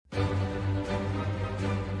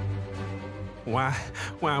Why?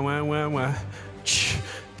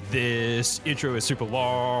 This intro is super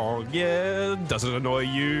long. Yeah, does it annoy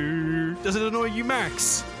you? Does it annoy you,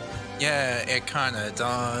 Max? Yeah, it kind of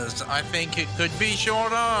does. I think it could be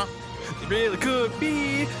shorter. It really could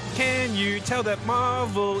be. Can you tell that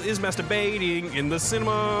Marvel is masturbating in the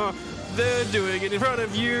cinema? They're doing it in front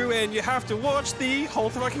of you, and you have to watch the whole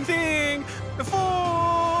fucking thing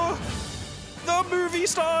before the movie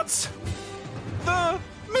starts. The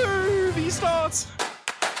movie starts.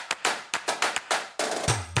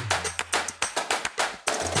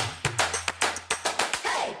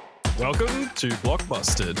 Welcome to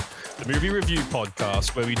Blockbusted, the movie review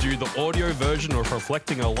podcast where we do the audio version of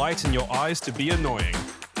reflecting a light in your eyes to be annoying.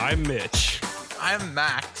 I'm Mitch. I'm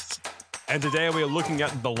Max. And today we are looking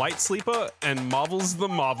at The Light Sleeper and Marvel's The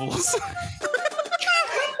Marvels.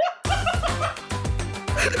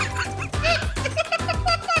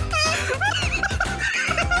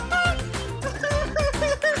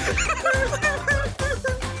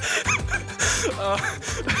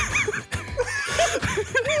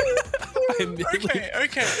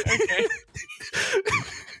 Okay.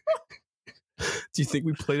 Do you think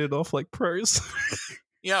we played it off like pros?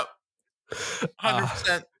 Yep.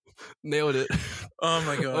 100%. Nailed it. Oh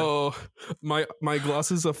my god. Oh, my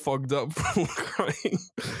glasses are fogged up from crying.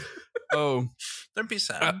 Oh. Don't be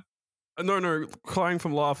sad. No, crying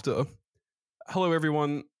from laughter. Hello,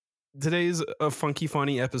 everyone. Today's a funky,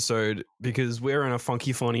 funny episode because we're in a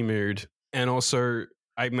funky, funny mood. And also,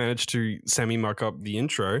 I managed to semi-muck up the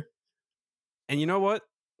intro. And you know what?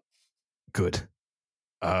 Good.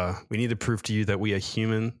 We need to prove to you that we are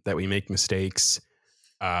human, that we make mistakes.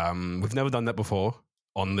 We've never done that before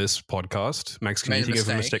on this podcast. Max, can you think of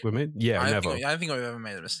a mistake we made? Yeah, never. I don't think I've ever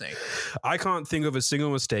made a mistake. I can't think of a single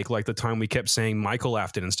mistake like the time we kept saying Michael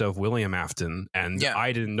Afton instead of William Afton. And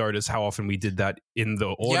I didn't notice how often we did that in the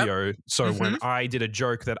audio. Yep. So when I did a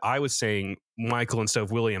joke that I was saying Michael instead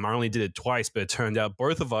of William, I only did it twice, but it turned out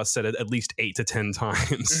both of us said it at least 8 to 10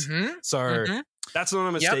 times. So that's not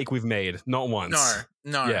a mistake we've made. Not once.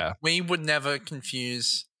 No. Yeah. We would never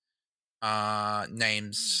confuse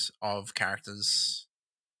names of characters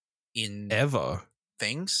in ever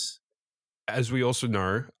things. As we also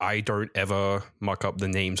know, I don't ever muck up the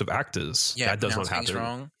names of actors. Yeah, that does not happen.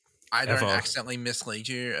 Wrong. I don't accidentally mislead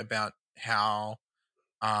you about how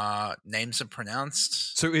names are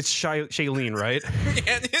pronounced. So it's Shailene, right?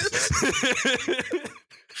 Yeah, it is.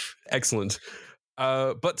 Excellent.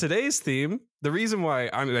 But today's theme, the reason why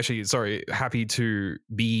I'm actually happy to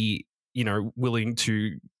be, willing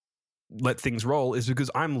to let things roll is because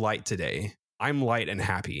I'm light today. I'm light and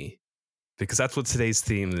happy because that's what today's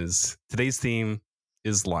theme is. Today's theme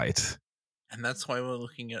is light. And that's why we're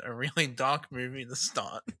looking at a really dark movie to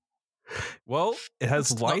start. Well, it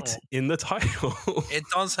has light in the title. It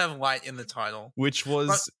does have light in the title. Which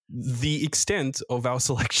was the extent of our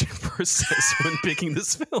selection process when picking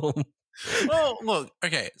this film. Well, look,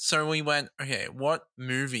 so we went, what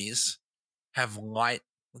movies have light,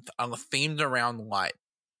 are themed around light?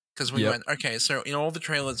 Because we went, so in all the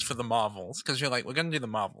trailers for the Marvels, because you're like, we're going to do the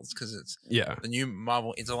Marvels, because it's the new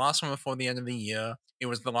Marvel, it's the last one before the end of the year. It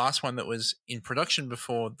was the last one that was in production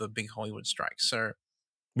before the big Hollywood strike. So,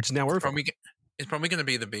 which is now over. It's probably going to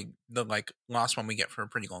be the last one we get for a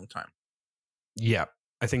pretty long time. Yeah.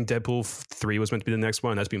 I think Deadpool 3 was meant to be the next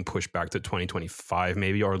one. That's been pushed back to 2025,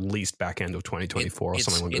 maybe, or at least back end of 2024 or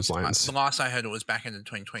something along those lines. The last I heard, it was back end of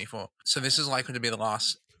 2024. So this is likely to be the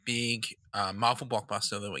last big Marvel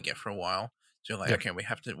blockbuster that we get for a while. So you're like, we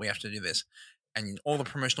have to do this. And in all the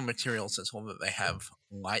promotional materials, it's all that they have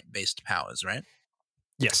light-based powers, right?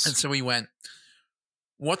 Yes. And so we went,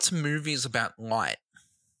 what's movies about light?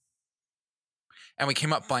 And we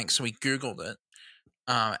came up blank, so we Googled it.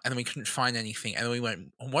 And then we couldn't find anything. And then we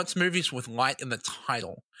went, what's movies with light in the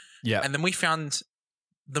title? Yeah. And then we found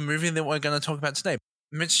the movie that we're going to talk about today.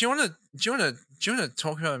 Mitch, do you want to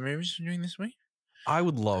talk about the movies we're doing this week? I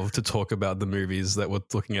would love to talk about the movies that we're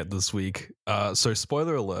looking at this week. So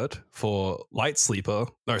spoiler alert for Light Sleeper.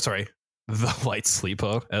 No, sorry. The Light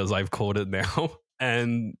Sleeper, as I've called it now.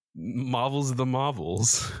 And Marvel's The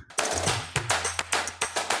Marvels.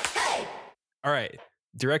 Hey! All right.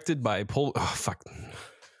 Directed by Paul... Oh, fuck.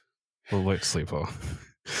 Well, Light Sleeper.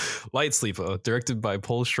 Light Sleeper, directed by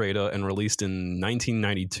Paul Schrader and released in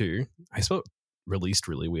 1992. I spelled released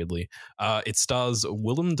really weirdly. It stars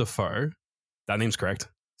Willem Dafoe. That name's correct.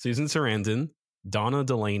 Susan Sarandon, Donna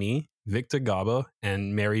Delaney, Victor Garber,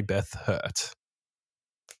 and Mary Beth Hurt.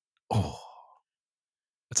 Oh,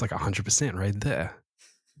 it's like 100% right there.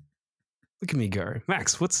 Look at me go.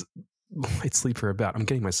 Max, what's Light Sleeper about? I'm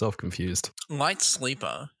getting myself confused. Light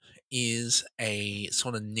Sleeper is a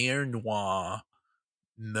sort of neo-noir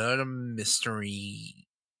murder mystery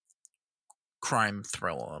crime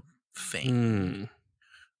thriller thing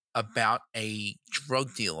about a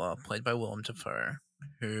drug dealer played by Willem Dafoe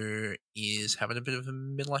who is having a bit of a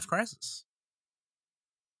midlife crisis.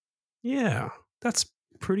 Yeah, that's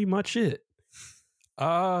pretty much it.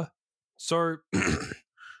 So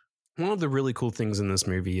one of the really cool things in this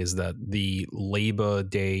movie is that the Labor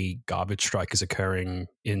Day garbage strike is occurring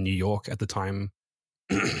in New York at the time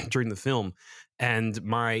during the film. And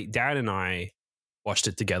my dad and I watched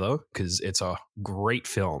it together because it's a great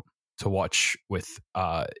film to watch with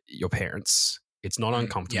your parents. It's not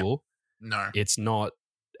uncomfortable. No. It's not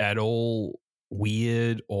at all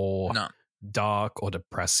weird or dark or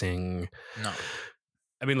depressing. No.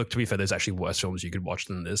 I mean, look, to be fair, there's actually worse films you could watch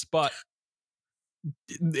than this, but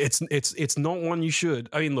it's not one you should.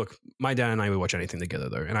 I mean, look, my dad and I would watch anything together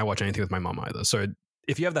though, and I watch anything with my mom either. So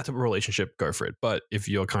if you have that type of relationship, go for it. But if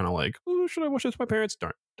you're kind of like, oh, should I watch this with my parents?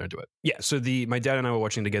 Don't do it. Yeah. So my dad and I were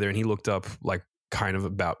watching together, and he looked up like kind of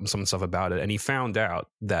about some stuff about it, and he found out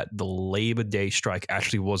that the Labor Day strike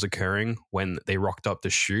actually was occurring when they rocked up to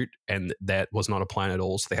shoot, and that was not a plan at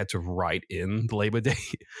all. So they had to write in the Labor Day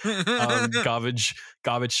garbage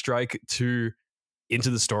strike into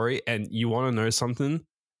the story. And you want to know something?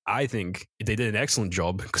 I think they did an excellent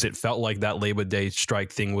job because it felt like that Labor Day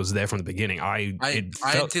strike thing was there from the beginning. I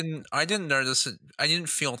didn't notice it. I didn't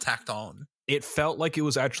feel tacked on. It felt like it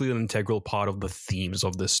was actually an integral part of the themes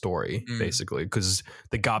of this story, basically, because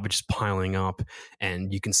the garbage is piling up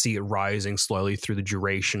and you can see it rising slowly through the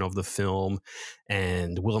duration of the film.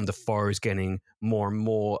 And Willem Dafoe is getting more and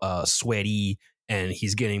more sweaty, and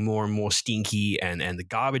he's getting more and more stinky, and the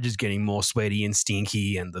garbage is getting more sweaty and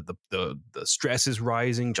stinky, and the stress is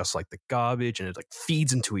rising just like the garbage, and it like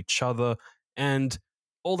feeds into each other. And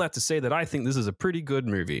all that to say that I think this is a pretty good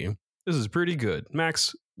movie. This is pretty good.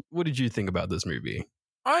 Max, what did you think about this movie?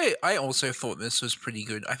 I also thought this was pretty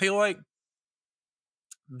good. I feel like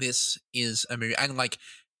this is a movie, and like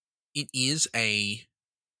it is a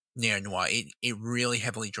neo-noir. It really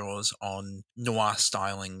heavily draws on noir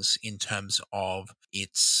stylings in terms of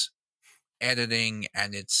its editing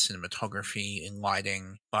and its cinematography and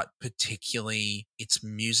lighting, but particularly its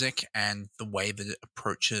music and the way that it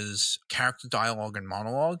approaches character dialogue and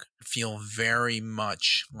monologue feel very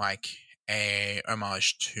much like a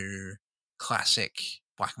homage to classic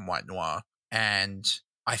black and white noir. And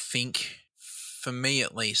I think, for me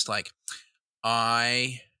at least, like,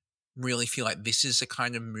 I really feel like this is the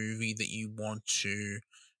kind of movie that you want to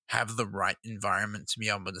have the right environment to be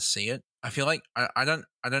able to see it. I feel like I don't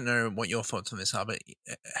know what your thoughts on this are, but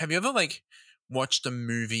have you ever like watched a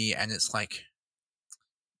movie and it's like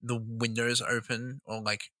the windows open, or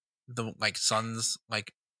like the sun's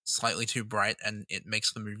like slightly too bright and it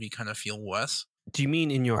makes the movie kind of feel worse? Do you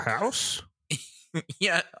mean in your house?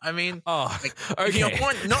 Yeah, I mean, okay.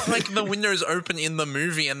 Not like the windows open in the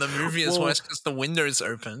movie and the movie is worse because the windows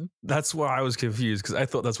open. That's why I was confused, because I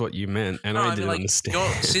thought that's what you meant, and I didn't understand.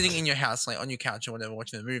 You're sitting in your house, like on your couch or whatever,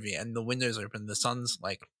 watching the movie, and the windows open, the sun's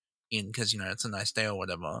like in because it's a nice day or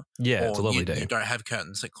whatever. Yeah, it's a lovely day. You don't have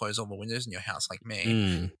curtains that close all the windows in your house like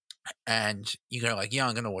me, and you go like, yeah,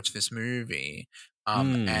 I'm gonna watch this movie,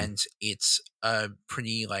 and it's a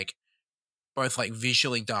pretty like both like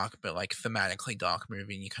visually dark but like thematically dark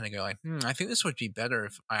movie, and you kind of go like, I think this would be better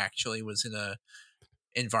if I actually was in a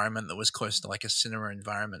environment that was close to like a cinema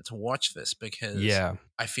environment to watch this, because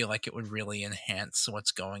I feel like it would really enhance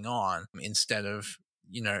what's going on instead of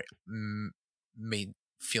me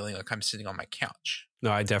feeling like I'm sitting on my couch.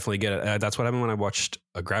 No, I definitely get it. That's what happened when I watched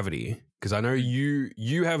Gravity, because I know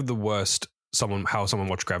you have the worst how someone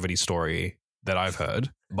watched Gravity story that I've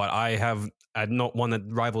heard, but I have not one that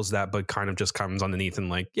rivals that, but kind of just comes underneath and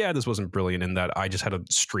like, yeah, this wasn't brilliant in that I just had a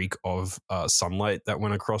streak of sunlight that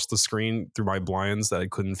went across the screen through my blinds that I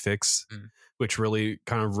couldn't fix, which really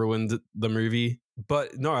kind of ruined the movie.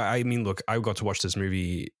 But no, I mean, look, I got to watch this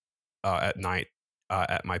movie at night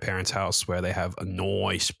at my parents' house, where they have a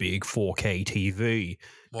nice big 4K TV.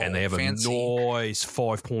 Whoa, and they have fancy. A nice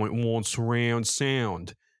 5.1 surround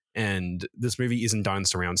sound. And this movie isn't done in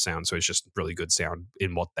surround sound, so it's just really good sound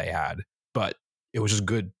in what they had. But it was just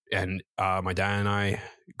good. And my dad and I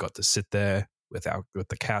got to sit there with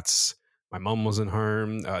the cats. My mom wasn't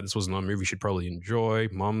home. This wasn't a movie she'd probably enjoy.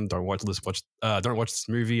 Mom, don't watch this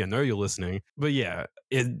movie. I know you're listening. But yeah,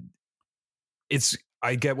 it's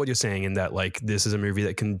I get what you're saying in that like this is a movie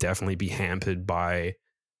that can definitely be hampered by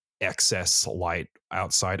excess light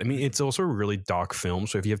outside. I mean, it's also a really dark film,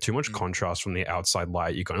 so if you have too much contrast from the outside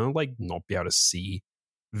light, you're gonna like not be able to see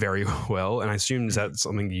very well. And I assume is that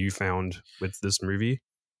something you found with this movie?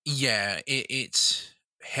 Yeah, it's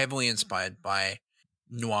heavily inspired by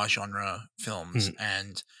noir genre films, Mm.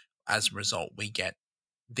 and as a result, we get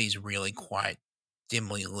these really quite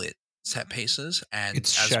dimly lit set pieces. And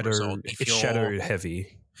It's as a result, shadow. It's shadow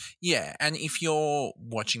heavy. and if you're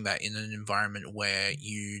watching that in an environment where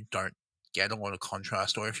you don't get a lot of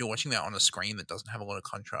contrast, or if you're watching that on a screen that doesn't have a lot of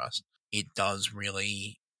contrast, it does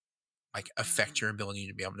really like affect your ability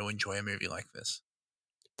to be able to enjoy a movie like this.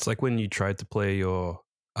 It's like when you tried to play your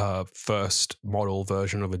first model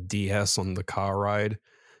version of a DS on the car ride,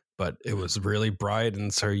 but it was really bright,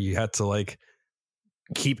 and so you had to like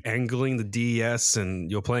keep angling the DS, and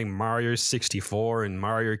you're playing Mario 64, and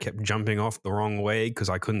Mario kept jumping off the wrong way because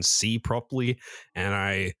I couldn't see properly, and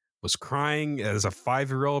I was crying as a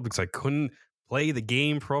 5-year-old because I couldn't play the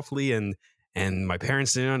game properly, and my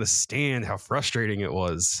parents didn't understand how frustrating it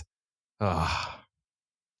was.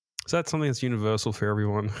 Is that something that's universal for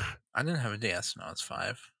everyone? I didn't have a DS when I was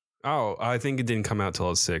 5. Oh, I think it didn't come out till I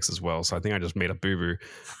was 6 as well, so I think I just made a boo-boo.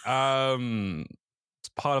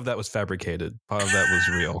 Part of that was fabricated. Part of that was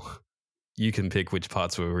real. You can pick which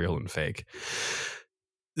parts were real and fake.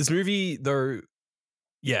 This movie, though,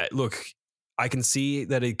 yeah, look, I can see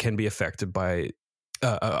that it can be affected by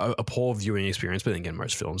a poor viewing experience, but again,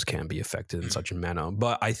 most films can be affected in such a manner.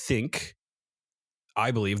 But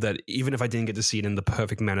I believe that even if I didn't get to see it in the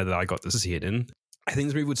perfect manner that I got to see it in, I think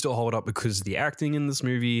this movie would still hold up because the acting in this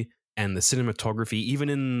movie and the cinematography, even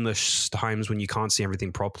in the times when you can't see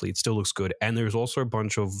everything properly, it still looks good. And there's also a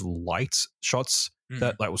bunch of light shots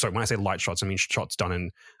that, like, sorry, when I say light shots, I mean shots done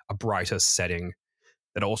in a brighter setting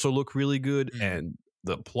that also look really good. And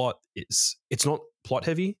the plot it's not plot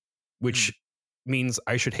heavy, which means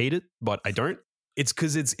I should hate it, but I don't. It's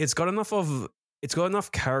because it's got enough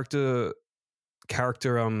character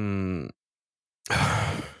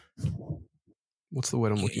what's the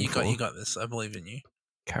word I'm looking for? You got this. I believe in you.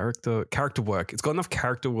 Character work. It's got enough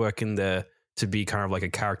character work in there to be kind of like a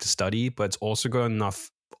character study, but it's also got enough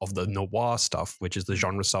of the noir stuff, which is the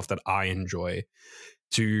genre stuff that I enjoy,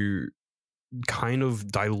 to kind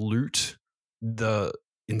of dilute the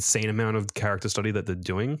insane amount of character study that they're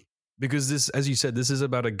doing. Because this, as you said, this is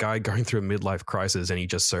about a guy going through a midlife crisis, and he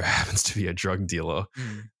just so happens to be a drug dealer.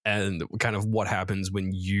 And kind of what happens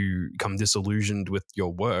when you become disillusioned with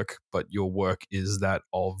your work, but your work is that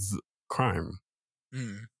of crime.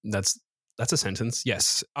 That's a sentence.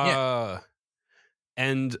 Yes. Yeah.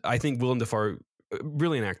 And I think Willem Dafoe,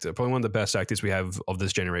 brilliant actor, probably one of the best actors we have of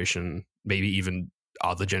this generation, maybe even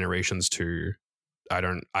other generations too. I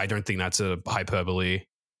don't think that's a hyperbole.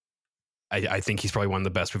 I think he's probably one of the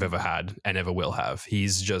best we've ever had and ever will have.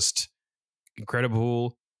 He's just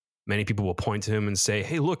incredible. Many people will point to him and say,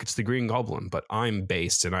 hey, look, it's the Green Goblin. But I'm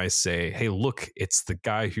based and I say, hey, look, it's the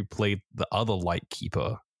guy who played the other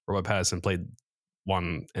Lightkeeper. Robert Pattinson played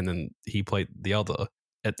one and then he played the other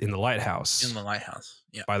in The Lighthouse. In The Lighthouse,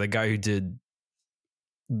 yeah. By the guy who did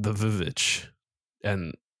The Vivitch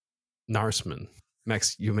and Norseman.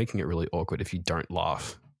 Max, you're making it really awkward if you don't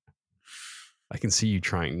laugh. I can see you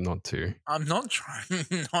trying not to. I'm not trying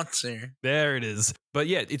not to. There it is. But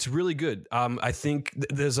yeah, it's really good. I think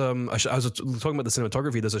there's I was talking about the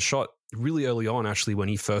cinematography. There's a shot really early on, actually, when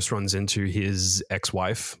he first runs into his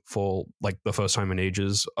ex-wife for like the first time in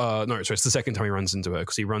ages. No, sorry, it's the second time he runs into her,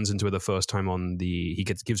 because he runs into her the first time on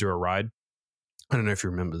gives her a ride. I don't know if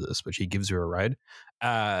you remember this, but he gives her a ride,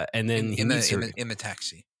 and then in the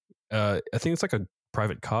taxi. I think it's like a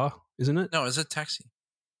private car, isn't it? No, it's a taxi.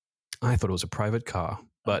 I thought it was a private car,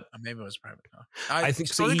 but maybe it was a private car. I think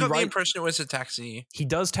so. He got the impression it was a taxi. He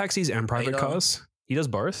does taxis and private cars. He does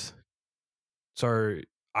both. So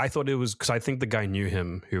I thought it was because I think the guy knew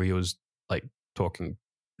him, who he was like talking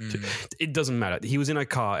to. It doesn't matter. He was in a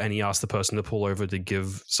car and he asked the person to pull over to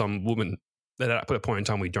give some woman that at a point in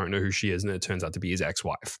time we don't know who she is, and it turns out to be his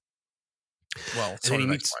ex-wife. Well, sort of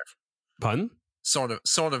ex-wife. Pardon? Sort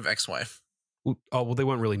of ex-wife. Oh, well, they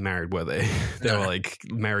weren't really married, were they? They were like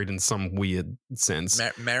married in some weird sense.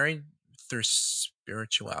 Married through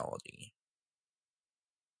spirituality.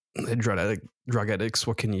 They're drug addicts.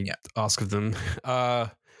 What can you ask of them?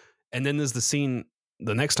 And then there's the scene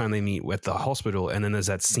the next time they meet at the hospital, and then there's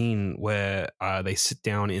that scene where they sit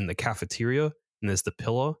down in the cafeteria, and there's the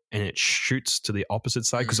pillar, and it shoots to the opposite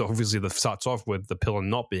side, because obviously it starts off with the pillar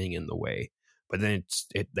not being in the way, but then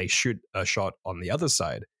they shoot a shot on the other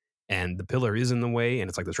side, and the pillar is in the way, and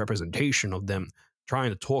it's like this representation of them trying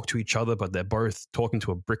to talk to each other, but they're both talking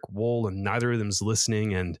to a brick wall, and neither of them's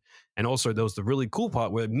listening. And also there was the really cool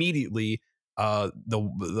part where immediately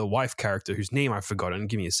the wife character, whose name I've forgotten,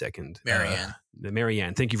 give me a second. Marianne.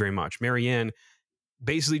 Marianne, thank you very much. Marianne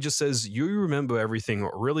basically just says you remember everything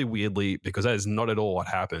really weirdly because that is not at all what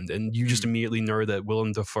happened, and you just immediately know that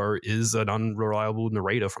Willem Dafoe is an unreliable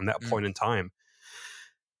narrator from that point in time.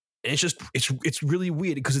 And it's really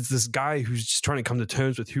weird because it's this guy who's just trying to come to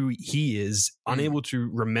terms with who he is, unable to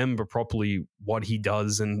remember properly what he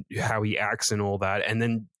does and how he acts and all that. And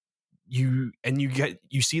then you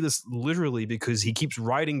see this literally because he keeps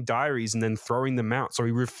writing diaries and then throwing them out. So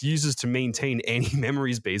he refuses to maintain any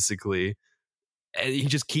memories, basically. And he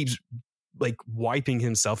just keeps like wiping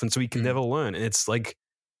himself, and so he can never learn. And it's like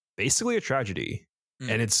basically a tragedy.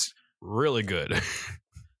 And it's really good.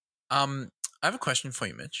 I have a question for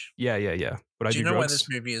you, Mitch. Yeah. But do you know why this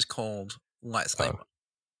movie is called Light Sleeper?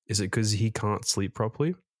 Is it because he can't sleep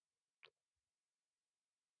properly?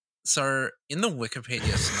 So, in the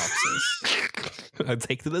Wikipedia synopsis... I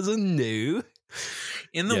take that as a no.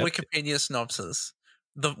 In the Wikipedia synopsis,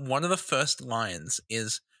 one of the first lines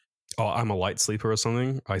is... Oh, I'm a light sleeper or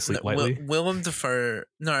something? I sleep lightly? Willem Dafoe...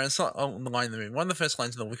 No, it's not on the line in the movie. One of the first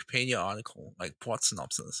lines in the Wikipedia article, like plot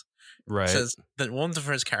synopsis, says that Willem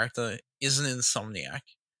Dafoe's character is an insomniac.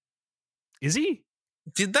 Is he?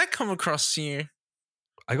 Did that come across to you?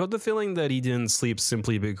 I got the feeling that he didn't sleep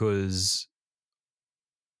simply because...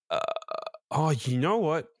 you know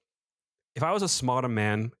what? If I was a smarter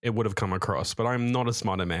man, it would have come across. But I'm not a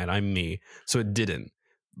smarter man. I'm me. So it didn't.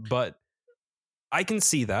 But I can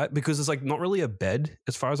see that because it's like not really a bed,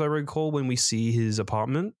 as far as I recall, when we see his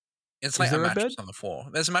apartment. It's like a mattress on the floor.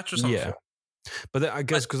 There's a mattress on the floor. But then I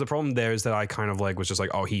guess because the problem there is that I kind of like was just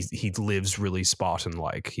like, oh, he lives really Spartan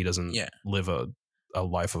like. He doesn't live a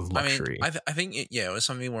life of luxury. I mean, I think it was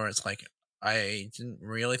something where it's like I didn't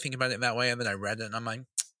really think about it that way, and then I read it and I'm like,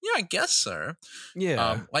 yeah, I guess so.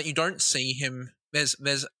 Yeah. Like you don't see him. There's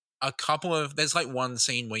a couple of there's like one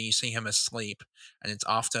scene where you see him asleep, and it's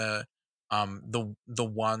after the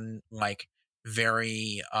one like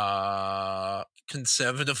very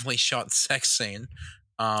conservatively shot sex scene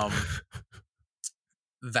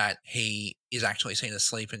that he is actually seen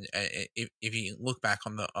asleep. And if you look back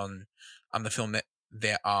on the film, that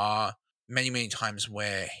there are many times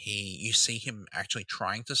where you see him actually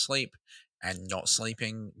trying to sleep and not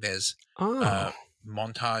sleeping. There's a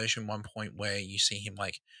montage in one point where you see him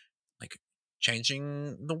like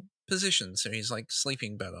changing the position so he's like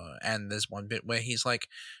sleeping better, and there's one bit where he's like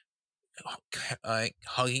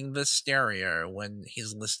hugging the stereo when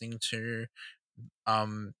he's listening to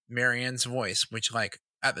Marianne's voice, which like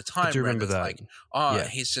at the time I do remember that. Like,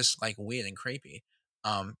 he's just like weird and creepy.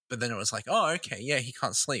 But then it was like, oh, okay, yeah, he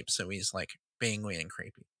can't sleep, so he's like being weird and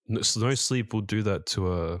creepy. No sleep will do that to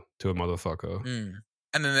a motherfucker.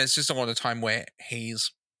 And then there's just a lot of time where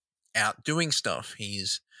he's out doing stuff. He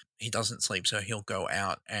doesn't sleep, so he'll go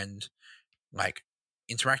out and like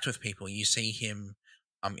interact with people. You see him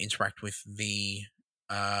interact with the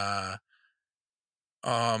oh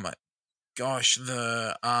my gosh,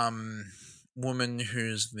 the woman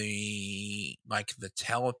who's the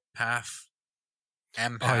telepath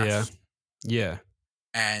empath. Oh yeah.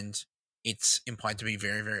 And it's implied to be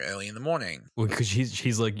very, very early in the morning. Well, because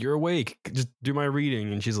she's like, you're awake, just do my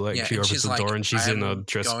reading. And she's like, she opens the door and she's in a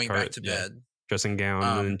dressing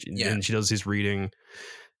gown, and she does his reading.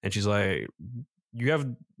 And she's like, your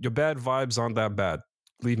bad vibes aren't that bad.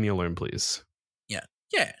 Leave me alone, please. Yeah.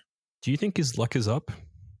 Do you think his luck is up?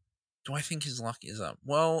 Do I think his luck is up?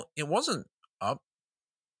 Well, it wasn't up,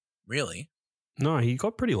 really. No, he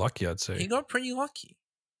got pretty lucky, I'd say. He got pretty lucky.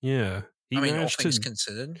 Yeah. All things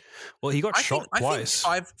considered. Well, he got shot twice.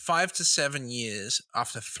 I think 5 to 7 years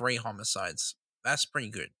after 3 homicides. That's pretty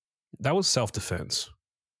good. That was self-defense.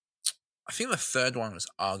 I think the third one was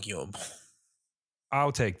arguable.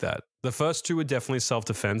 I'll take that. The first 2 were definitely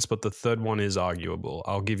self-defense, but the third one is arguable.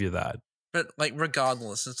 I'll give you that. But like,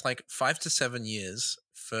 regardless, it's like 5 to 7 years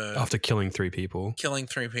for after killing 3 people.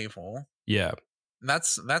 Yeah.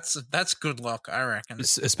 That's good luck, I reckon.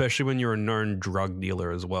 Especially when you're a known drug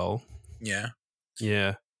dealer as well.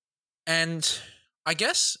 Yeah. And I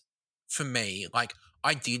guess for me, like,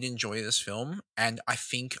 I did enjoy this film, and I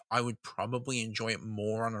think I would probably enjoy it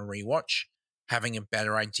more on a rewatch, having a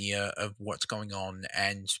better idea of what's going on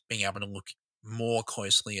and being able to look more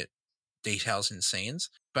closely at details in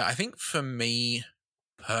scenes. But I think for me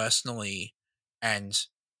personally, and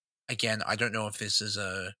again, I don't know if this is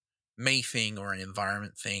a me thing or an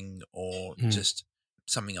environment thing or just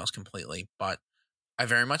something else completely, but I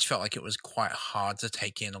very much felt like it was quite hard to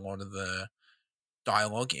take in a lot of the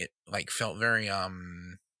dialogue. It like felt very I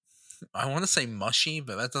want to say mushy,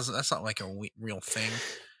 but that's not like a real thing.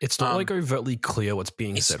 It's not like overtly clear what's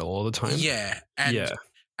being said all the time. Yeah. And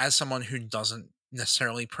as someone who doesn't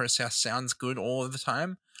necessarily process sounds good all of the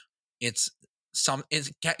time, it's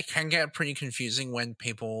it can get pretty confusing when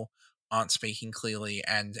people aren't speaking clearly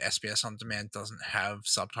and SBS On Demand doesn't have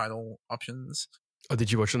subtitle options. Oh,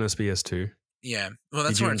 did you watch on SBS too? Yeah, well,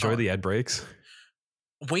 that's did you where it's enjoy on. the ad breaks?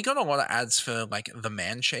 We got a lot of ads for like the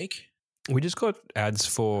Man Shake. We just got ads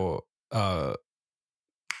for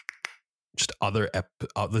just other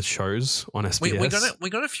shows on SBS. We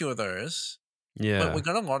got a few of those. Yeah, But we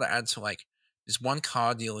got a lot of ads for like this one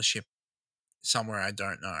car dealership somewhere I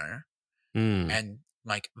don't know, and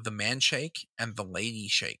like the Man Shake and the Lady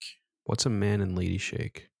Shake. What's a man and lady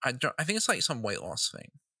shake? I think it's like some weight loss thing.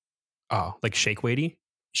 Oh, like shake weighty?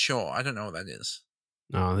 Sure, I don't know what that is.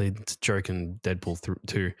 No, they joke in Deadpool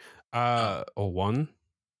 2. Or 1.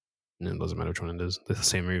 No, it doesn't matter which one it is. They're the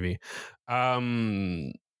same movie. But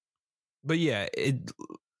yeah,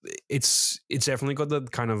 it's definitely got the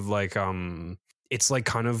kind of like it's like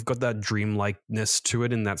kind of got that dreamlikeness to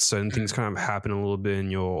it, in that certain things kind of happen a little bit,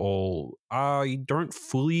 and you're all you don't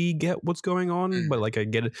fully get what's going on, but like I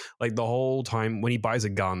get it. Like the whole time when he buys a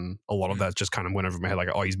gun, a lot of that just kind of went over my head. Like,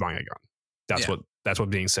 oh, he's buying a gun. That's what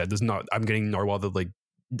being said. I'm getting no other like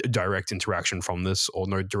direct interaction from this, or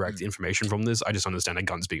no direct information from this. I just understand a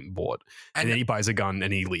gun's being bought, and then he buys a gun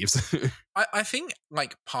and he leaves. I think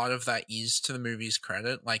like part of that is to the movie's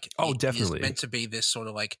credit. Like, definitely meant to be this sort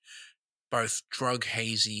of like both drug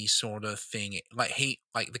hazy sort of thing. Like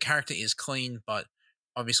the character is clean, but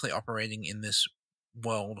obviously operating in this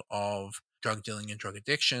world of drug dealing and drug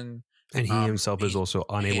addiction. And he himself is also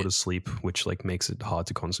unable to sleep, which like makes it hard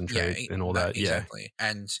to concentrate and all that. Exactly.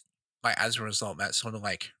 And like as a result, that sort of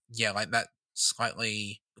like like that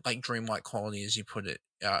slightly like dreamlike quality, as you put it,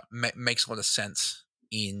 makes a lot of sense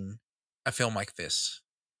in a film like this.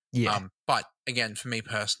 Yeah. But again, for me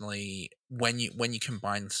personally, when you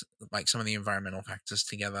combine like some of the environmental factors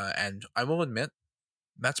together, and I will admit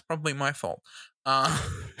that's probably my fault. But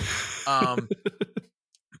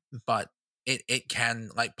it can,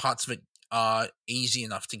 like, parts of it are easy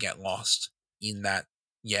enough to get lost in that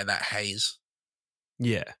haze.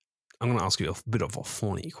 Yeah. I'm going to ask you a bit of a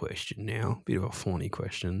funny question now.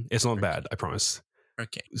 It's not bad, I promise.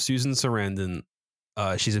 Okay. Susan Sarandon,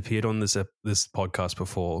 she's appeared on this podcast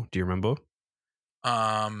before. Do you remember?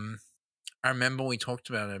 I remember we talked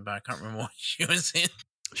about it, but I can't remember what she was in.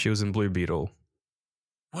 She was in Blue Beetle.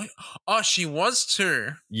 What? Oh, she was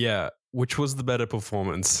too. Yeah. Which was the better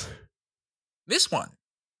performance? This one.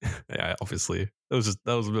 Yeah, obviously. That was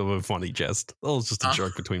a bit of a funny jest. That was just a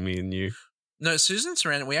joke between me and you. No, Susan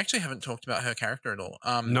Sarandon, we actually haven't talked about her character at all.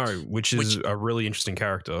 No, which is a really interesting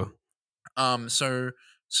character. So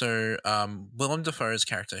Willem Dafoe's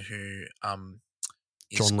character, who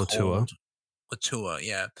is John Latour. Latour,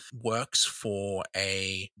 yeah, works for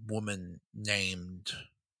a woman named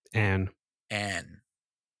Anne,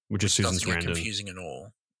 which is Susan Sarandon. Confusing at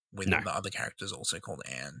all with the other characters also called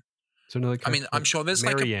Anne. So another character, I mean, I'm sure there's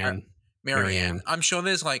Mary Anne. I'm sure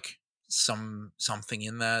there's like something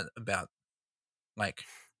in that about like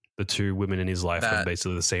the two women in his life have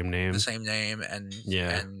basically the same name. And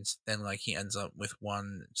then like he ends up with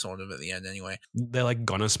one sort of at the end anyway. They're like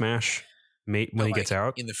gonna smash mate when he gets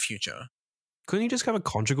out in the future. Couldn't he just have a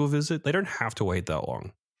conjugal visit? They don't have to wait that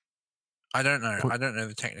long. I don't know. I don't know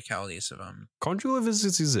the technicalities of conjugal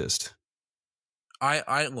visits exist.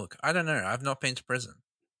 I look. I don't know. I've not been to prison.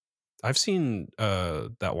 I've seen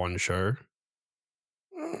that one show,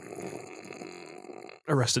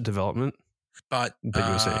 Arrested Development. But you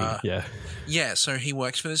were saying, yeah. So he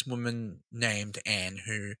works for this woman named Anne,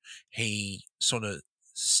 who he sort of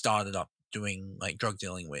started up doing like drug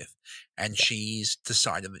dealing with, and she's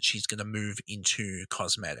decided that she's going to move into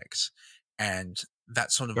cosmetics, and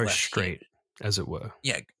that sort of very straight, as it were.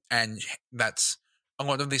 Yeah, and that's a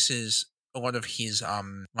lot of this is a lot of his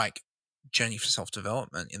like journey for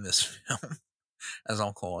self-development in this film, as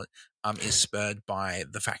I'll call it, is spurred by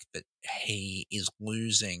the fact that he is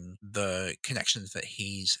losing the connections that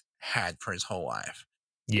he's had for his whole life.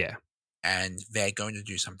 Yeah. And they're going to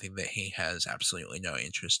do something that he has absolutely no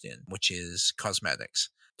interest in, which is cosmetics.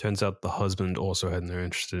 Turns out the husband also had no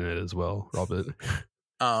interest in it as well, Robert.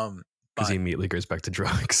 Because he immediately goes back to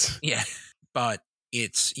drugs. Yeah. But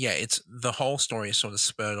it's the whole story is sort of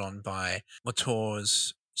spurred on by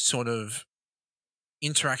Latour's sort of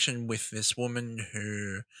interaction with this woman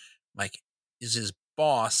who like is his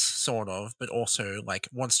boss sort of, but also like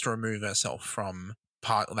wants to remove herself from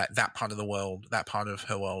that part of the world, that part of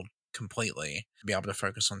her world completely, to be able to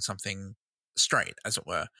focus on something straight, as it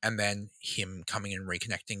were. And then him coming and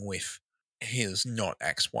reconnecting with his not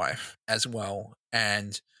ex-wife as well,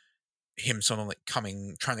 and him sort of like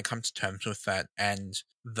trying to come to terms with that, and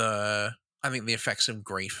I think the effects of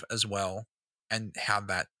grief as well, and how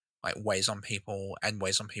that like weighs on people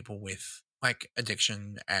with like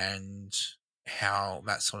addiction and how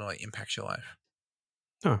that sort of like impacts your life.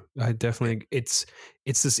 Oh, I definitely. It's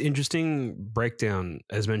this interesting breakdown,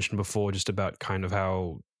 as mentioned before, just about kind of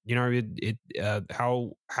how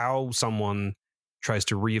how someone tries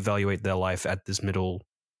to reevaluate their life at this middle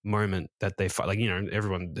moment that they fight. Like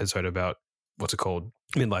everyone has heard about what's it called,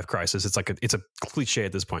 midlife crisis. It's like it's a cliche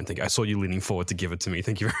at this point. I think I saw you leaning forward to give it to me.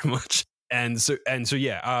 Thank you very much. And so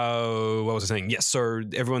yeah. What was I saying? Yes. So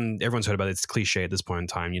everyone's heard about it. It's cliche at this point in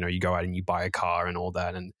time. You go out and you buy a car and all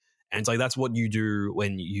that, and it's like that's what you do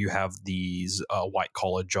when you have these white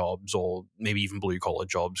collar jobs or maybe even blue collar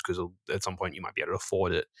jobs, because at some point you might be able to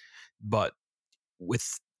afford it. But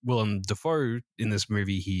with Willem Dafoe in this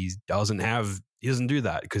movie, he doesn't do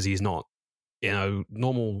that because he's not in a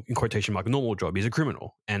normal, in quotation mark, normal job. He's a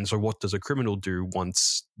criminal. And so what does a criminal do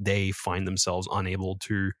once they find themselves unable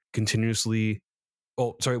to continuously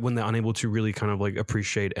when they're unable to really kind of like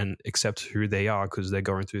appreciate and accept who they are because they're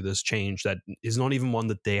going through this change that is not even one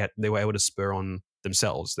that they were able to spur on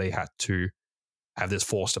themselves. They had to have this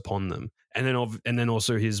forced upon them. And then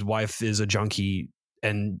also his wife is a junkie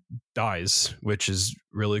and dies, which is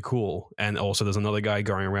really cool. And also there's another guy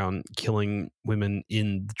going around killing women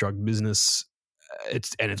in the drug business.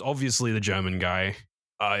 It's obviously the German guy.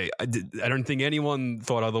 I don't think anyone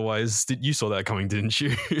thought otherwise. You saw that coming, didn't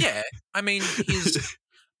you? Yeah, I mean, he's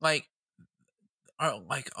like,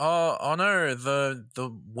 oh no,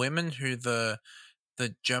 the women who the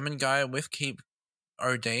German guy with keep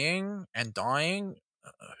ODing and dying.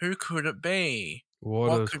 Who could it be?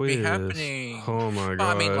 What could be happening? Oh my god!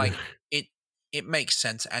 I mean, like it makes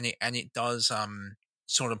sense, and it does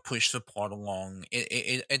sort of push the plot along.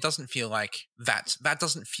 It doesn't feel like that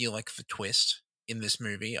doesn't feel like the twist in this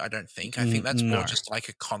movie. I don't think. I think that's more just like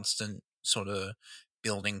a constant sort of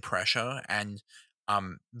building pressure, and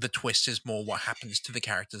the twist is more what happens to the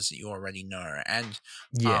characters that you already know. And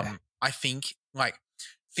I think like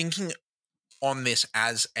thinking on this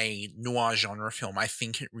as a noir genre film, I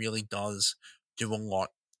think it really does do a lot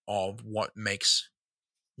of what makes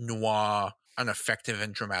noir an effective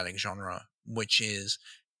and dramatic genre, which is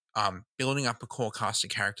building up a core cast of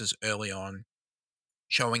characters early on,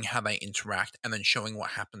 showing how they interact, and then showing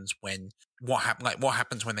what happens when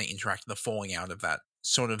they interact, the falling out of that,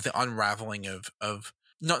 sort of the unraveling of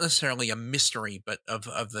not necessarily a mystery, but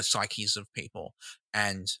of the psyches of people.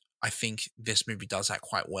 And I think this movie does that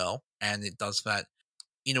quite well, and it does that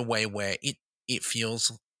in a way where it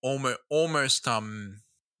feels almost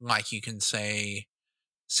like you can say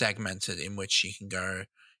segmented, in which you can go,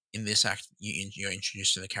 in this act you're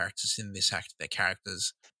introduced to the characters, in this act their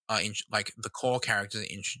characters are like the core characters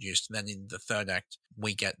are introduced, and then in the third act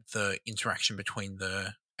we get the interaction between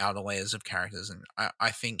the outer layers of characters. And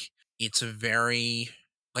I think it's a very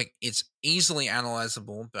like it's easily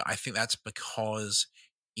analyzable, but I think that's because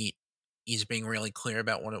it is being really clear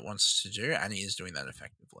about what it wants to do, and it is doing that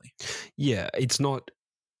effectively. Yeah, it's not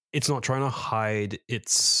trying to hide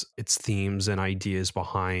its themes and ideas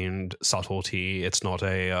behind subtlety. It's not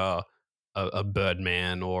a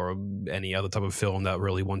Birdman or any other type of film that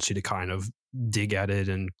really wants you to kind of dig at it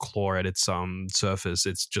and claw at its surface.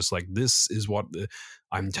 It's just like, this is what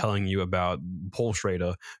I'm telling you about Paul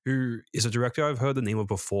Schrader, who is a director I've heard the name of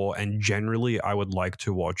before, and generally I would like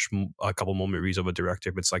to watch a couple more movies of a director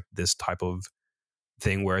if it's like this type of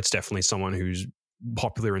thing, where it's definitely someone who's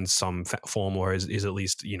popular in some form, or is at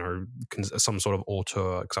least some sort of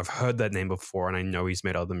auteur, because I've heard that name before and I know he's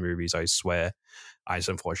made other movies. I swear I just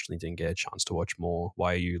unfortunately didn't get a chance to watch more.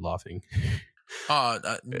 Why are you laughing?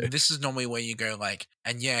 This is normally where you go like,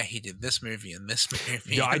 and yeah, he did this movie and this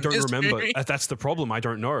movie. Yeah, I don't remember. That's the problem. I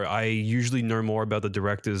don't know. I usually know more about the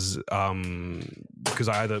directors because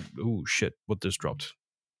I either what just dropped.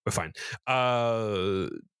 We're fine.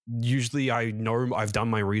 Usually I know I've done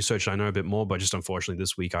my research and I know a bit more, but just unfortunately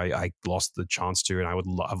this week I lost the chance to, and I would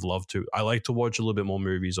have loved to. I like to watch a little bit more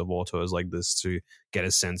movies of auteurs like this to get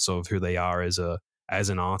a sense of who they are as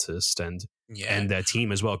an artist and their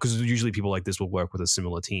team as well, because usually people like this will work with a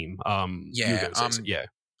similar team.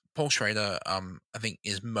 Paul Schrader I think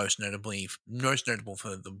is most notable for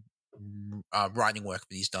the writing work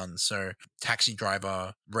that he's done. So Taxi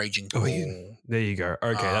Driver, Raging Bull. There you go.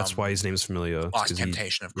 Okay, that's why his name's familiar. Last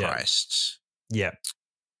Temptation of Christ. Yeah.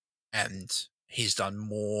 And he's done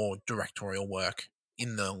more directorial work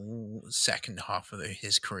in the second half of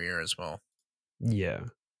his career as well. Yeah.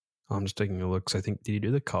 I'm just taking a look, because I think, did he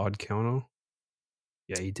do The Card Counter?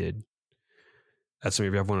 Yeah, he did. That's a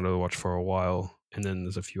movie I've wanted to watch for a while. And then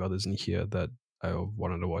there's a few others in here that I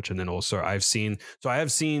wanted to watch. And then also I have seen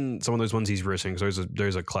some of those ones he's written. So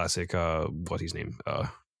there's a classic, what's his name?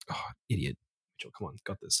 idiot. Mitchell, come on,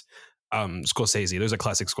 got this. Scorsese. There's a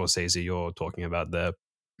classic Scorsese you're talking about there.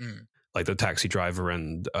 Like the Taxi Driver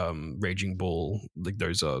and Raging Bull. Like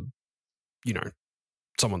those are,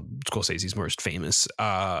 someone Scorsese's most famous.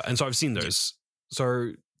 And so I've seen those.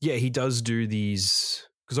 So yeah, he does do these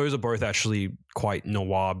because those are both actually quite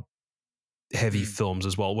noir heavy films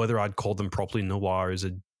as well. Whether I'd call them properly noir is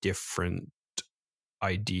a different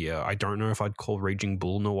idea. I don't know if I'd call Raging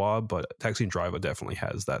Bull noir, but Taxi Driver definitely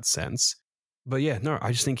has that sense. But yeah, no,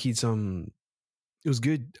 I just think he's it was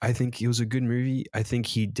good. I think it was a good movie. I think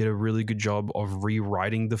he did a really good job of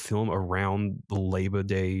rewriting the film around the Labor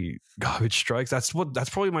Day garbage strikes. That's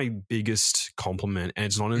probably my biggest compliment. And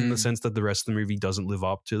it's not in the sense that the rest of the movie doesn't live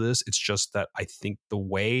up to this. It's just that I think the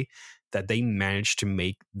way that they managed to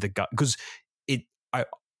make because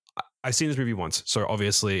I've seen this movie once, so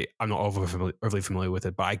obviously I'm not overly familiar with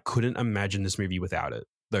it, but I couldn't imagine this movie without it.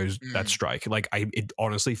 That strike, like it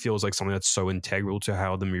honestly feels like something that's so integral to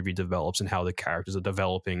how the movie develops and how the characters are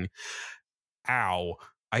developing. Ow!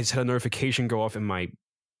 I just had a notification go off in my.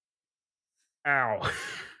 Ow!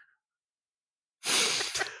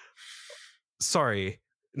 Sorry,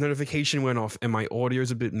 notification went off, and my audio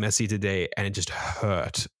is a bit messy today, and it just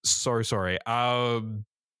hurt. So sorry. What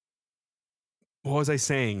was I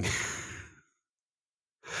saying?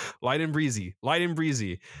 Light and breezy.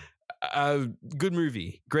 Good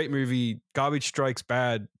movie, great movie. Garbage strikes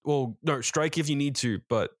bad. Well, no, strike if you need to,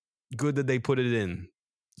 but good that they put it in.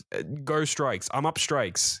 Go strikes. I'm up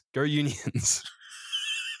strikes. Go unions.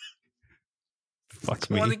 Fuck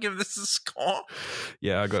me. You want to give this a score?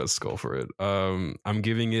 Yeah, I got a score for it. I'm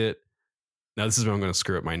giving it. Now this is where I'm going to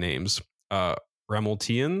screw up my names.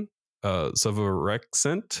 Rameltian,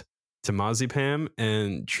 Suvorexent, Temazepam,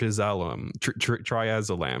 and Triazolam.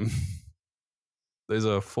 Those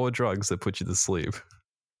are 4 drugs that put you to sleep.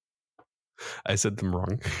 I said them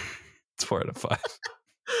wrong. It's 4 out of 5.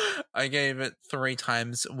 I gave it 3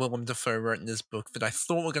 times Willem Dafoe wrote in this book that I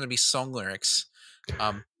thought were going to be song lyrics,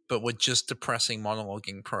 but were just depressing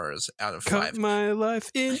monologuing prose out of 5. Cut my life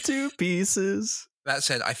into pieces. That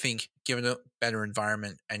said, I think given a better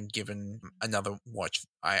environment and given another watch,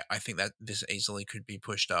 I think that this easily could be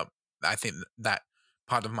pushed up. I think that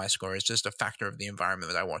part of my score is just a factor of the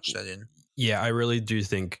environment that I watched that in. Yeah, I really do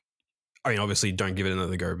think. I mean, obviously, don't give it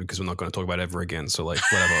another go because we're not going to talk about it ever again. So, like,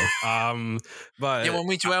 whatever. But yeah, when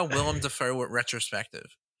we do our Willem Dafoe retrospective,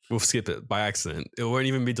 we'll skip it by accident. It won't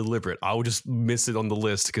even be deliberate. I'll just miss it on the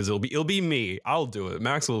list because it'll be me. I'll do it.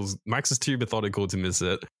 Max is too methodical to miss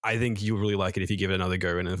it. I think you'll really like it if you give it another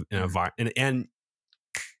go in an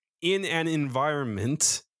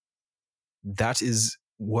environment that is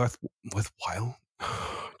worthwhile.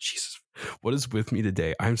 Oh, Jesus. What is with me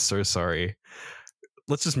today? I'm so sorry.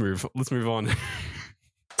 Let's move on.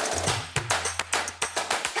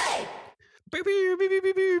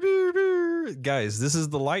 Guys, this is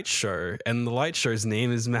the Light Show, and the Light Show's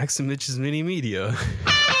name is Max and Mitch's Mini Media.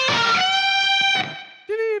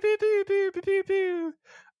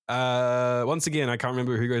 Once again, I can't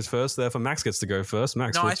remember who goes first, therefore Max gets to go first.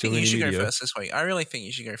 Max, no, I think you should go first this week. I really think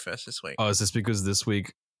you should go first this week. Oh, is this because this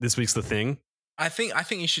week's the thing? I think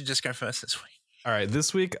you should just go first this week. All right,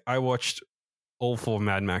 this week I watched all 4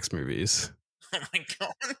 Mad Max movies. Oh my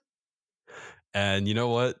god. And you know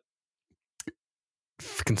what?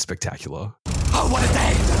 Freaking spectacular. Oh, what a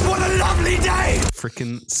day! What a lovely day!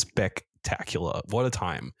 Freaking spectacular. What a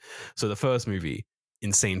time. So the first movie,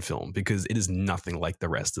 insane film because it is nothing like the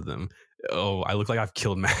rest of them. Oh, I look like I've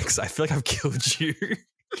killed Max. I feel like I've killed you.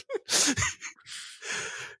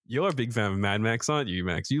 You're a big fan of Mad Max, aren't you,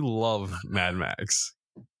 Max? You love Mad Max.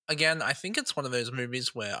 Again, I think it's one of those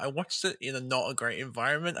movies where I watched it in not a great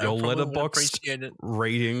environment. Your Letterboxd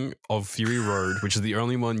rating of Fury Road, which is the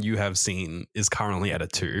only one you have seen, is currently at a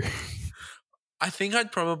 2. I think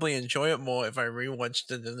I'd probably enjoy it more if I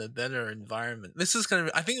rewatched it in a better environment. I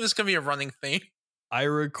think this is gonna be a running theme. I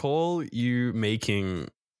recall you making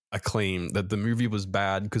a claim that the movie was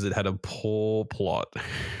bad because it had a poor plot.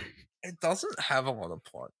 It doesn't have a lot of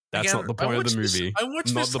plot. That's not the point of the movie. I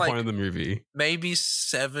watched not this the point of the movie. Maybe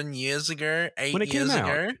 7 years ago, 8 years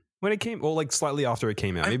ago. When it came, or like slightly after it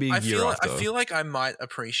came out, maybe a year after. I feel like I might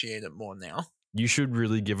appreciate it more now. You should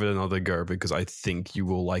really give it another go because I think you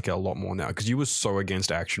will like it a lot more now because you were so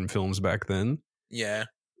against action films back then. Yeah.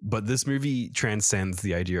 But this movie transcends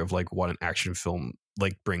the idea of like what an action film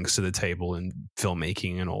like brings to the table in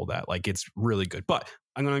filmmaking and all that. Like it's really good. But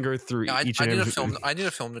I'm going to go through each and every... I did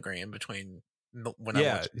a film degree in between when I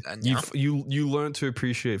watched it and now. You learn to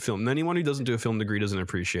appreciate film. And anyone who doesn't do a film degree doesn't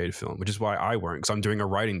appreciate film, which is why I won't because I'm doing a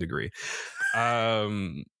writing degree.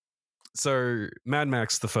 So Mad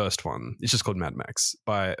Max, the first one, it's just called Mad Max.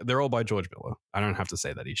 They're all by George Miller. I don't have to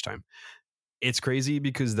say that each time. It's crazy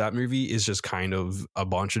because that movie is just kind of a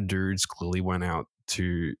bunch of dudes clearly went out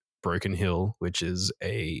to Broken Hill, which is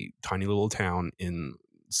a tiny little town in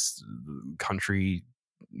country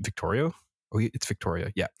Victoria. Oh, it's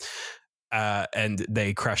Victoria, yeah. And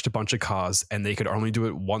they crashed a bunch of cars, and they could only do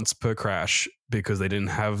it once per crash because they didn't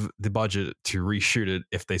have the budget to reshoot it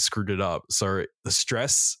if they screwed it up. So the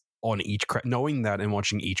stress on each knowing that and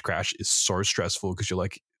watching each crash is so stressful because you're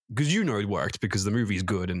like, because you know it worked because the movie's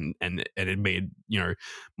good and it made, you know,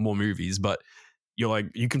 more movies, but you're like,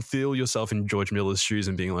 you can feel yourself in George Miller's shoes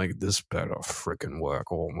and being like, this better freaking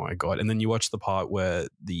work. Oh my God. And then you watch the part where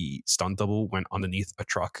the stunt double went underneath a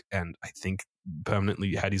truck and I think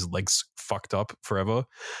permanently had his legs fucked up forever.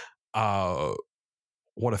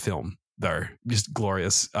 What a film though. Just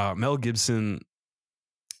glorious. Mel Gibson.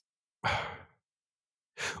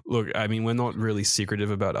 Look, I mean, we're not really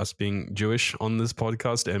secretive about us being Jewish on this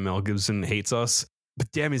podcast, and Mel Gibson hates us.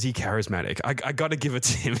 But damn, is he charismatic. I got to give it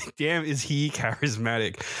to him. Damn, is he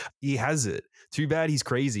charismatic. He has it. Too bad he's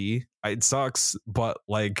crazy. It sucks, but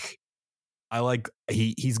like,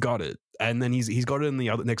 he's got it. And then he's got it in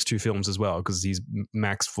the next two films as well because he's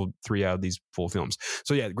Max for 3 out of these 4 films.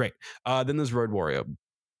 So yeah, great. Then there's Road Warrior,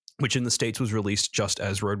 which in the States was released just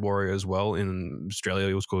as Road Warrior as well. In Australia,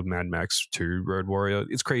 it was called Mad Max 2 Road Warrior.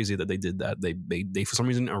 It's crazy that they did that. They for some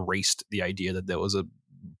reason erased the idea that there was a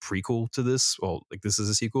prequel to this. Well, like this is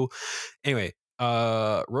a sequel. Anyway,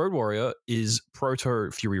 Road Warrior is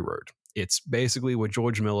proto Fury Road. It's basically where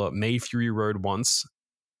George Miller made Fury Road once,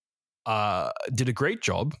 did a great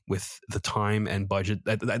job with the time and budget,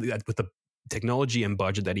 with the technology and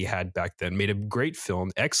budget that he had back then, made a great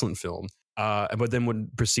film, excellent film, but then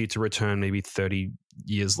would proceed to return maybe 30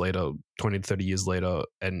 years later, 20 to 30 years later,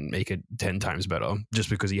 and make it 10 times better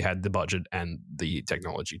just because he had the budget and the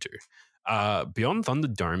technology too. Beyond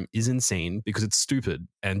Thunderdome is insane because it's stupid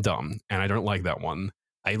and dumb, and I don't like that one.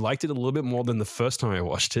 I liked it a little bit more than the first time I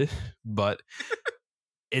watched it, but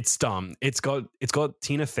it's dumb. It's got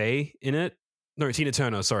Tina Fey in it. No, Tina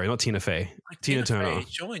Turner. Sorry, not Tina Fey. Like Tina Turner. Fey,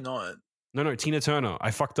 surely not. No, Tina Turner.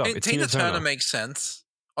 I fucked up. It's Tina Turner makes sense.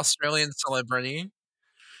 Australian celebrity.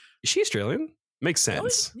 Is she Australian? Makes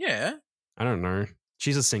sense. Really? Yeah. I don't know.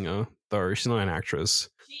 She's a singer, though. She's not an actress.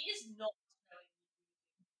 She is not.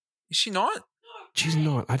 Is she not? She's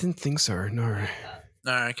not. I didn't think so. No.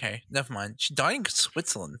 No, okay. Never mind. She died in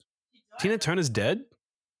Switzerland. Tina Turner's dead?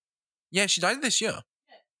 Yeah, she died this year.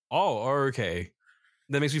 Oh, okay.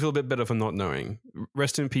 That makes me feel a bit better for not knowing.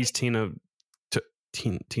 Rest in peace, Tina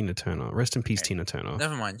Turner. Rest in peace, Okay. Tina Turner.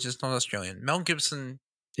 Never mind. She's not Australian. Mel Gibson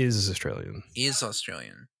Is Australian, is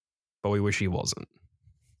Australian. but we wish he wasn't.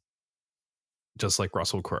 Just like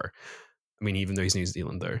Russell Crowe. I mean, even though he's New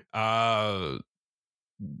Zealander.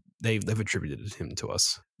 They've attributed him to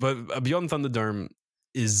us. But Beyond Thunderdome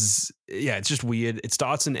is, yeah, it's just weird. It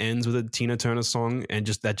starts and ends with a Tina Turner song, and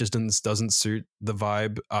that just doesn't suit the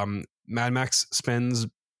vibe. Mad Max spends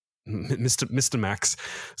Mr. Max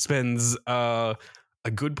spends a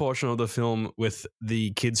good portion of the film with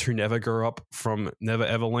the kids who never grow up from Never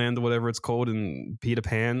Everland or whatever it's called in Peter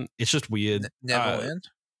Pan. It's just weird. Neverland?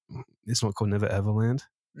 It's not called Never Everland.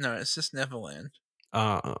 No, it's just Neverland.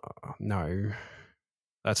 No,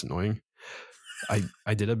 that's annoying.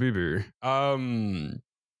 I did a boo boo.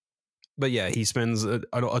 But yeah, he spends a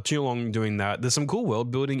too long doing that. There's some cool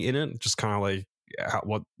world building in it, just kind of like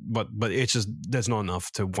but it's just there's not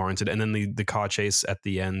enough to warrant it. And then the car chase at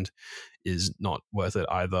the end is not worth it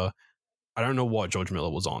either. I don't know what George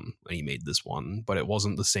Miller was on when he made this one, but it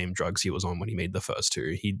wasn't the same drugs he was on when he made the first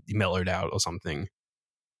two. He mellowed out or something.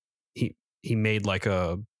 He made like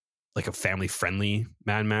a family friendly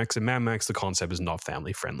Mad Max, and Mad Max, the concept is not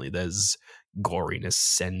family friendly. There's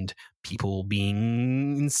goriness and people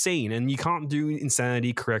being insane, and you can't do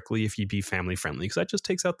insanity correctly if you be family friendly because that just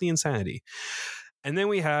takes out the insanity. And then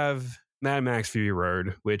we have Mad Max Fury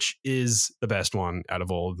Road, which is the best one out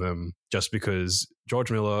of all of them, just because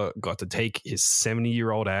George Miller got to take his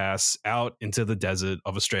 70-year-old ass out into the desert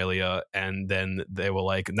of Australia, and then they were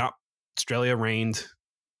like, "Nah, Australia rained.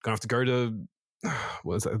 Gonna have to go to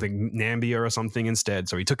what was that, I think Nambia or something instead."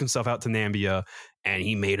 So he took himself out to Nambia, and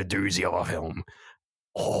he made a doozy of a film.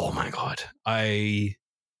 Oh my God, I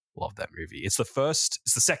love that movie. It's the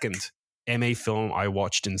second MA film I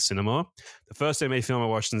watched in cinema. The first MA film I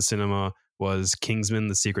watched in cinema was Kingsman: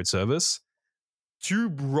 The Secret Service. Two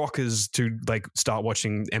rockers to like start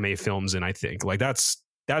watching MA films in, I think. Like that's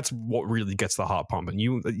what really gets the heart pumping.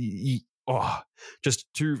 Just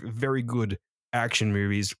two very good action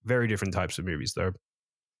movies, very different types of movies though.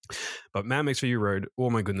 But Mad Max Fury Road, oh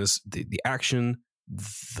my goodness, the action,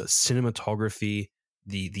 the cinematography,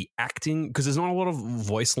 the acting, because there's not a lot of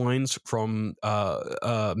voice lines from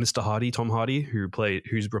Mr. Hardy, Tom Hardy,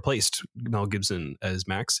 who's replaced Mel Gibson as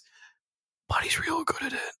Max, but he's real good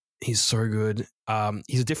at it. He's so good.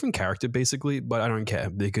 He's a different character basically, but I don't care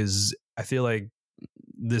because I feel like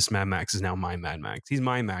this Mad Max is now my Mad Max. He's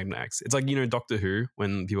my Mad Max. It's like, Doctor Who,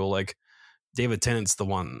 when people are like, David Tennant's the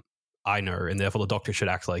one I know, and therefore the Doctor should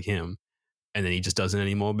act like him. And then he just doesn't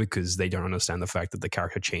anymore because they don't understand the fact that the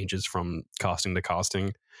character changes from casting to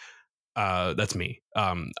casting. That's me.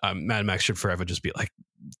 Mad Max should forever just be like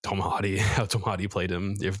Tom Hardy, how Tom Hardy played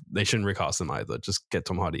him. If they shouldn't recast him either, just get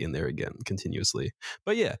Tom Hardy in there again continuously.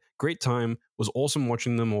 But yeah, great time. Was awesome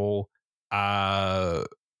watching them all. I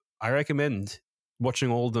recommend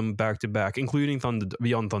watching all of them back to back, including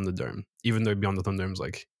Beyond Thunderdome, even though Beyond the Thunderdome's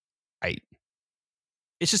like 8.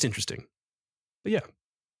 It's just interesting. But yeah,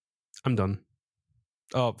 I'm done.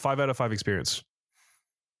 5 out of 5 experience.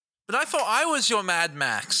 But I thought I was your Mad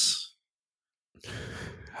Max.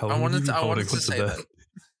 How I long wanted have you to been say holding that.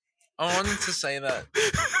 I wanted to say that.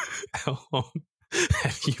 How long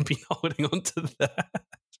have you been holding on to that?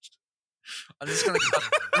 I'm just gonna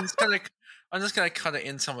cut it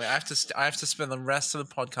in somewhere. I have to spend the rest of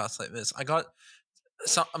the podcast like this.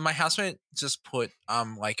 My housemate just put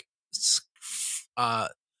like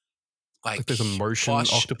there's emotion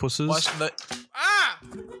octopuses.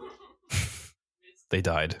 They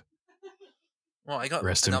died. Well, I got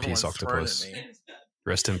rest in peace, one thrown octopus. at me.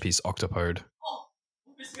 Rest in peace, octopode. Oh,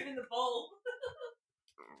 we're spinning the bowl.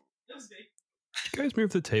 That was big. Did you guys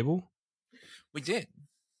move the table? We did.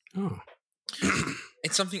 Oh.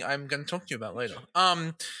 It's something I'm going to talk to you about later.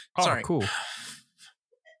 Oh, Sorry. cool.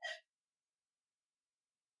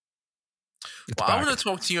 Well, I want to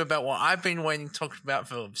talk to you about what I've been waiting to talk about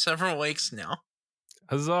for several weeks now.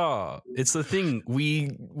 Huzzah! It's the thing we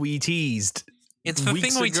teased. It's the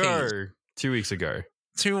weeks thing we ago. teased 2 weeks ago.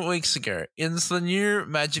 2 weeks ago. It's the new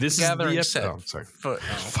Magic This the Gathering is the set. Oh, sorry.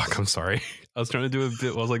 Fuck, I'm sorry. I was trying to do a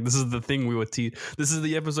bit. I was like, this is the thing we were This is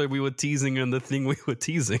the episode we were teasing and the thing we were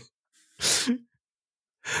teasing.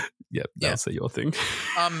 Yep, Yeah. Say your thing.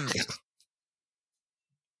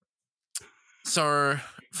 So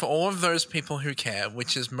for all of those people who care,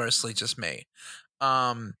 which is mostly just me,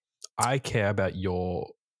 I care about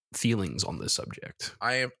your feelings on this subject.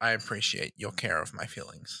 I appreciate your care of my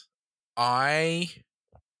feelings. I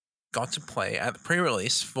got to play at the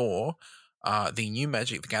pre-release for the new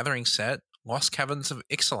Magic the Gathering set, Lost Caverns of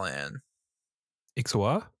Ixalan.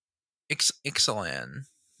 Ixawa? Ixalan.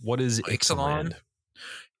 What is Ixalan? Ixalan?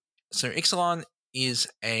 So Ixalan is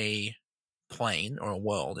a plane or a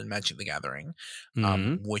world in Magic the Gathering,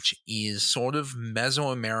 which is sort of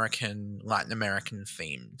Mesoamerican, Latin American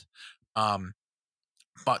themed.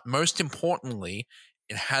 But most importantly,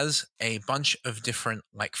 it has a bunch of different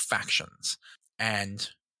like factions. And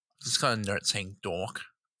I've just got a note saying dork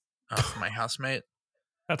for my housemate.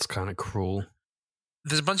 That's kind of cruel.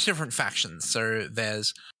 There's a bunch of different factions. So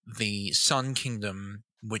there's the Sun Kingdom,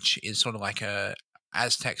 which is sort of like a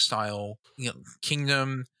Aztec style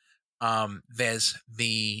kingdom. There's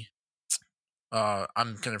the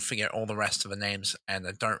I'm gonna forget all the rest of the names, and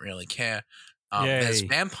I don't really care. There's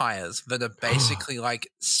vampires that are basically like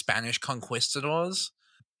Spanish conquistadors.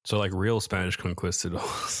 So like real Spanish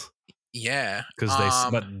conquistadors. Yeah, because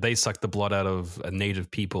they suck the blood out of a native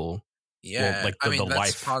people. Yeah, well, like I mean the that's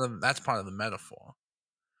life. that's part of the metaphor.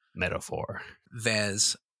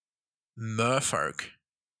 There's merfolk.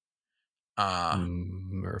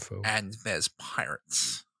 Merfolk. And there's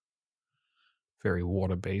pirates. Very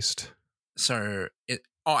water based. So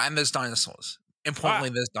and there's dinosaurs. Importantly,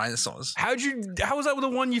 there's dinosaurs. How was that the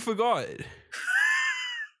one you forgot?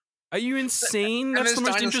 Are you insane? That's the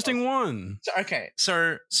most interesting one.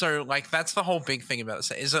 So like that's the whole big thing about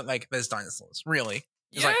this. Is it like there's dinosaurs? Really?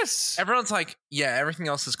 It's yes. Like, everyone's like, yeah, everything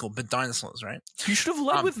else is cool, but dinosaurs, right? You should have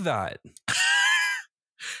led with that.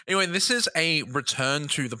 Anyway, this is a return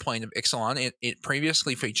to the plane of Ixalan. It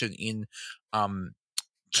previously featured in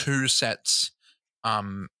 2 sets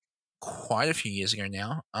quite a few years ago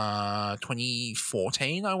now.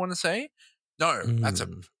 2014, I want to say. No, that's a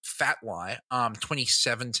fat lie.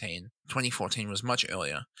 2017. 2014 was much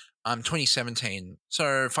earlier. 2017,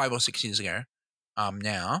 so 5 or 6 years ago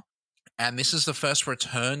now. And this is the first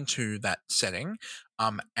return to that setting.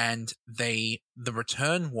 And the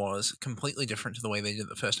return was completely different to the way they did it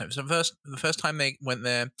the first time. So the first time they went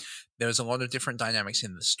there was a lot of different dynamics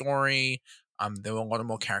in the story. There were a lot of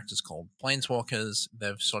more characters called Planeswalkers.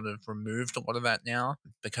 They've sort of removed a lot of that now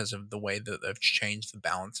because of the way that they've changed the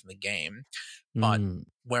balance of the game. But Mm.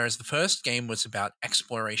 whereas the first game was about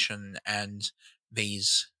exploration and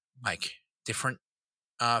these like different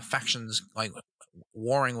factions like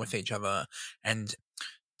warring with each other and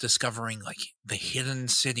discovering like the hidden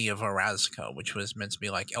city of Orazca, which was meant to be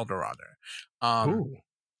like El Dorado. Ooh.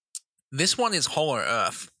 This one is Hollow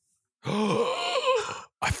Earth.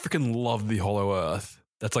 I freaking love the Hollow Earth.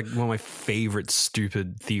 That's like one of my favorite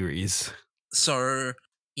stupid theories. So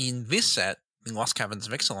in this set, the Lost Caverns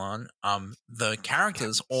of Ixalan, the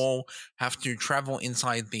characters all have to travel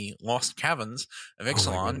inside the Lost Caverns of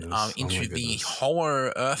Ixalan into the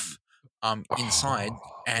Hollow Earth inside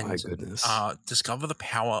Oh, and my goodness. discover the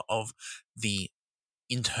power of the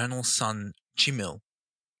internal sun Chimil.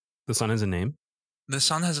 The sun has a name? The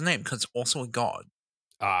sun has a name because it's also a god.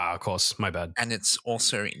 Ah, of course. My bad. And it's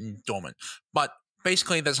also in dormant. But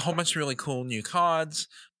basically, there's a whole bunch of really cool new cards.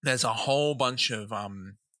 There's a whole bunch of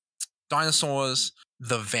dinosaurs.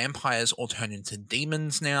 The vampires all turn into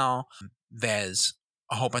demons now. There's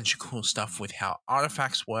a whole bunch of cool stuff with how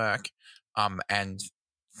artifacts work, and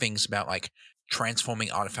things about like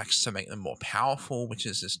transforming artifacts to make them more powerful, which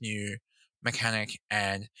is this new mechanic.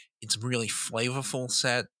 And it's a really flavorful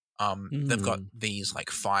set. They've got these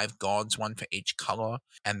like 5 gods, one for each color,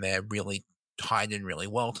 and they're really tied in really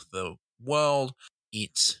well to the world.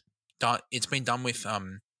 It's been done with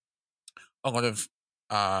a lot of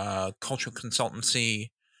cultural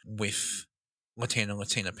consultancy with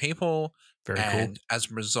Latina people, Very and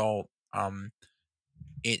as a result,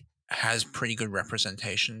 it has pretty good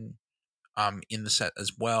representation in the set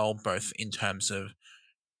as well, both in terms of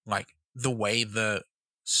like the way the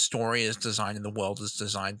story is designed and the world is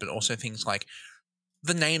designed, but also things like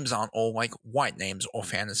the names aren't all like white names or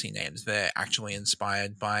fantasy names. They're actually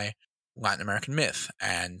inspired by Latin American myth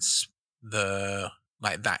and the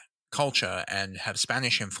like that culture and have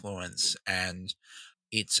Spanish influence. And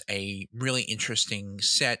it's a really interesting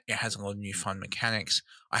set. It has a lot of new fun mechanics.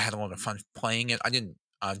 I had a lot of fun playing it. I didn't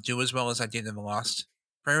do as well as I did in the last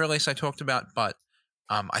pre-release I talked about, but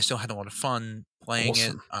I still had a lot of fun playing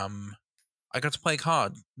it. I got to play a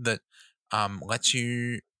card that lets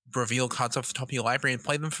you reveal cards off the top of your library and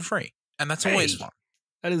play them for free. And that's always fun.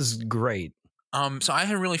 That is great. So I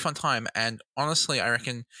had a really fun time. And honestly, I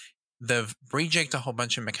reckon they've rejigged a whole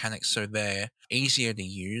bunch of mechanics so they're easier to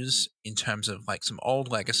use in terms of like some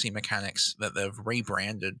old legacy mechanics that they've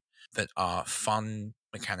rebranded that are fun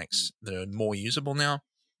mechanics that are more usable now.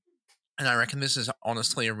 And I reckon this is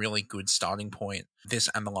honestly a really good starting point. This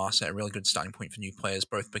and the last set, a really good starting point for new players,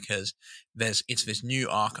 both because it's this new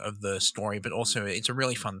arc of the story, but also it's a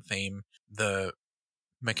really fun theme. The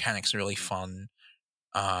mechanics are really fun.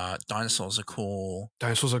 Dinosaurs are cool.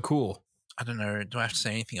 Dinosaurs are cool. I don't know. Do I have to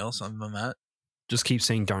say anything else other than that? Just keep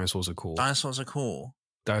saying dinosaurs are cool. Dinosaurs are cool.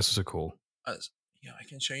 Dinosaurs are cool. Yeah, I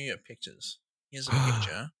can show you pictures. Here's a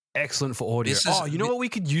picture. Excellent for audio. You know what we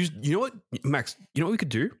could use? You know what, Max? You know what we could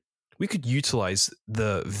do? We could utilize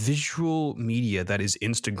the visual media that is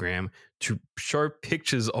Instagram to show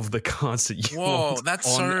pictures of the cards that you want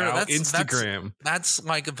on our Instagram. That's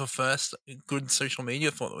like the first good social media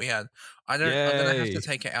thought that we had. I'm gonna have to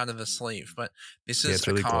take it out of the sleeve, but this is it's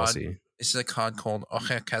really card. glossy. This is a card called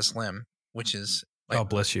Oje Kazlem, which is like oh,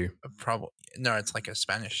 bless you. It's like a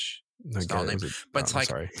Spanish Okay, style name, but it's like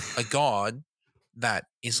sorry. a god that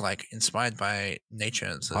is like inspired by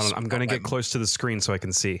nature. I'm going to get close to the screen so I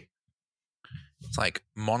can see. It's like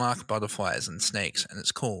monarch butterflies and snakes, and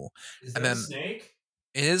it's cool. Is that a snake?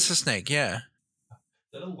 It is a snake, yeah.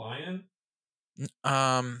 Is that a lion?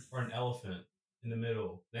 Or an elephant in the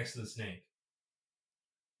middle next to the snake?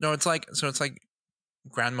 No, it's like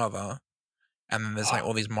grandmother, and then there's like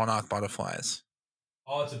all these monarch butterflies.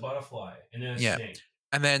 Oh, it's a butterfly, and then a snake.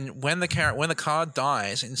 And then when the card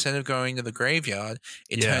dies, instead of going to the graveyard,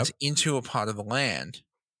 it turns into a part of the land.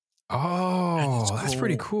 Oh, that's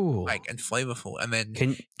pretty cool. Like and flavorful. And then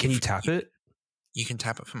can you tap it? You can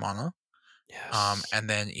tap it for mana. Yes. And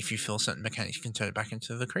then if you fill certain mechanics, you can turn it back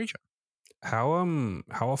into the creature. How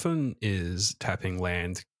often is tapping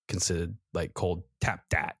land considered like called tap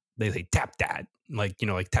that? They say tap that, like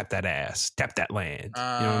tap that ass, tap that land. You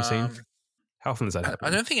know what I'm saying? How often does that happen?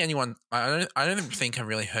 I don't think anyone. I don't think I've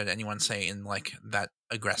really heard anyone say in like that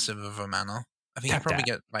aggressive of a manner. I think you probably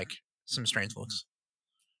get like some strange looks.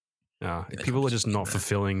 No, people are just not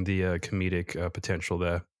fulfilling the comedic potential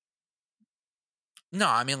there. No,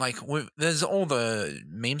 I mean like there's all the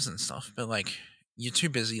memes and stuff, but like you're too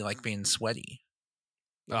busy like being sweaty.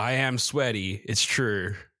 I am sweaty. It's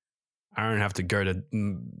true. I don't have to go to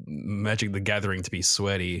Magic the Gathering to be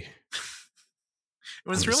sweaty. It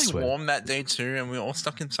was I'm really sweating. warm that day too, and we were all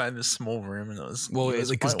stuck inside this small room, and it was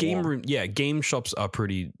because quite game warm. room, game shops are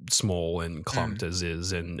pretty small and clumped as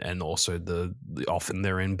is, and also the often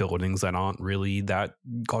they're in buildings that aren't really that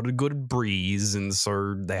got a good breeze, and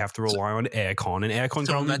so they have to rely on aircon, and aircon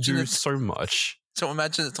So can only imagine do it's- so much. So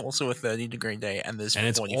imagine it's also a 30-degree day, and there's And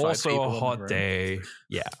it's 45 also people a in the hot room. day.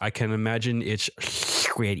 Yeah, I can imagine it's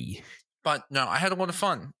sweaty. But no, I had a lot of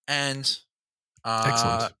fun, and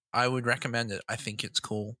Excellent. I would recommend it. I think it's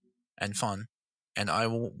cool and fun, and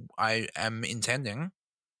I am intending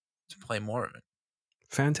to play more of it.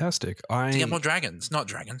 Fantastic. To get more dragons, not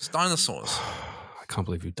dragons, dinosaurs. I can't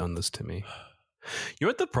believe you've done this to me. You know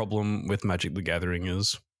what the problem with Magic the Gathering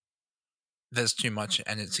is? There's too much,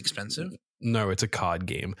 and it's expensive. No, it's a card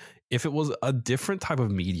game. If it was a different type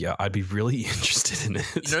of media, I'd be really interested in it.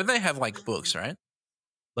 You know they have like books, right?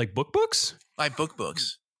 Like books? Like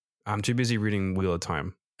books, I'm too busy reading Wheel of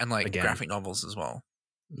Time. and like Again. graphic novels as well.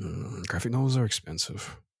 Graphic novels are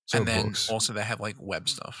expensive. So and then books. also they have like web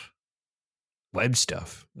stuff, Web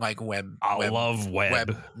stuff. like web. I love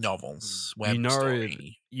web. novels. Web know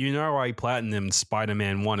story. You know I platinumed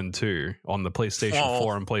Spider-Man 1 and 2 on the PlayStation Whoa.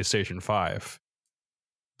 4 and PlayStation 5.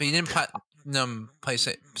 But you didn't platinum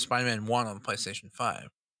Spider-Man 1 on PlayStation 5.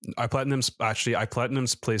 I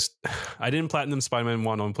didn't platinum Spider-Man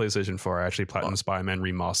 1 on PlayStation 4. I actually platinum Spider-Man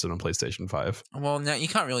Remastered on PlayStation 5. Well, now you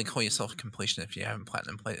can't really call yourself a completionist if you haven't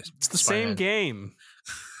platinum played it. It's the same game.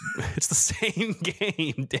 It's the same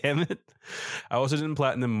game, damn it. I also didn't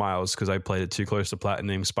platinum Miles because I played it too close to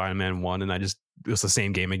platinum Spider-Man 1, and it was the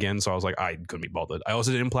same game again, so I was like, I couldn't be bothered. I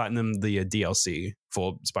also didn't platinum the DLC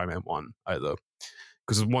for Spider-Man 1 either.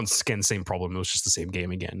 Because once again, same problem. It was just the same game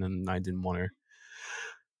again, and I didn't want to.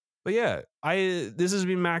 But yeah, this has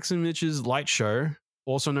been Max and Mitch's Light Show,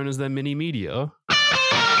 also known as their mini media.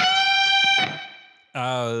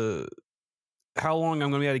 How long I'm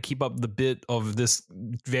going to be able to keep up the bit of this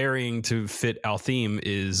varying to fit our theme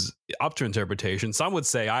is up to interpretation. Some would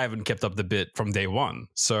say I haven't kept up the bit from day one.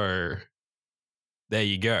 So there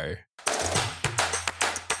you go.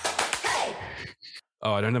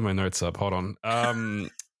 Oh, I don't have my notes up. Hold on.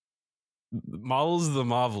 Marvel's The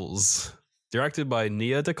Marvels, directed by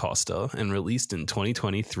Nia DaCosta and released in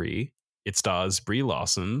 2023. It stars Brie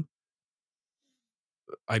Larson.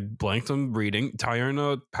 I blanked on reading.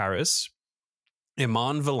 Teyonah Parris.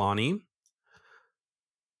 Iman Vellani.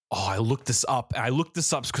 Oh, I looked this up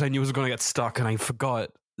because I knew it was going to get stuck and I forgot.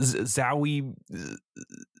 Zowie.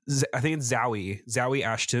 I think it's Zowie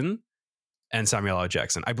Ashton and Samuel L.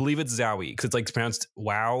 Jackson. I believe it's Zowie because it's like pronounced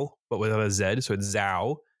wow, but without a Z. So it's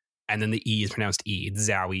Zao. And then the E is pronounced E. It's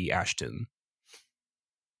Zowie Ashton.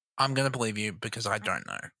 I'm going to believe you because I don't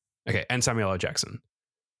know. Okay. And Samuel L. Jackson.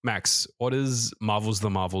 Max, what is Marvel's The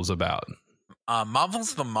Marvels about?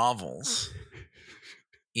 Marvel's The Marvels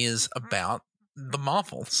is about the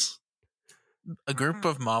Marvels. A group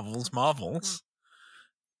of Marvels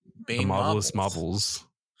being The Marvelous Marvels.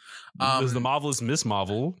 Marvels. There's the Marvelous Miss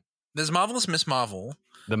Marvel. There's Marvelous Miss Marvel.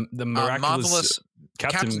 The miraculous Marvelous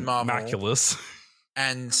Captain Marvel. Maculous.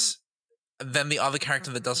 And then the other character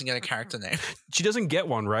that doesn't get a character name. She doesn't get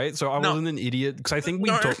one, right? So I No. wasn't an idiot because I think we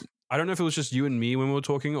No. talked. I don't know if it was just you and me when we were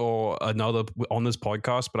talking or another on this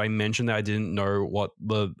podcast, but I mentioned that I didn't know what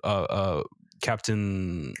the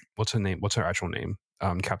Captain. What's her name? What's her actual name?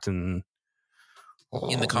 Captain.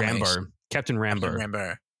 In the comics. Rambo. Captain Rambo.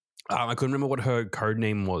 Remember. I couldn't remember what her code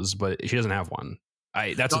name was, but she doesn't have one.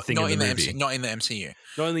 That's a thing in the movie. Not in the MCU.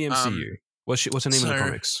 Not in the MCU. What's her name in the so-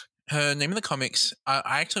 comics? Her name in the comics.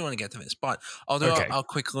 I actually want to get to this, but I'll do Okay. a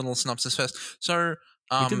quick little synopsis first. So,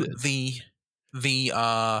 did this.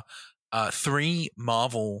 the three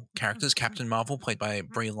Marvel characters: Captain Marvel, played by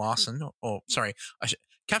Brie Larson,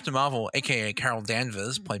 Captain Marvel, aka Carol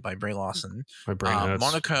Danvers, played by Brie Larson. My brain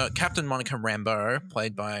hurts. Captain Monica Rambeau,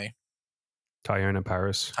 played by Teyonah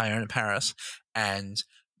Parris. Teyonah Parris, and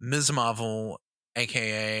Ms. Marvel,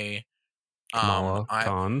 aka Kamala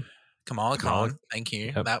Khan. Kamala Kamala. Khan. Thank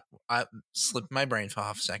you. Yep. That I slipped my brain for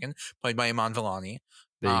half a second. Played by Iman Vellani.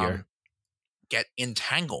 There you go. Get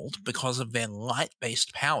entangled because of their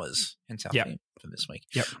light-based powers. Hence our Yep. theme for this week.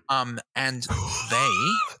 Yep. And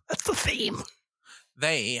they That's the theme.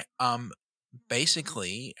 they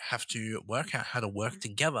basically have to work out how to work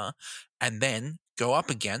together, and then go up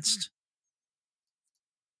against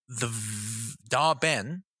the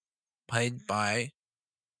Dar-Ben, played by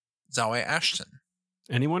Zoe Ashton.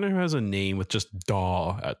 Anyone who has a name with just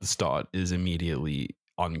Daw at the start is immediately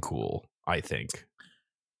uncool, I think.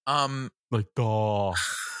 Like Daw.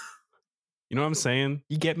 You know what I'm saying?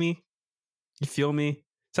 You get me? You feel me?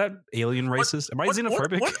 Is that alien racist? Am I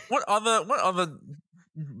xenophobic? What other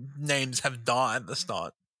names have "da" at the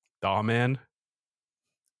start. Darman,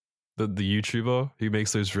 the YouTuber who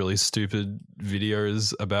makes those really stupid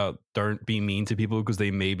videos about don't be mean to people because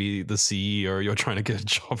they may be the CEO you're trying to get a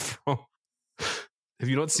job from. Have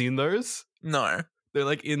you not seen those? No. They're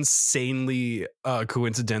like insanely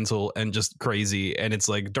coincidental and just crazy. And it's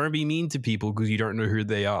like, don't be mean to people because you don't know who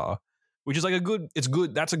they are. Which is like it's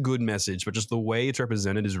good. That's a good message, but just the way it's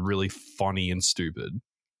represented is really funny and stupid.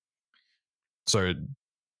 So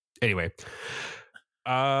anyway,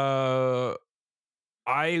 I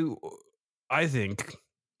think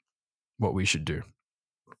what we should do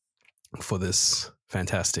for this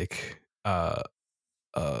fantastic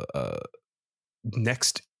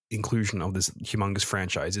next inclusion of this humongous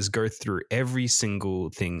franchise is go through every single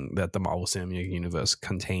thing that the Marvel Cinematic Universe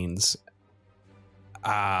contains.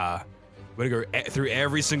 We're gonna go through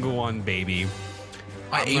every single one, baby.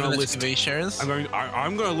 Even the TV shows?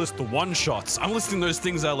 I'm gonna list the one shots. I'm listing those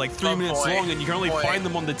things that are like 3 minutes long and you can only find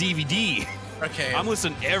them on the DVD. Okay. I'm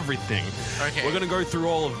listing everything. Okay. We're gonna go through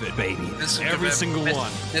all of it, baby. Every single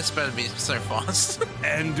one. This better be so fast.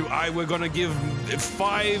 And we're gonna give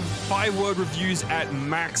five-word reviews at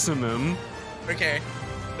maximum. Okay.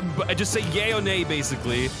 But just say yay or nay,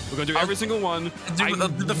 basically. We're gonna do every single one. Do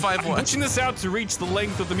the 5 I'm words. pushing this out to reach the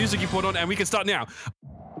length of the music you put on, and we can start now.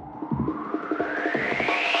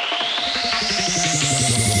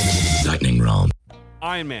 Lightning round.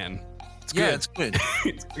 Iron Man. It's Yeah, good. it's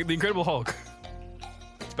good. The Incredible Hulk.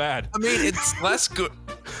 It's bad. I mean, it's less good.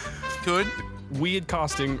 Good. Weird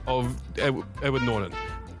casting of Edward Norton.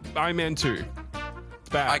 Iron Man 2. It's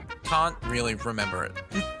bad. I can't really remember it.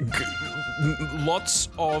 Lots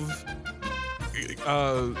of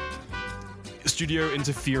studio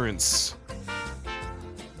interference.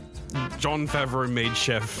 Jon Favreau made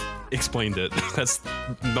Chef explained it. That's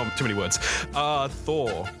not too many words.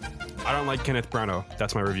 Thor. I don't like Kenneth Branagh.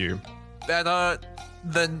 That's my review. Better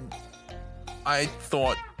than I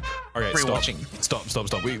thought. Okay, Rewatching. Stop.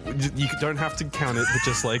 You don't have to count it, but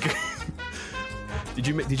just like, did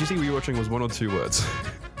you see rewatching was 1 or 2 words?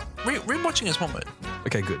 Rewatching is 1 word.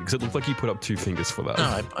 Okay, good, because it looked like you put up 2 fingers for that.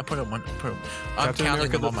 No, I put it one. I'm Captain counting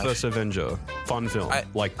America: them The on my. First Avenger, fun film. I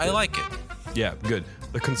like it. Yeah, good.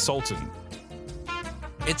 The Consultant.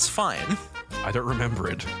 It's fine. I don't remember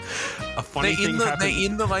it. A funny thing happened. They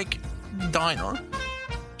in the like diner.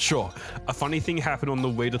 Sure. A funny thing happened on the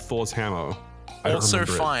way to Thor's hammer. I don't Also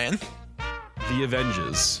remember it. fine. The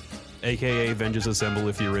Avengers, aka Avengers Assemble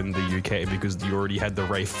if you're in the UK, because you already had the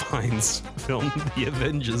Ray Fiennes film, The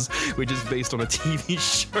Avengers, which is based on a TV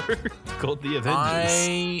show called The Avengers.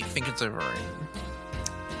 I think it's overrated.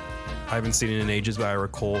 I haven't seen it in ages, but I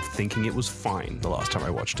recall thinking it was fine the last time I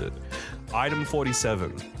watched it. Item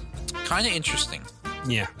 47. Kind of interesting.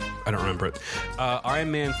 Yeah, I don't remember it.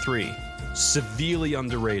 Iron Man 3. Severely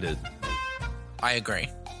underrated. I agree.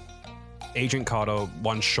 Agent Carter,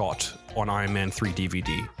 one shot on Iron Man 3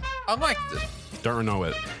 DVD. I liked it. Don't know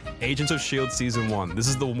it. Agents of S.H.I.E.L.D. Season 1. This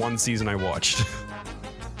is the one season I watched.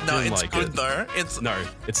 No, Didn't it's like good it. though. No,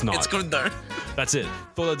 it's not. It's good though. That's it.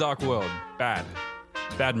 Thor: The Dark World. Bad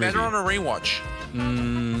movie. Better on a rewatch.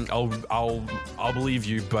 I'll believe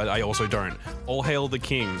you, but I also don't. All Hail the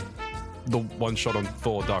King. The one shot on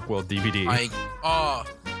Thor: Dark World DVD.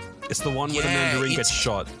 It's the one where the Yeah, Mandarin gets it's-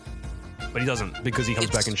 shot, but he doesn't because he comes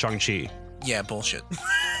It's- back in Shang-Chi. Yeah, bullshit.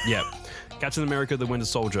 Yeah. Captain America: The Winter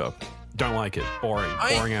Soldier. Don't like it. Boring.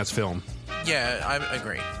 Boring ass film. Yeah, I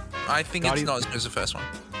agree. I think it's not as good as the first one.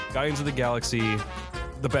 Guardians of the Galaxy.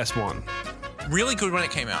 The best one. Really good when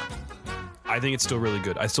it came out. I think it's still really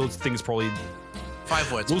good. I still think it's probably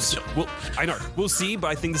 5 words. We'll see. I know. We'll see, but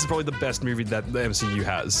I think this is probably the best movie that the MCU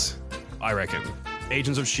has. I reckon.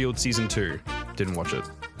 Agents of S.H.I.E.L.D. Season 2. Didn't watch it.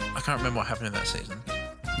 I can't remember what happened in that season.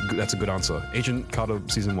 That's a good answer. Agent Carter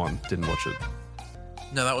Season 1. Didn't watch it.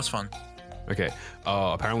 No, that was fun. Okay.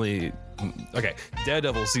 Apparently... Okay.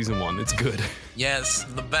 Daredevil Season 1. It's good. Yes,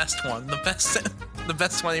 the best one. The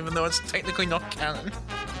best one, even though it's technically not canon.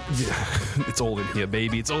 Yeah. It's all in here,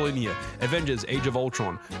 baby. It's all in here. Avengers Age of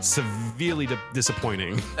Ultron. Severely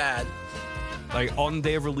disappointing. Bad. Like, on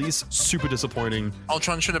day of release, super disappointing.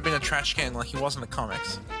 Ultron should have been a trash can like he was in the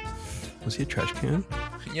comics. Was he a trash can?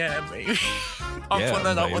 Yeah, baby. I'll Yeah, put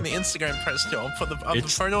that up babe. on the Instagram post too. I'll put the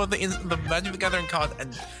photo of the Magic the Gathering card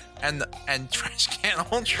and trash can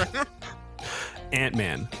Ultron.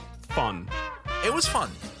 Ant-Man. Fun. It was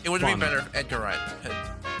fun. It would have been Fun. better if Edgar Wright had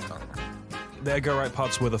done it. The Edgar Wright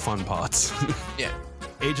parts were the fun parts. Yeah.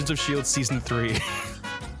 Agents of S.H.I.E.L.D. Season 3.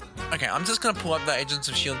 Okay, I'm just gonna pull up the Agents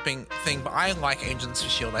of S.H.I.E.L.D. thing, but I like Agents of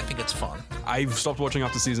S.H.I.E.L.D. I think it's fun. I've stopped watching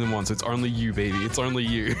after Season 1, so it's only you, baby. It's only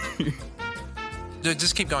you. Dude,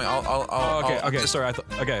 just keep going. Okay. I'll just- Sorry.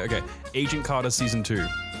 Okay. Agent Carter season 2.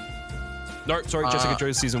 No, sorry. Jessica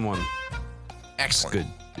Jones season 1. It's Excellent. good.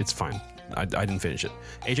 It's fine. I didn't finish it.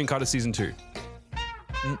 Agent Carter season 2.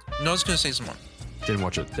 No, it's good season 1. Didn't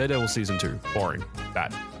watch it. Daredevil season 2. Boring.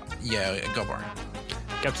 Bad. Yeah, it got boring.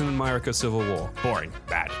 Captain America Civil War. Boring.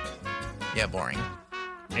 Bad. Yeah, boring.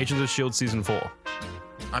 Agents of S.H.I.E.L.D. season 4.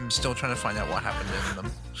 I'm still trying to find out what happened in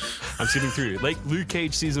them. I'm skipping through. Like Luke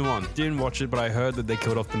Cage season 1. Didn't watch it, but I heard that they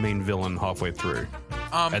killed off the main villain halfway through.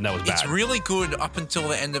 And that was It's bad. really good up until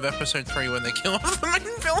the end of episode 3 when they kill off the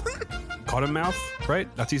main villain. Cottonmouth, right?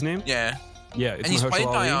 That's his name? Yeah. Yeah, it's And he's played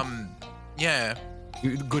Mahershala by, Ali. yeah.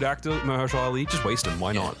 Good actor, Mahershala Ali. Just waste him.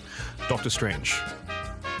 Why not? Doctor Strange.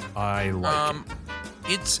 I like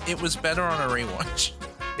it. It was better on a rewatch.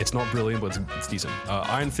 It's not brilliant, but it's decent.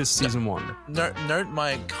 Iron Fist season 1. Note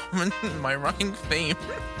my comment, my running theme.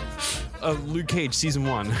 Luke Cage season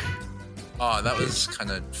 1. Oh, that was kind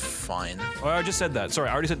of fine. Oh, I just said that. Sorry,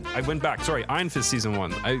 I already said. I went back. Sorry, Iron Fist season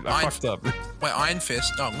 1. I fucked up. Wait, Iron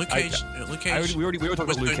Fist. Oh, Luke Cage. Luke Cage. We were talking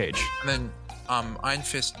was about Luke good. Cage. And then Iron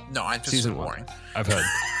Fist. No, Iron Fist Season is 1. boring. I've heard.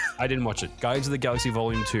 I didn't watch it. Guides of the Galaxy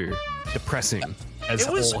Volume 2. Depressing as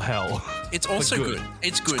It was- all hell. It's also good. good.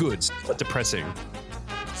 It's good. It's good, but depressing.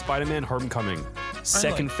 Spider-Man: Homecoming.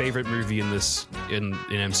 Second favorite movie in this in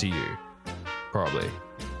MCU, probably.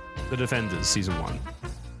 The Defenders season 1.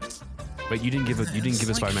 But you didn't give a It's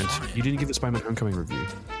like Spider-Man fine. you didn't give a Spider-Man Homecoming review.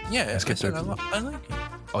 Yeah, I skipped said over. I like it.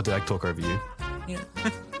 Oh, did I talk over you? Yeah.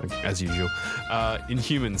 Like, as usual.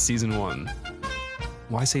 Inhumans season 1.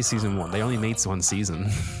 Why say season 1? They only made one season.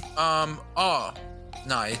 Oh,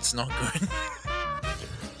 no, it's not good.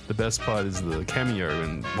 The best part is the cameo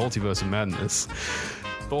in Multiverse of Madness.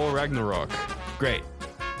 Thor Ragnarok. Great.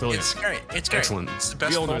 Brilliant. It's great. It's great. Excellent. It's the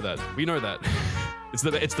best. We all know Thor- that. We know that. It's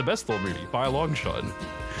the best Thor movie by a long shot.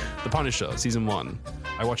 The Punisher season 1.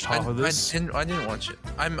 I watched half of this. I didn't watch it.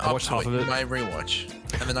 I'm up watched to half it of it. in my rewatch,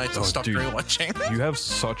 and then I Oh, stopped dude. rewatching. You have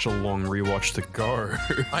such a long rewatch to go.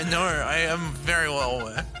 I know. I am very well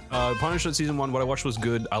aware. Punisher season 1. What I watched was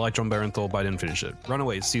good. I like John Barenthal, but I didn't finish it.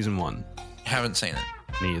 Runaways season 1. Haven't seen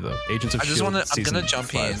it. Me either. Agents of I just S.H.I.E.L.D. want to. I'm season gonna jump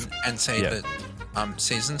 5. in and say Yeah. that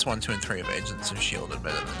seasons 1, 2, and 3 of Agents of Shield are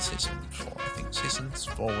better than season 4. I think season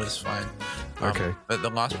 4 was fine. Okay. But the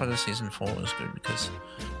last part of season 4 was good because,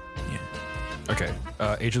 Okay.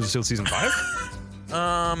 Agents of S.H.I.E.L.D. season 5.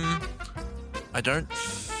 I don't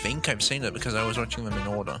think I've seen it because I was watching them in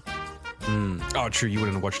order. Oh, true. You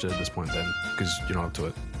wouldn't have watched it at this point then, because you're not up to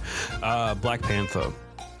it. Black Panther.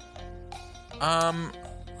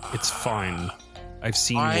 It's fine. I've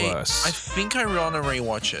seen worse. I think I want to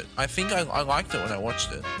rewatch it. I think I liked it when I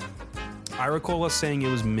watched it. I recall us saying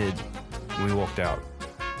it was mid when we walked out.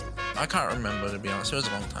 I can't remember, to be honest. It was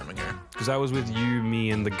a long time ago. Because I was with you,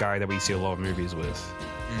 me, and the guy that we see a lot of movies with.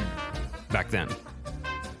 Back then.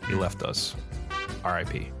 He left us.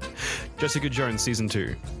 R.I.P. Jessica Jones, season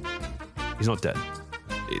 2. He's not dead.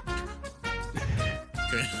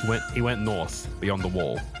 Good. He went north, beyond the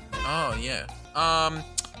wall. Oh, yeah. I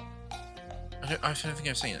don't think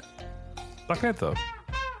I've seen it. Black Panther.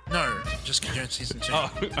 No, just Jones season 2.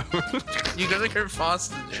 Oh. You gotta go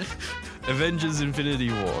faster, dude. Avengers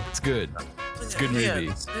Infinity War. It's good. It's a good movie.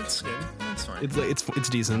 Yeah, it's good. It's fine. It's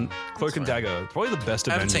decent. Cloak and fine. Dagger. Probably the best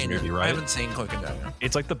I haven't Avengers seen movie, it. right? I haven't seen Cloak and Dagger.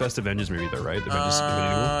 It's like the best Avengers movie, though, right? Avengers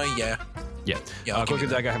Infinity War. Yeah. Yeah. Yeah, I'll give Cloak you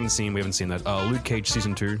and that. Dagger. I haven't seen. We haven't seen that. Luke Cage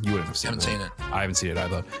season 2. You wouldn't have seen. Haven't seen it. I haven't seen it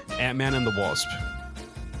either. Ant-Man and the Wasp.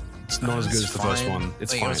 It's not as good as the first one.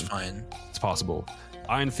 It's It fine. was fine. It's possible.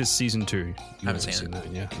 Iron Fist season 2. You Haven't seen it.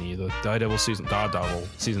 that. Yeah, me either. Daredevil season 3. Haven't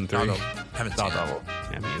seen it. Daredevil.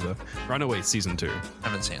 Yeah, me either. Runaway season 2.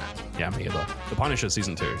 Haven't seen it. Yeah, me either. The Punisher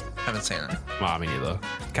season 2. Haven't seen it. Well, me either.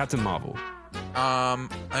 Captain Marvel.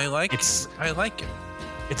 I like It's I like it.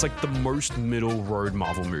 it's like the most middle road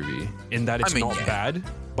Marvel movie in that it's I mean, not yeah. bad,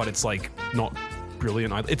 but it's like not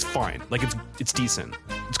brilliant either. It's fine. Like it's decent.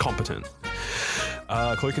 It's competent.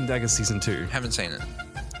 Cloak and Dagger season 2. Haven't seen it.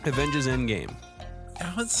 Avengers Endgame.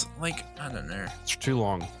 That was like, I don't know. It's too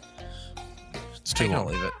long. It's too Take it or long.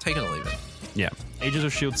 leave it. Take it or leave it. Yeah. Agents of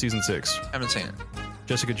S.H.I.E.L.D. season 6. Haven't seen it.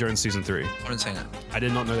 Jessica Jones season 3. Haven't seen it. I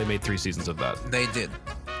did not know they made 3 seasons of that. They did.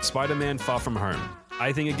 Spider-Man Far From Home.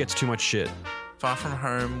 I think it gets too much shit. Far From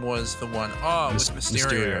Home was the one. Oh, with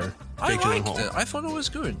Mysterio. I Jake liked Gyllenhaal. it. I thought it was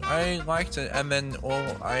good. I liked it. And then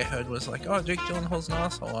all I heard was like, oh, Jake Gyllenhaal's an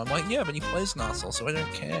asshole. I'm like, yeah, but he plays an asshole, so I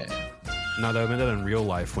don't care. No, they made that in real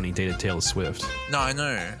life when he dated Taylor Swift. No, I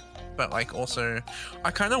know. But like also, I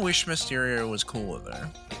kind of wish Mysterio was cooler though.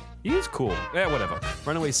 He is cool. Yeah, whatever.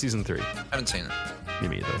 Runaway season 3. Haven't seen it. Me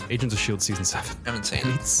neither. Agents of S.H.I.E.L.D. season 7. Haven't seen I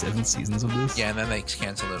it. need 7 seasons of this. Yeah, and then they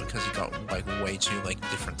cancelled it because it got like way too like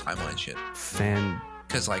different timeline shit.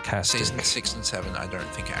 Because like Fantastic. season 6 and 7, I don't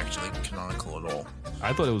think are actually canonical at all.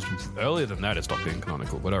 I thought it was earlier than that. It stopped being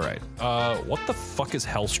canonical, but all right. What the fuck is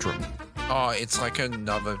Hellstrom? Oh, it's like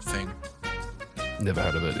another thing. Never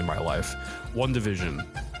heard of it in my life. One Division.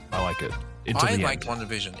 I like it. Until I the liked end.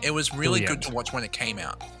 WandaVision. It was really the good end. to watch when it came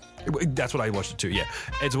out. That's what I watched it too. Yeah,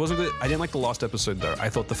 it wasn't good. I didn't like the last episode though. I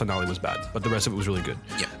thought the finale was bad, but the rest of it was really good.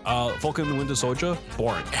 Yeah. Falcon and the Winter Soldier,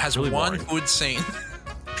 boring. It has really one boring. good scene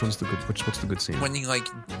Which one's the good? What's the good scene? when he like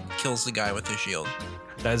kills the guy with the shield.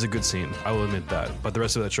 That is a good scene. I will admit that. But the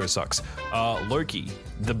rest of that show sucks. Loki,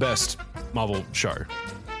 the best Marvel show.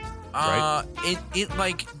 Right? It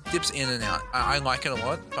like dips in and out. I like it a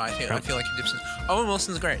lot, but I feel like it dips in. Owen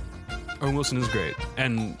Wilson's great. Owen Wilson is great,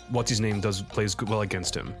 and what's his name plays good well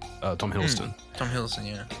against him. Tom Hiddleston. Tom Hiddleston,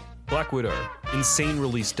 yeah. Black Widow, insane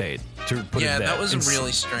release date. To put Yeah, it there. that was Insane.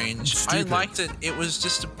 really strange. I Stupid. liked it. It was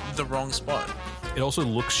just the wrong spot. It also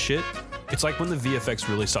looks shit. It's like when the VFX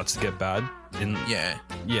really starts to get bad. Yeah.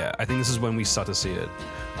 Yeah, I think this is when we start to see it.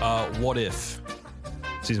 What If?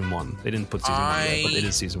 Season 1. They didn't put season 1 yet, but it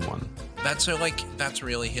is season 1. That's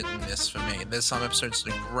really hit and miss for me. There's some episodes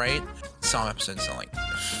that are great, some episodes are like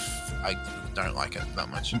I don't like it that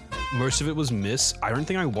much. Most of it was miss. I don't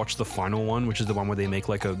think I watched the final one, which is the one where they make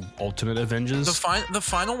like a alternate Avengers. The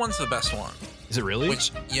final one's the best one. Is it really?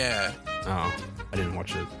 Which yeah. Oh, I didn't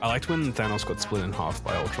watch it. I liked when Thanos got split in half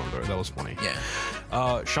by Ultron though. That was funny.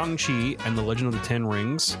 Yeah. Shang-Chi and the Legend of the Ten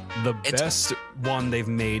Rings, the best one they've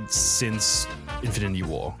made since Infinity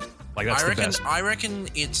War. Like that's the best. I reckon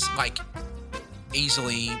it's like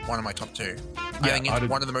easily one of my top 2. I Yeah, think it's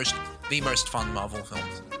one of the most fun Marvel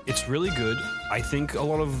films. It's really good. I think a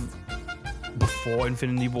lot of before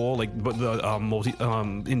Infinity War, like but the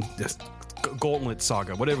Gauntlet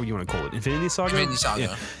Saga, whatever you want to call it, Infinity Saga. Infinity Saga.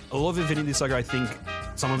 Yeah. I love Infinity Saga. I think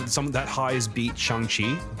some of that highs beat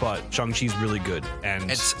Shang-Chi, but Shang-Chi's really good, and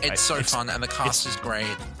It's so fun, and the cast is great.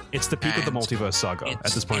 It's the peak of the and multiverse saga at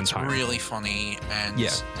this point in time. It's really funny and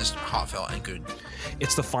just heartfelt and good.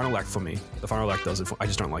 It's the final act for me. The final act does it. I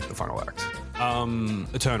just don't like the final act.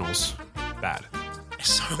 Eternals, bad. It's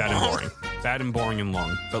so Bad long. and boring. Bad and boring and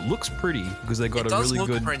long, but looks pretty because they got It a does really look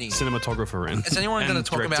good pretty. cinematographer in. Is anyone and going to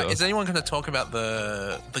talk about? director. Is anyone going to talk about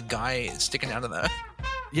the guy sticking out of there?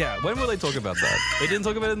 Yeah, when will they talk about that? They didn't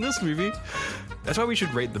talk about it in this movie. That's why we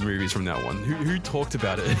should rate the movies from now on. Who talked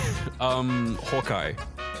about it? Hawkeye.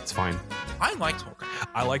 It's fine. I liked Hawkeye.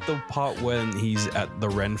 I like the part when he's at the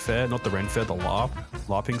Ren Fair, not the Ren Fair, the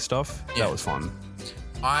LARPing stuff. Yeah. That was fun.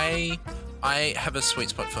 I have a sweet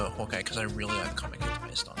spot for Hawkeye because I really like the comic it's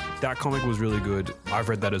based on. That comic was really good. I've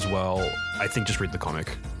read that as well. I think just read the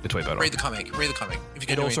comic. It's way better. Read the comic. If you It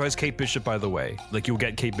can also has Kate Bishop, by the way. Like you'll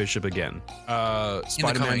get Kate Bishop again.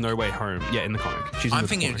 Spider-Man: comic. No Way Home. Yeah, in the comic. She's in I'm the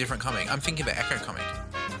thinking of a comic. different comic. I'm thinking of the Echo comic.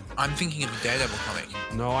 I'm thinking of the Daredevil comic.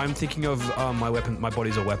 No, I'm thinking of My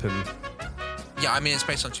Body's a Weapon. Yeah, I mean it's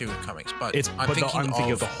based on 2 comics, but I'm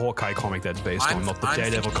thinking of the Hawkeye comic that's based on, not the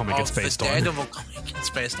Daredevil comic it's based on. The Daredevil comic it's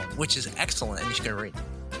based on, which is excellent, and you should go read.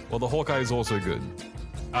 Well, the Hawkeye is also good.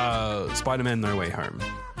 Spider-Man: No Way Home.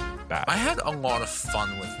 Bad. I had a lot of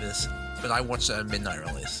fun with this, but I watched it at midnight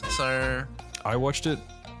release, so I watched it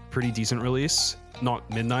pretty decent release. Not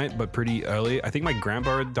midnight, but pretty early. I think my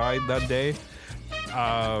grandpa had died that day.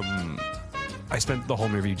 I spent the whole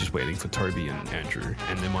movie just waiting for Toby and Andrew,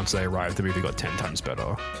 and then once they arrived, the movie got 10 times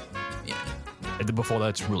better. yeah. And then before that,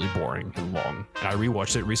 it's really boring and long. And I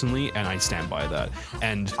rewatched it recently, and I stand by that.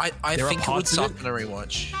 And I there are think it would parts suck of on a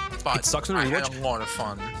rewatch, but It sucks on a I rewatch. had a lot of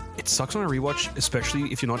fun. It sucks on a rewatch, especially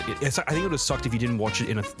if you're not. I think it would have sucked if you didn't watch it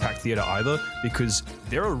in a packed theater either, because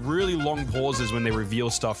there are really long pauses when they reveal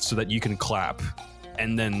stuff so that you can clap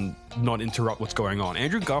and then not interrupt what's going on.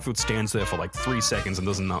 Andrew Garfield stands there for like 3 seconds and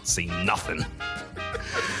does not see nothing.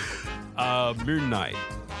 Moon Knight.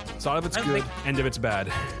 Start of it's I good, think- end of it's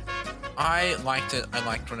bad. I liked it. I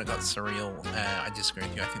liked when it got surreal. I disagree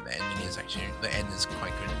with you. I think the end is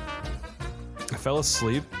quite good. I fell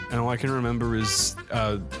asleep, and all I can remember is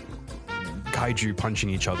kaiju punching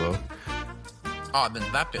each other. Oh, then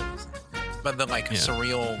that bit, but the Yeah.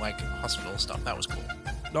 surreal hospital stuff that was cool.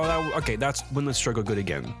 No, okay, that's when the show got good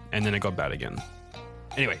again, and then it got bad again.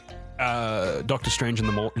 Anyway, Doctor Strange in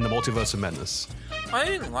the Multiverse of Madness. I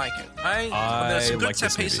didn't like it. There I were some good like set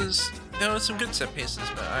this movie. pieces. There were some good set pieces,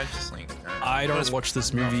 but I just like. I don't watch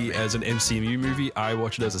this movie as an MCU movie. I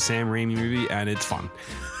watch it as a Sam Raimi movie, and it's fun.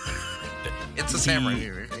 It's a Sam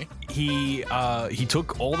Raimi movie. he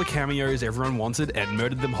took all the cameos everyone wanted and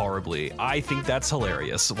murdered them horribly. I think that's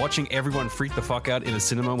hilarious. Watching everyone freak the fuck out in a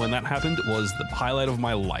cinema when that happened was the highlight of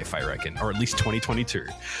my life, I reckon, or at least 2022.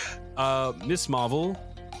 Miss Marvel.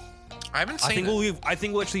 I haven't seen it. I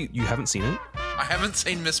think we'll actually. You haven't seen it? I haven't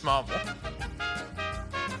seen Miss Marvel.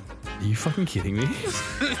 Are you fucking kidding me?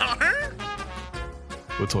 No,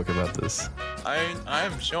 We'll talk about this. I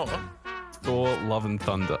am sure. Thor: Love and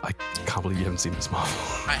Thunder. I can't believe you haven't seen Miss Marvel.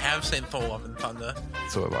 I have seen Thor: Love and Thunder.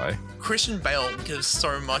 So have I. Christian Bale gives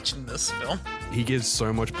so much in this film. He gives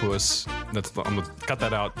so much puss. I'm gonna cut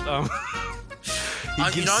that out. He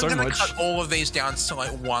gives I'm so gonna much. cut all of these down to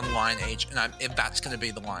like one line each, and if that's gonna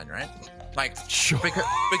be the line, right? Like, Sure.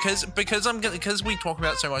 because we talk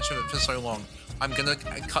about so much of it for so long, I'm gonna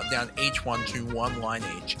cut down each one to one line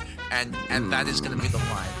each, and that is gonna be the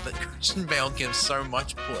line. But Christian Bale gives so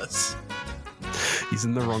much bliss. He's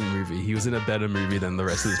in the wrong movie. He was in a better movie than the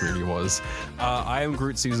rest of this movie was. I Am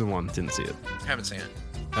Groot season 1. Didn't see it. Haven't seen it.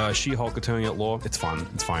 She-Hulk Attorney at Law. It's fun.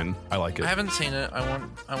 It's fine. I like it. I haven't seen it. I want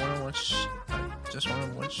to watch. I just want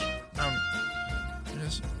to watch. I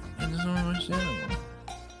just want to watch the other one.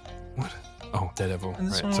 What? Oh, Daredevil. I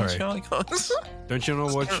just Right. want to watch Sorry. Charlie Cox. Don't you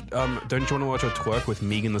want to watch? Don't you want to watch a twerk with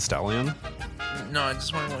Megan the Stallion? No, I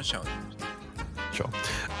just want to watch Charlie Cox. Sure.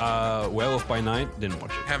 Werewolf by Night. Didn't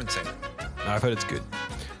watch it. Haven't seen it. I've heard it's good.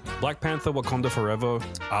 Black Panther: Wakanda Forever.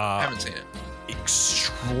 Haven't seen it.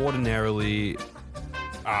 Extraordinarily.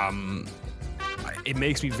 It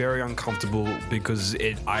makes me very uncomfortable because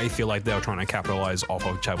I feel like they were trying to capitalize off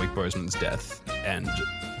of Chadwick Boseman's death, and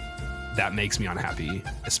that makes me unhappy,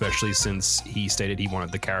 especially since he stated he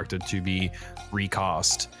wanted the character to be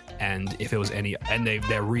recast. And if it was any, and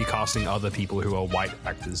they're recasting other people who are white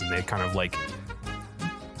actors, and they kind of like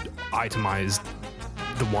itemized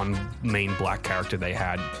the one main black character they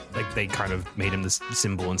had, like they kind of made him this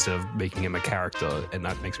symbol instead of making him a character, and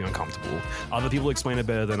that makes me uncomfortable. Other people explain it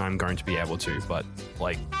better than I'm going to be able to, but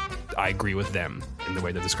like I agree with them in the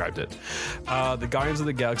way they described it. The Guardians of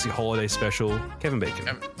the Galaxy Holiday Special, Kevin Bacon.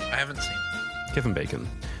 I haven't seen it. Kevin Bacon.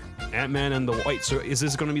 Ant-Man and the... Wait, so is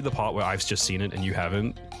this going to be the part where I've just seen it and you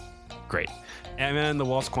haven't? Great. Ant-Man and the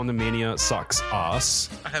Wasp Quantumania sucks ass.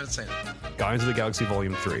 I haven't seen it. Guardians of the Galaxy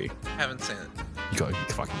Volume 3. Haven't seen it. You gotta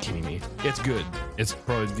be fucking kidding me. It's good. It's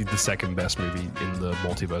probably the second best movie in the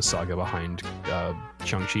multiverse saga behind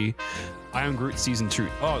Shang-Chi. I Am Groot Season 2.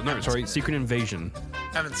 Oh, no, sorry. Secret Invasion.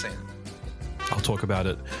 Haven't seen it. I'll talk about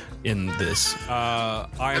it in this. I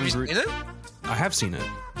Am Have you Groot. seen it? I have seen it.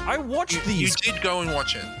 I watched these. You did go and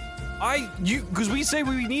watch it. Because we said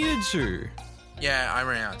we needed to. Yeah, I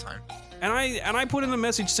ran out of time. And I put in a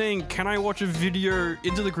message saying, can I watch a video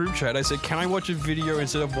into the group chat? I said, can I watch a video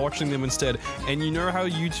instead of watching them instead? And you know how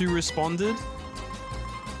you two responded?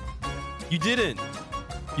 You didn't.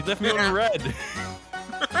 You left me on red.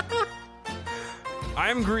 I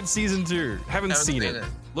Am Groot Season 2. Haven't seen it.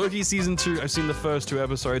 Loki Season 2, I've seen the first 2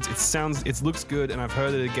 episodes. It looks good, and I've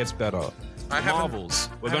heard that it gets better. Marvels.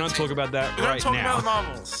 We're going to talk about that right now. We're going to talk about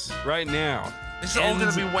Marvels. Right now. This is all going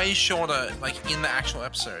to be way shorter, like in the actual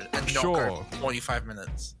episode, and not go 45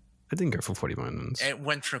 minutes. I didn't go for 45 minutes. It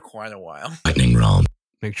went for quite a while. Lightning round.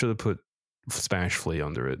 Make sure to put Spanish Flea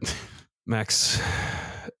under it. Max,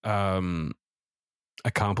 I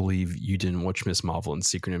can't believe you didn't watch Miss Marvel and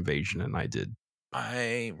Secret Invasion, and I did.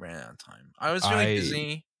 I ran out of time. I was really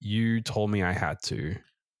busy. You told me I had to.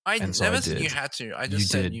 I never said you had to. I just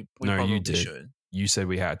said we probably should. You said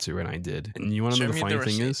we had to, and I did. And you want to know the funny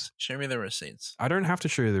thing is? Show me the receipts. I don't have to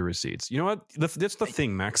show you the receipts. You know what? That's the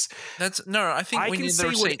thing, Max. I think we need the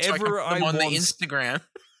receipts so I can put them on the Instagram.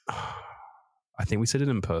 I think we said it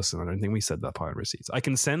in person. I don't think we said that part in receipts. I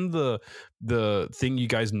can send the thing you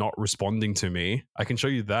guys not responding to me. I can show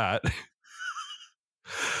you that.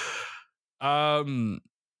 I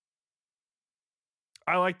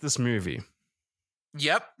like this movie.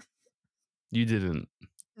 Yep. You didn't.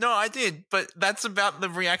 No, I did, but that's about the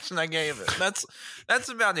reaction I gave it. That's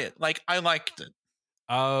about it. Like, I liked it.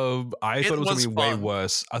 I thought it was gonna be way fun.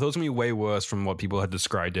 worse. I thought it was gonna be way worse from what people had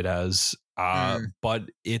described it as. But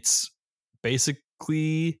it's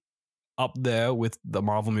basically up there with the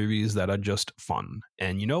Marvel movies that are just fun.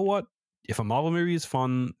 And you know what? If a Marvel movie is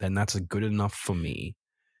fun, then that's good enough for me.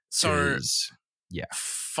 So, yeah.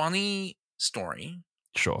 Funny story.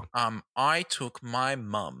 Sure. I took my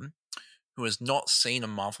mum, who has not seen a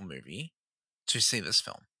Marvel movie, to see this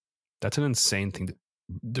film. That's an insane thing to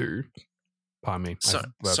do. Pardon me.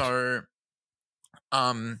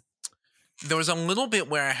 There was a little bit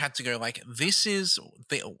where I had to go like,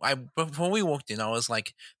 before we walked in, I was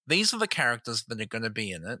like, these are the characters that are going to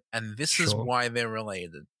be in it, and this is why they're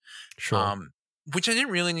related. Sure. which I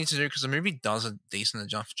didn't really need to do because the movie does a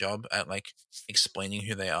decent enough job at like explaining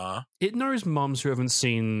who they are, It knows mums who haven't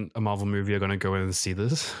seen a Marvel movie are going to go in and see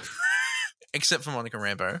this. except for Monica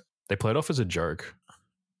Rambeau. They play it off as a joke.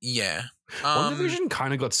 Yeah. WandaVision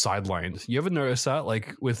kind of got sidelined. You ever notice that?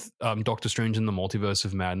 Like with Doctor Strange in the Multiverse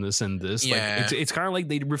of Madness and this? Yeah. Like, it's kind of like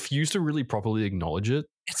they refuse to really properly acknowledge it.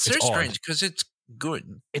 It's so It's odd. strange because it's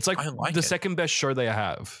good. It's like, I like the it. second best show they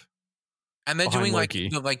have. And they're Behind doing like Loki.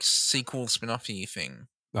 the like sequel spin-offy thing.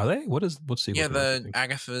 Are they? What's sequel? Yeah, to that, I the think?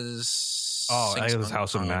 Agatha's Agatha's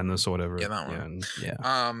House of Home. Madness or whatever. Yeah, that one.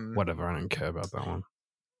 Yeah. Whatever. I don't care about that one.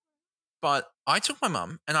 But I took my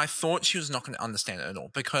mum and I thought she was not going to understand it at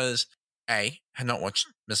all because A, had not watched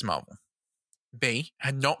Miss Marvel. B,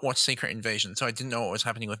 had not watched Secret Invasion, so I didn't know what was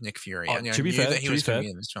happening with Nick Fury. Oh, and I to be knew fair- that he to be was going to fair- be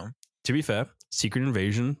in this film. To be fair, Secret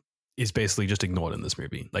Invasion is basically just ignored in this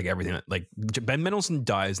movie. Like everything, like Ben Mendelsohn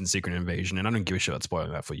dies in Secret Invasion, and I don't give a shit about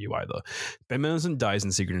spoiling that for you either. Ben Mendelsohn dies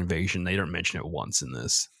in Secret Invasion. They don't mention it once in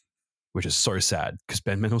this, which is so sad because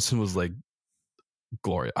Ben Mendelsohn was like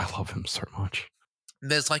glory. I love him so much.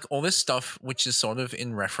 There's like all this stuff which is sort of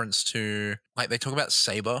in reference to, like they talk about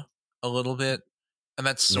Saber a little bit, and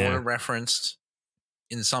that's sort Yeah. of referenced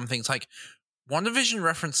in some things. Like WandaVision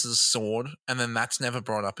references Sword, and then that's never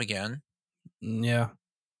brought up again. Yeah.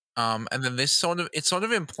 And then it's sort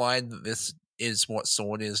of implied that this is what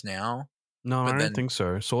Sword is now. No, But I don't then- think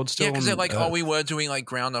so. Sword's still. Yeah, because on they're like, Earth. we were doing like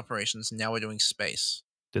ground operations, and now we're doing space.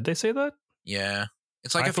 Did they say that? Yeah,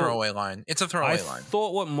 it's like I a thought- throwaway line. It's a I throwaway line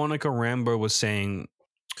thought what Monica Rambeau was saying.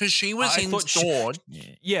 because she was I in thought she- Sword.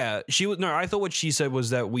 Yeah, she was. No, I thought what she said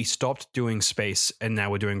was that we stopped doing space and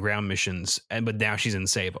now we're doing ground missions, but now she's in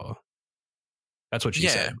Saber. That's what she Yeah,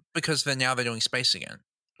 said. because they're doing space again.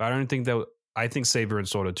 I don't think that. I think Saber and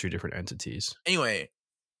Sword are two different entities. Anyway,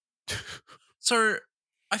 so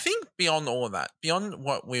I think beyond all of that, beyond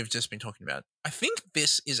what we've just been talking about, I think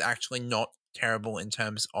this is actually not terrible in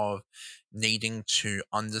terms of needing to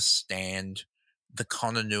understand the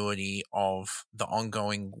continuity of the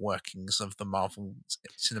ongoing workings of the Marvel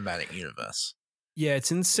Cinematic Universe. Yeah,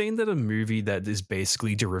 it's insane that a movie that is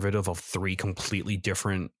basically derivative of three completely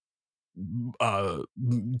different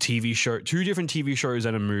TV show, two different TV shows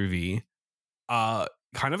and a movie, kind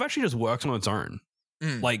of actually just works on its own.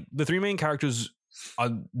 Mm. Like the three main characters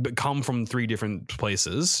come from three different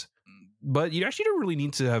places, but you actually don't really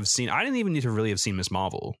need to have seen. I didn't even need to really have seen Miss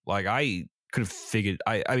Marvel. Like I could have figured.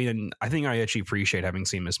 I mean, I think I actually appreciate having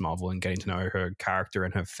seen Miss Marvel and getting to know her character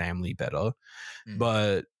and her family better. Mm.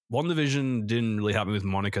 But WandaVision didn't really help me with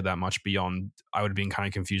Monica that much beyond I would have been kind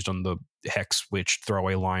of confused on the hex witch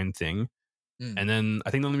throwaway line thing. Mm. And then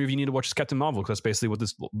I think the only movie you need to watch is Captain Marvel because that's basically what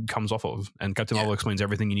this comes off of. And Captain Yeah. Marvel explains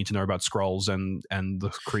everything you need to know about Skrulls and the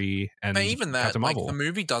Kree and But even that, Captain like Marvel. the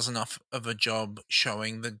movie does enough of a job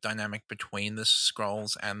showing the dynamic between the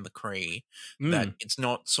Skrulls and the Kree that it's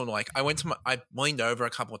not sort of like I leaned over a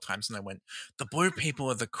couple of times and I went, the blue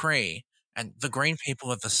people are the Kree and the green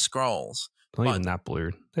people are the Skrulls. Not even but- that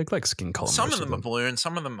blue. They like skin color. Some most of them are blue and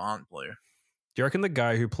some of them aren't blue. Do you reckon the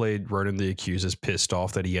guy who played Ronan the Accused is pissed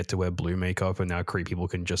off that he had to wear blue makeup and now Kree people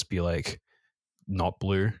can just be like not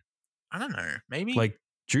blue? I don't know. Maybe Like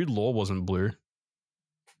Jude Law wasn't blue.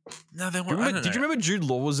 no, they Do were. you remember, I don't did you know. remember Jude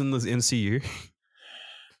Law was in the MCU?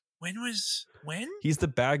 When? He's the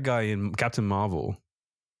bad guy in Captain Marvel.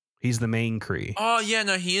 He's the main Kree. Oh yeah,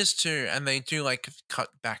 no, he is too, and they do like cut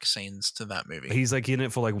back scenes to that movie. He's like in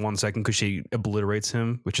it for like 1 second because she obliterates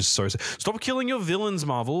him, which is so. Stop killing your villains,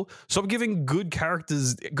 Marvel. Stop giving good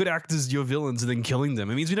actors your villains and then killing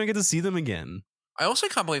them. It means we don't get to see them again. I also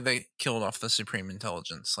can't believe they killed off the Supreme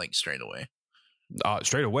Intelligence like straight away.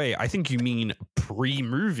 Straight away, I think you mean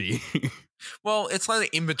pre-movie. Well, it's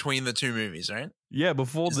like in between the two movies, right? Yeah,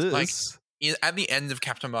 before It's this. like- At the end of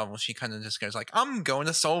Captain Marvel, she kind of just goes like, "I'm going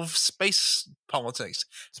to solve space politics,"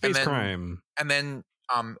 Space then- crime. and then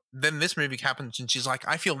this movie happens, and she's like,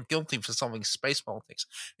 "I feel guilty for solving space politics,"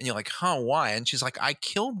 and you're like, "Huh? Why?" And she's like, "I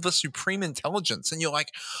killed the Supreme Intelligence," and you're like,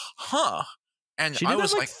 "Huh?" And She I did that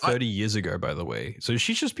was like like, 30 years ago, by the way. So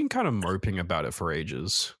she's just been kind of moping about it for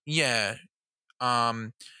ages. Yeah.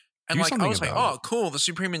 And Do like I something was like, about oh, cool, the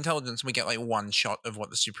Supreme Intelligence. And we get like one shot of what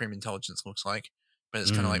the Supreme Intelligence looks like, but it's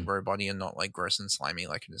kind of like robot-y and not like gross and slimy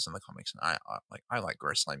like it is in the comics. And I like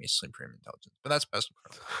gross, slimy Supreme Intelligence, but that's personal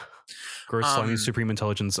preference. Gross, slimy, Um, supreme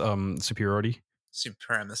intelligence, superiority.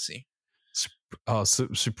 Supremacy.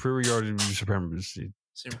 Superiority, supremacy.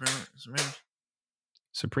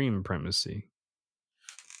 Supreme primacy.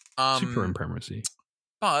 Supreme primacy.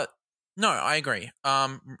 But no, I agree.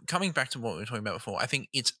 Coming back to what we were talking about before, I think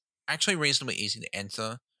it's actually reasonably easy to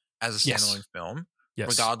enter as a Yes. standalone film, Yes.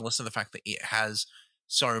 regardless of the fact that it has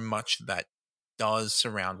so much that does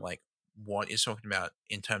surround like what is talking about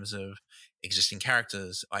in terms of existing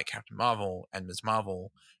characters like Captain Marvel and Ms.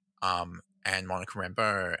 Marvel, and Monica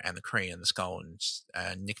Rambeau and the Kree and the Skull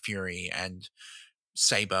and Nick Fury and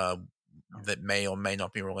Saber, that may or may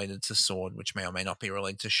not be related to Sword, which may or may not be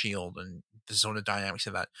related to Shield, and the sort of dynamics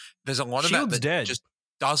of that. There's a lot Shield's of that dead. just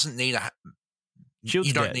doesn't need Shield's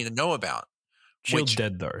you don't dead. need to know about. Shield's which-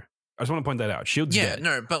 dead though. I just want to point that out. Shield's Yeah, dead.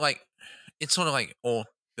 no, but like it's sort of like all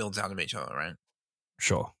builds out of each other, right?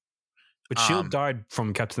 Sure. But Shield Um, died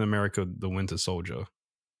from Captain America: The Winter Soldier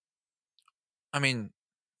I mean,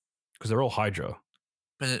 because they're all Hydra.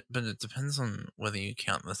 but it depends on whether you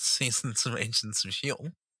count the seasons of Agents of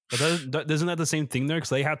Shield. But isn't that the same thing though? Because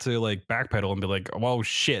they had to like backpedal and be like, "Well,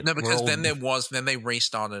 shit." No, we're because all- then they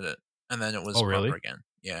restarted it, and then it was Oh, really? proper again.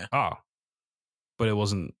 Yeah, but it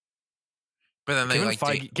wasn't. but then they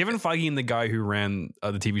Kevin Feige and the guy who ran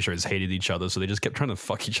the TV shows hated each other, so they just kept trying to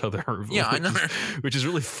fuck each other over. Yeah, I know. which is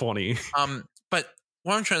really funny. But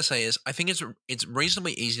what I'm trying to say is, I think it's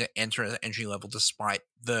reasonably easy to enter at entry level, despite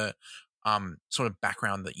the sort of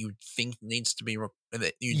background that you think needs to be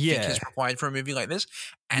that you think is required for a movie like this,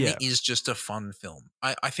 and it is just a fun film.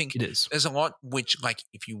 I think It is. there's a lot which, like,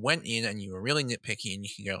 if you went in and you were really nitpicky, and you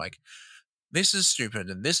can go like, this is stupid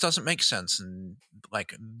and this doesn't make sense, and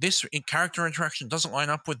like this character interaction doesn't line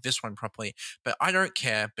up with this one properly, but I don't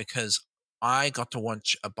care because I got to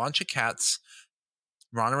watch a bunch of cats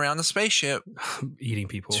run around a spaceship Eating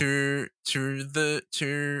people. to the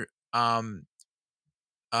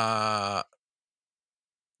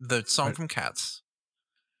song Right. from Cats.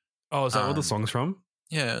 Oh, is that what the um, song's from?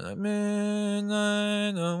 Yeah, like,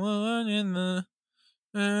 midnight, no one in the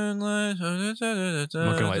moonlight. I'm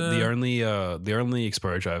not gonna lie. The only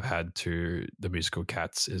exposure I've had to the musical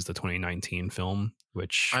Cats is the 2019 film,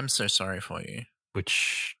 which I'm so sorry for you.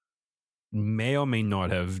 may or may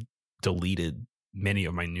not have deleted many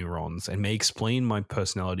of my neurons and may explain my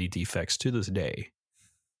personality defects to this day.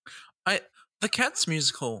 The Cats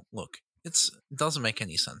musical, look, it doesn't make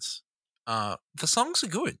any sense. The songs are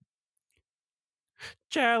good.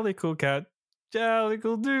 Jellicle cat,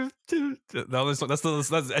 jellicle do.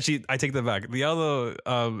 That's actually, I take that back. The other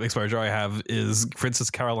exposure I have is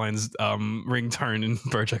Princess Caroline's ringtone in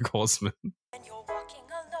BoJack Horseman, And you're walking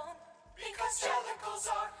alone because jellicles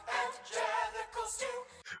are and jellicles do.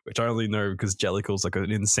 which I only know because jellicle's like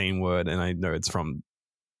an insane word, and I know it's from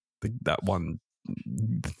that one,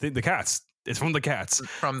 the Cats. It's from the Cats.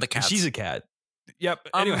 From the Cats. She's a cat. Yep.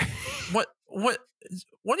 Anyway, What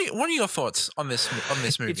are your thoughts on this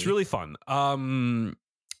movie? it's really fun.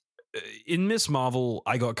 In Miss Marvel,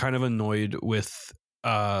 I got kind of annoyed with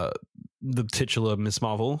the titular Miss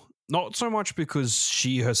Marvel. Not so much because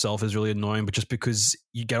she herself is really annoying, but just because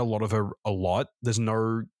you get a lot of her a lot. There's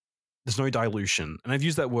no dilution, and I've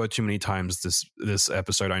used that word too many times this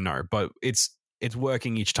episode. I know, but it's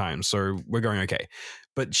working each time, so we're going okay.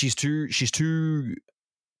 But she's too.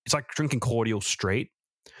 It's like drinking cordial straight,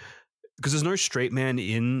 because there's no straight man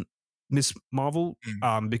in Miss Marvel.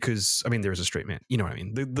 Because I mean, there is a straight man. You know what I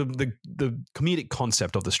mean? The comedic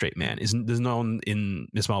concept of the straight man there's no one in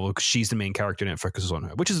Miss Marvel because she's the main character and it focuses on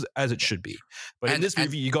her, which is as it should be. But in this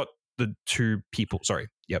movie, you got the two people. Sorry.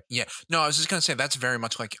 Yep. Yeah. No, I was just going to say that's very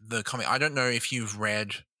much like the comic. I don't know if you've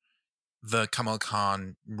read the Kamal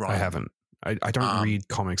Khan run. I haven't. I don't read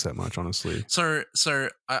comics that much, honestly. So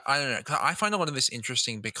I don't know. 'Cause I find a lot of this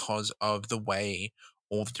interesting because of the way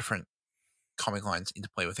all the different comic lines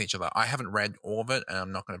interplay with each other. I haven't read all of it, and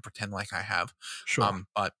I'm not going to pretend like I have. Sure.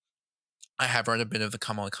 But I have read a bit of the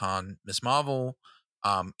Kamal Khan Miss Marvel.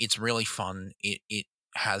 It's really fun. It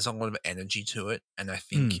has a lot of energy to it, and I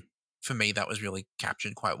think for me that was really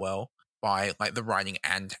captured quite well by like the writing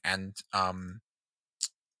and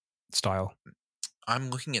Style. I'm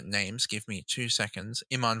looking at names. Give me 2 seconds.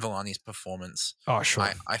 Iman Vellani's performance. Oh, sure.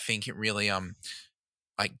 I think it really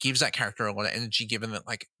like gives that character a lot of energy, given that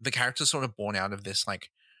like the character's sort of born out of this like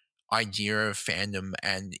idea of fandom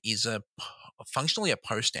and is functionally a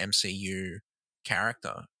post MCU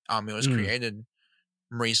character. It was created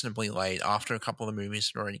reasonably late after a couple of the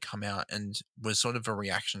movies had already come out and was sort of a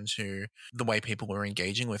reaction to the way people were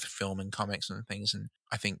engaging with film and comics and things. And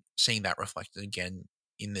I think seeing that reflected again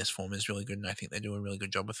in this form is really good, and I think they do a really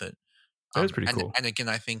good job with it. That is pretty cool. And again,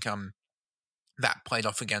 I think that played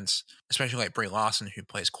off against, especially like Brie Larson, who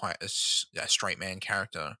plays quite a straight man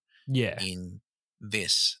character. Yeah. In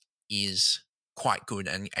this is quite good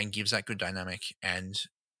and gives that good dynamic. And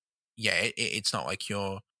yeah, it's not like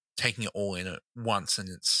you're taking it all in at once, and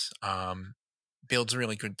it's builds a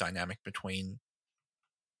really good dynamic between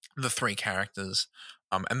the three characters,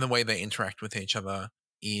 and the way they interact with each other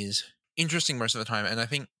is interesting most of the time. And I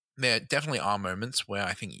think there definitely are moments where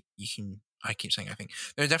I think you can. I keep saying I think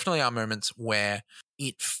there definitely are moments where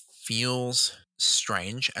it feels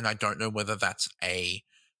strange, and I don't know whether that's a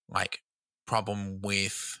like problem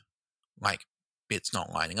with like bits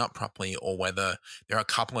not lining up properly, or whether there are a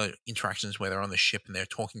couple of interactions where they're on the ship and they're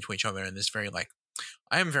talking to each other, and this very like,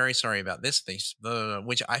 I am very sorry about this,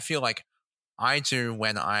 which I feel like I do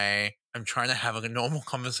when I am trying to have a normal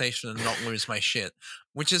conversation and not lose my shit,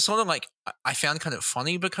 which is sort of like, I found kind of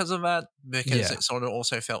funny because of that, because Yeah. it sort of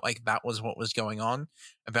also felt like that was what was going on,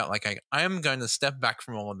 about like, I am going to step back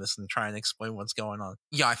from all of this and try and explain what's going on.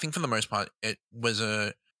 Yeah, I think for the most part, it was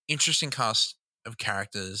a interesting cast of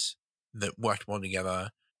characters that worked well together,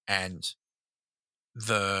 and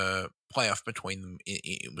the playoff between them,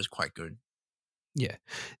 it was quite good. Yeah,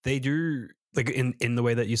 they do, like in the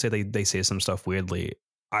way that you say they say some stuff weirdly.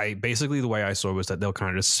 I basically, the way I saw it was that they'll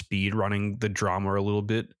kind of just speed running the drama a little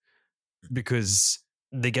bit, because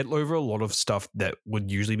they get over a lot of stuff that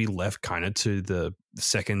would usually be left kind of to the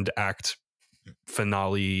second act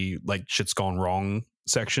finale, like shit's gone wrong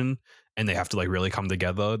section, and they have to like really come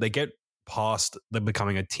together. They get past the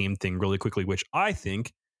becoming a team thing really quickly, which I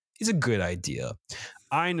think is a good idea.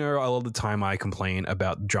 I know a lot of the time I complain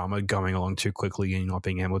about drama going along too quickly and not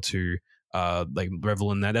being able to like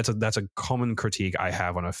revel in that. That's a common critique I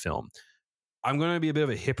have on a film. I'm going to be a bit of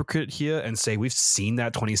a hypocrite here and say we've seen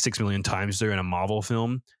that 26 million times there in a Marvel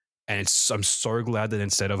film, and I'm so glad that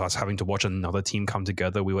instead of us having to watch another team come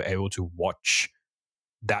together, we were able to watch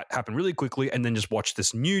that happen really quickly and then just watch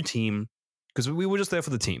this new team, because we were just there for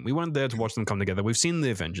the team. We weren't there to watch them come together. We've seen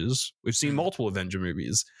the Avengers. We've seen multiple Avenger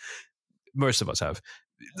movies. Most of us have.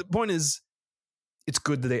 The point is, it's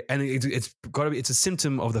good that they, and it's got to be, it's a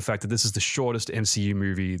symptom of the fact that this is the shortest MCU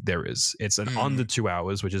movie there is. It's an under 2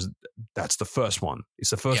 hours, which is, that's the first one. It's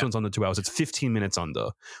the first one's under 2 hours. It's 15 minutes under,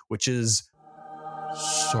 which is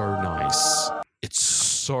so nice. It's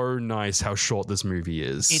so nice how short this movie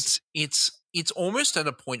is. It's almost at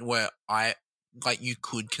a point where I like, you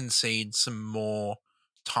could concede some more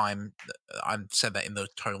time. I've said that in the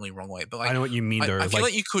totally wrong way, but like, I know what you mean though. I feel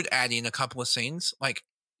like you could add in a couple of scenes. Like,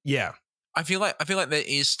 yeah, I feel like there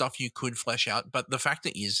is stuff you could flesh out, but the fact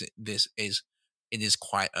that it is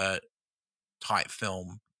quite a tight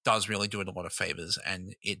film does really do it a lot of favors,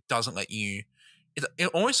 and it doesn't let you. It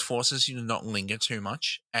almost forces you to not linger too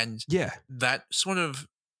much, and yeah, that sort of,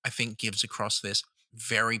 I think, gives across this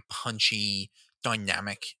very punchy,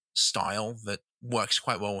 dynamic style that works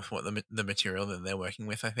quite well with what the material that they're working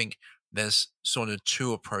with. I think there's sort of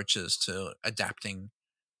two approaches to adapting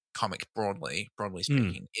comic broadly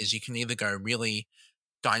speaking, is you can either go really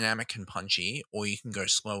dynamic and punchy, or you can go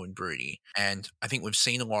slow and broody. And I think we've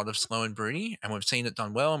seen a lot of slow and broody, and we've seen it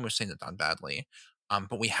done well and we've seen it done badly.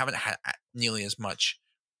 But we haven't had nearly as much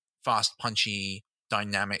fast, punchy,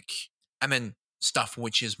 dynamic, and then stuff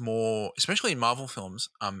which is more, especially in Marvel films,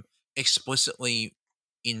 explicitly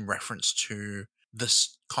in reference to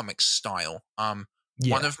this comic style.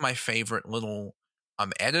 One of my favorite little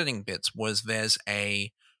editing bits was, there's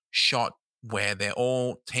a shot where they're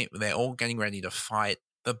all getting ready to fight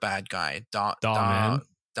the bad guy, Darman,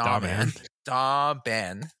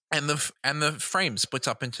 and the frame splits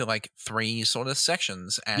up into like 3 sort of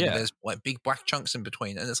sections, and there's like big black chunks in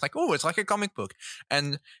between, and it's like, oh, it's like a comic book.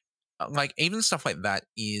 And like, even stuff like that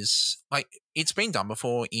is like, it's been done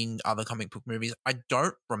before in other comic book movies. I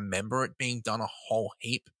don't remember it being done a whole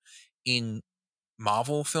heap in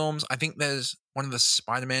Marvel films. I think there's one of the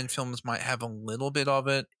Spider-Man films might have a little bit of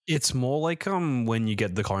it. It's more like when you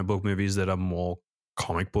get the comic book movies that are more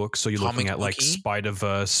comic books. So you're looking at like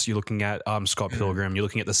Spider-Verse, you're looking at Scott Pilgrim, you're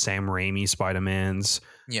looking at the Sam Raimi Spider-Mans,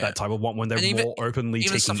 that type of one, when they're more openly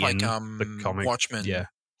taking in the comic. Watchmen. Yeah.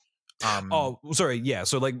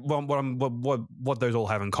 So like what those all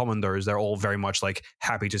have in common though is they're all very much like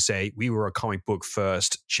happy to say, we were a comic book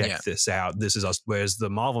first, check this out, this is us. Whereas the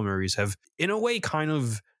Marvel movies have in a way kind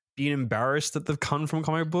of been embarrassed that they've come from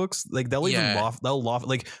comic books. Like they'll even laugh.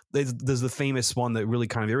 Like there's the famous one that really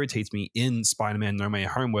kind of irritates me in Spider-Man No Way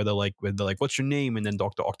Home, where they're like, what's your name? And then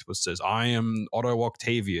Dr. Octopus says, I am Otto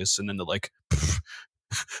Octavius. And then they're like,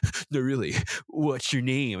 no, really, what's your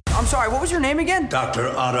name? I'm sorry, what was your name again? Dr.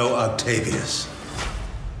 Otto Octavius.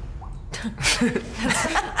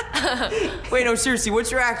 Wait, no, seriously,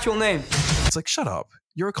 what's your actual name? It's like, shut up.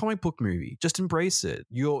 You're a comic book movie. Just embrace it.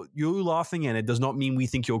 You're laughing at it does not mean we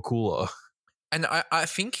think you're cooler. And I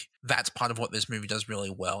think that's part of what this movie does really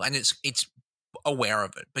well. And it's aware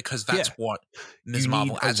of it, because that's what Ms.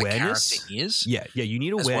 Marvel as a character is. Yeah, you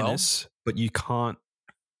need awareness, but you can't.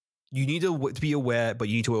 You need to be aware, but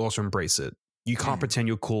you need to also embrace it. You can't pretend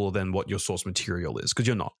you're cooler than what your source material is, because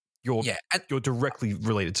you're not. you're Yeah, and you're directly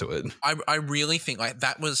related to it. I really think like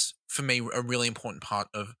that was for me a really important part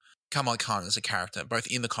of Kamala Khan as a character, both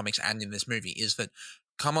in the comics and in this movie, is that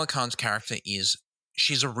Kamala Khan's character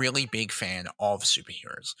she's a really big fan of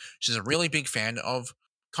superheroes. She's a really big fan of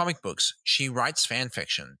comic books. She writes fan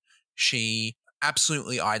fiction. She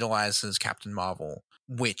absolutely idolizes Captain Marvel,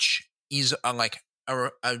 which is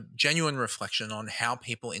a genuine reflection on how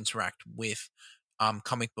people interact with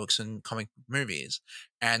comic books and comic movies.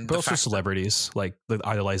 And But the also fact that- celebrities, like the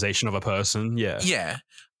idolization of a person. Yeah. yeah.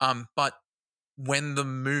 But when the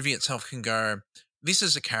movie itself can go, this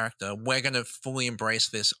is a character, we're going to fully embrace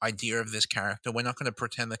this idea of this character. We're not going to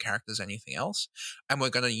pretend the character's anything else. And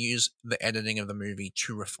we're going to use the editing of the movie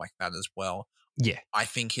to reflect that as well. Yeah. I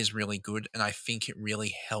think is really good. And I think it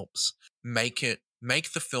really helps make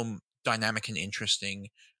the film dynamic and interesting,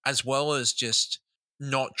 as well as just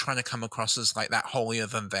not trying to come across as like that holier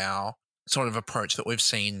than thou sort of approach that we've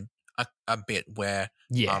seen a bit where,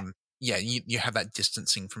 Yeah. you have that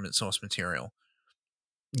distancing from its source material.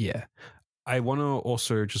 Yeah. I want to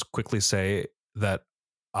also just quickly say that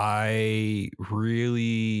I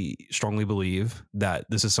really strongly believe that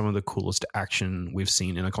this is some of the coolest action we've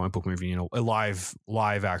seen in a comic book movie, a live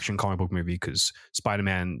action comic book movie, because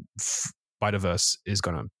Spider-Man Spider-Verse is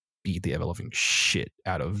going to beat the ever-loving shit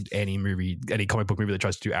out of any comic book movie that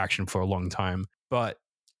tries to do action for a long time. But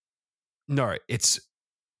no, it's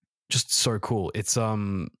just so cool. It's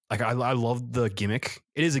like I love the gimmick.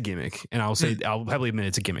 It is a gimmick, and I'll happily admit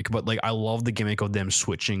it's a gimmick. But like I love the gimmick of them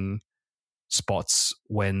switching spots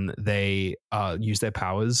when they use their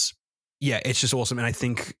powers. Yeah, it's just awesome. And I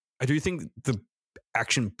do think the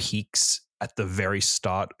action peaks at the very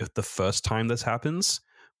start of the first time this happens,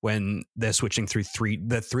 when they're switching through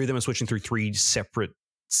the three of them are switching through three separate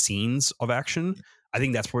scenes of action. I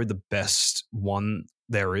think that's probably the best one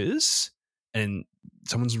there is. And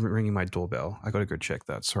someone's ringing my doorbell. I gotta go check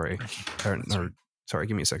that. Sorry. Sorry,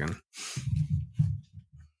 give me a second.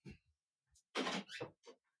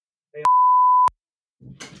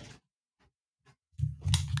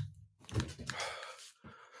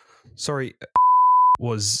 Sorry,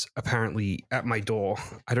 was apparently at my door.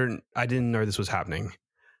 I didn't know this was happening.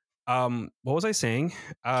 What was I saying?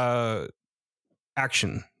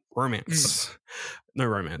 Action, romance. No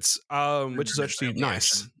romance. Which is actually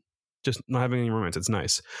nice. Action. Just not having any romance. It's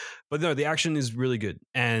nice. But no, the action is really good.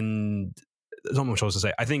 And there's not much else to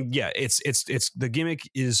say. I think, yeah, it's the gimmick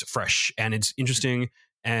is fresh and it's interesting.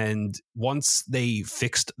 And once they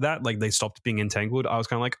fixed that, like they stopped being entangled, I was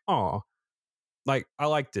kind of like, oh, like I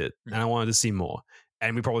liked it and I wanted to see more.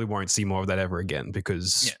 And we probably won't see more of that ever again,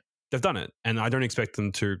 because they've done it. And I don't expect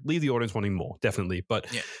them to leave the audience wanting more, definitely.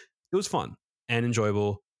 But it was fun and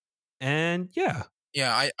enjoyable. And yeah.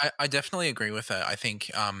 Yeah, I definitely agree with that. I think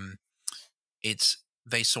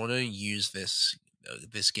they sort of use this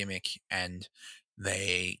gimmick and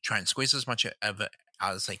they try and squeeze as much of it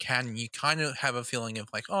out as they can. You kind of have a feeling of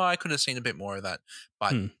like, oh, I could have seen a bit more of that.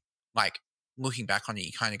 But like looking back on it,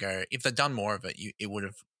 you kind of go, if they'd done more of it, it would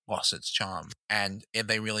have lost its charm. And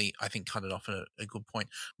they really, I think, cut it off at a good point.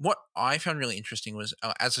 What I found really interesting was,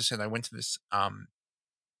 as I said, I went to this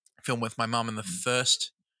film with my mum, and the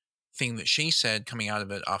first thing that she said coming out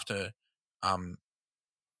of it after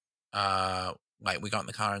like we got in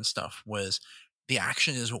the car and stuff was the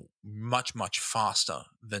action is much, much faster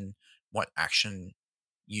than what action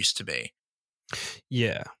used to be.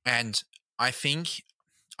 Yeah. And I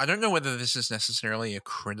don't know whether this is necessarily a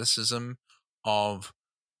criticism of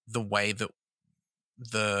the way that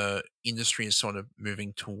the industry is sort of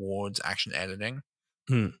moving towards action editing,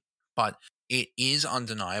 but it is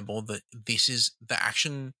undeniable that the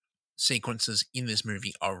action sequences in this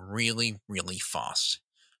movie are really, really fast.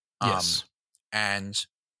 Yes. And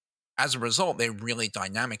as a result, they're really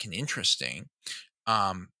dynamic and interesting,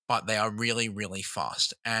 but they are really, really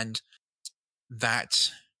fast. And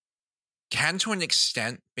that can, to an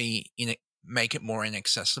extent, make it more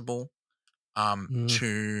inaccessible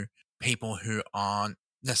to people who aren't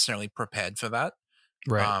necessarily prepared for that.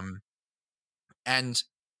 Right. And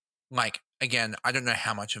like, again, I don't know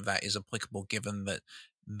how much of that is applicable, given that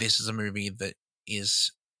this is a movie that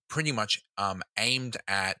is pretty much aimed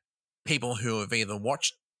at people who have either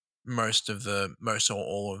watched most or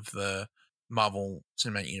all of the Marvel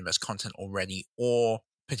Cinematic Universe content already, or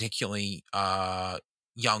particularly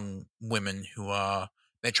young women who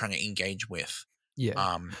they're trying to engage with.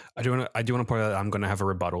 Yeah. I do want to point out that I'm going to have a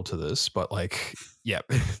rebuttal to this, but like, yeah,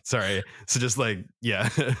 sorry. So just like, yeah.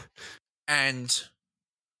 And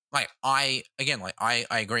like, I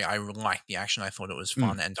agree. I liked the action. I thought it was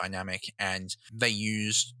fun and dynamic, and they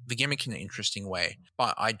used the gimmick in an interesting way.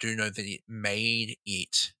 But I do know that it made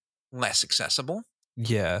it less accessible.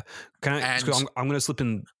 Yeah. Can I? And- I'm going to slip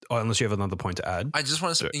in. Oh, unless you have another point to add. I just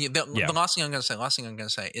want to say Yeah. the last thing I'm going to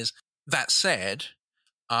say is that said,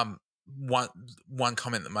 one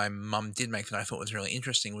comment that my mum did make that I thought was really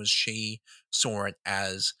interesting was she saw it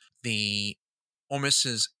as almost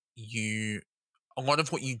as a lot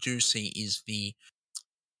of what you do see is the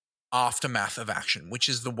aftermath of action, which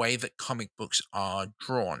is the way that comic books are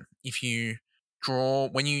drawn. If you draw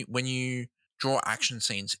when you draw action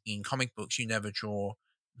scenes in comic books, you never draw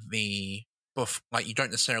the you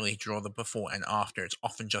don't necessarily draw the before and after. It's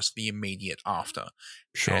often just the immediate after.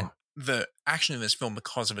 Sure. And the action in this film,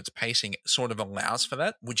 because of its pacing, sort of allows for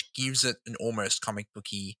that, which gives it an almost comic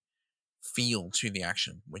booky feel to the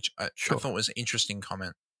action, which I thought was an interesting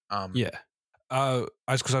comment. Yeah.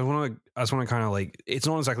 Because I want to kind of like, it's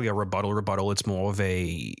not exactly a rebuttal. It's more of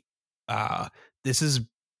a, this is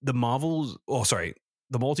the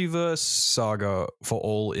the multiverse saga, for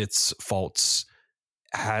all its faults,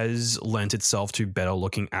 has lent itself to better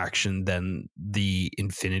looking action than the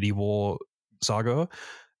Infinity War saga.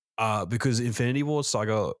 Because Infinity War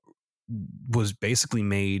saga was basically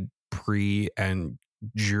made pre and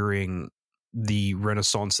during the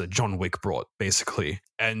renaissance that John Wick brought, basically.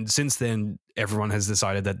 And since then, everyone has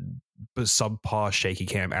decided that subpar shaky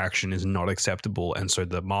cam action is not acceptable. And so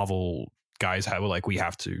the Marvel guys we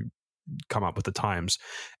have to come up with the times.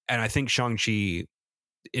 And I think Shang-Chi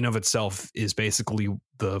in of itself is basically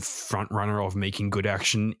the front runner of making good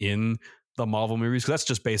action in the Marvel movies, because that's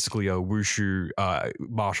just basically a wushu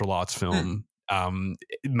martial arts film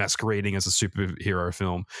masquerading as a superhero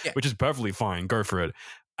film, which is perfectly fine. Go for it.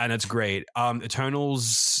 And it's great.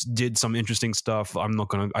 Eternals did some interesting stuff. I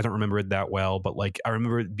don't remember it that well, but like I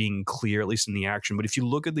remember it being clear, at least in the action. But if you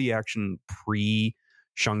look at the action pre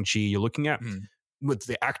Shang-Chi, you're looking at with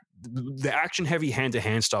the action heavy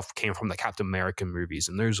hand-to-hand stuff came from the Captain America movies,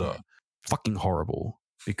 and those are fucking horrible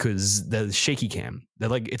because they're shaky cam.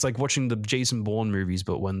 It's like watching the Jason Bourne movies,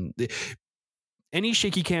 but when any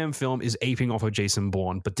shaky cam film is aping off of Jason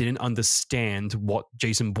Bourne, but didn't understand what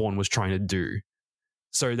Jason Bourne was trying to do.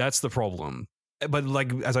 So that's the problem. But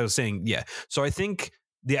like, as I was saying, yeah. So I think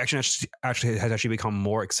the action actually has become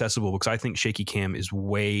more accessible, because I think shaky cam is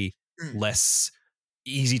way less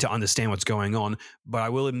easy to understand what's going on. But I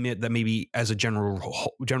will admit that maybe as a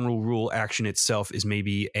general rule, action itself is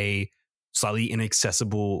maybe a slightly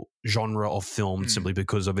inaccessible genre of film simply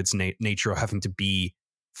because of its nature of having to be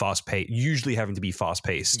fast-paced,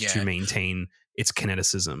 to maintain its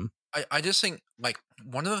kineticism. I just think, like,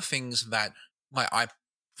 one of the things that, like, I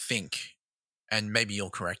think, and maybe you'll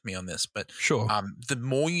correct me on this, but sure, the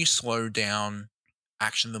more you slow down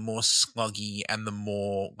action, the more sluggy and the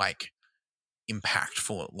more like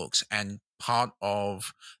impactful it looks. And part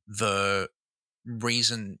of the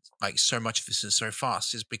reason like so much of this is so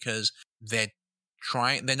fast is because they're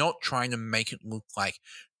not trying to make it look like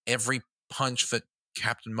every punch that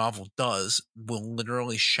Captain Marvel does will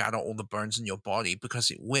literally shatter all the bones in your body, because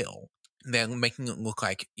it will. They're making it look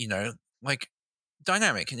like, like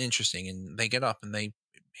dynamic and interesting, and they get up and they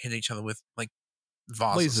hit each other with like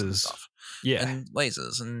vases and stuff, and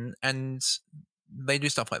lasers, and they do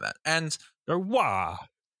stuff like that, and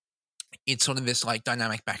it's sort of this like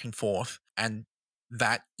dynamic back and forth, and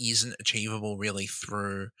that isn't achievable really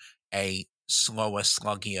through a slower,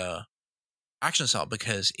 sluggier action style,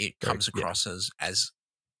 because it comes across as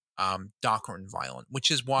darker and violent,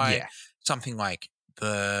 which is why something like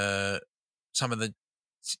some of the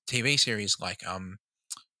TV series like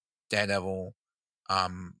Daredevil,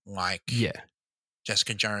 like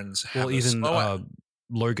Jessica Jones, even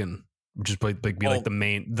Logan, which is like the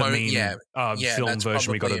main film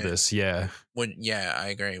version we got of this. I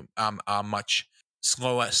agree. Are much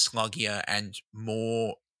slower, sluggier, and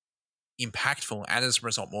more impactful, and as a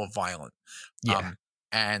result more violent.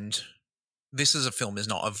 And this is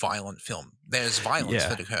not a violent film. There's violence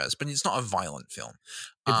that occurs, but it's not a violent film.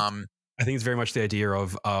 I think it's very much the idea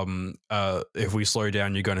of if we slow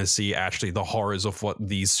down, you're going to see actually the horrors of what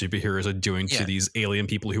these superheroes are doing to these alien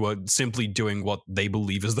people who are simply doing what they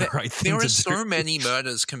believe is the right thing to do. There are so many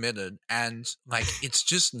murders committed, and like it's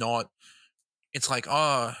just not. It's like,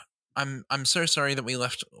 oh, I'm so sorry that we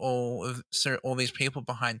left all these people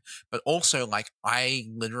behind, but also like I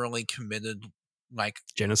literally committed like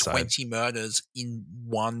genocide, 20 murders in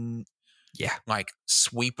one like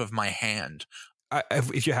sweep of my hand.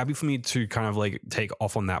 If you're happy for me to kind of like take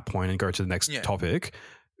off on that point and go to the next topic,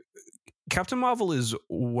 Captain Marvel is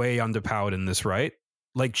way underpowered in this, right?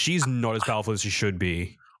 Like she's not as powerful as she should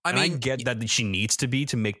be. I get that she needs to be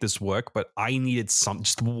to make this work, but I needed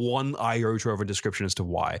just one iota of a description as to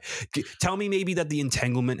why. Tell me maybe that the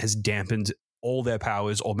entanglement has dampened all their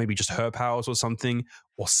powers, or maybe just her powers, or something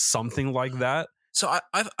like that. So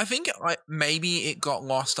I think maybe it got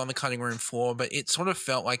lost on the cutting room floor, but it sort of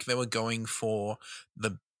felt like they were going for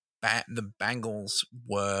the bangles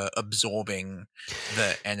were absorbing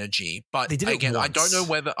the energy. But They did it again, I don't know once.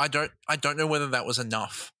 whether I don't know whether that was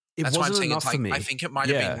enough. It That's why I'm wasn't saying enough it's for like me. I think it might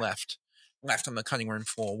have been left on the cutting room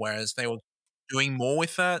floor, whereas they were doing more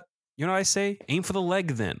with that. You know what I say? Aim for the leg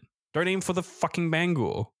then. Don't aim for the fucking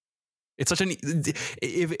bangle. It's such an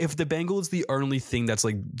if the bangle is the only thing that's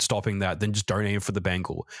like stopping that, then just don't aim for the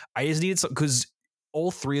bangle. I just needed some, because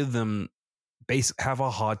all three of them have a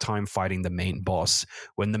hard time fighting the main boss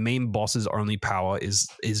when the main boss's only power is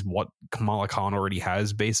what Kamala Khan already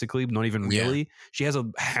has, basically. Not even really. Yeah. She has a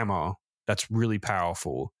hammer that's really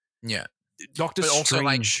powerful. Yeah. Doctor But also,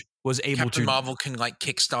 Strange was able Captain to Marvel can like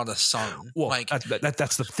kickstart a sun. Well, like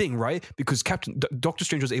that's the thing, right? Because Doctor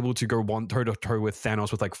Strange was able to go toe to toe with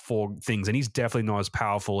Thanos with like 4 things, and he's definitely not as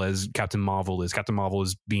powerful as Captain Marvel is. Captain Marvel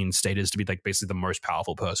is being stated to be like basically the most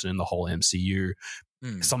powerful person in the whole MCU.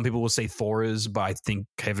 Some people will say Thor is, but I think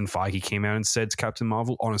Kevin Feige came out and said to Captain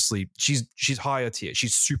Marvel, honestly, she's higher tier.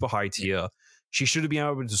 She's super high tier. Yeah. She should have been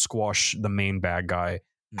able to squash the main bad guy.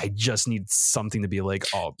 I just need something to be like,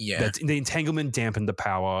 oh, yeah, that's, the entanglement dampened the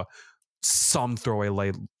power. Some throwaway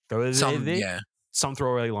line. Some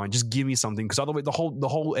throwaway line. Just give me something, because otherwise the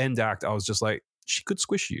whole end act, I was just like, she could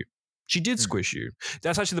squish you. She did squish you.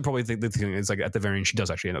 That's actually the thing is, like, at the very end, she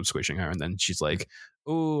does actually end up squishing her, and then she's like,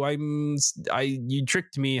 "Oh, you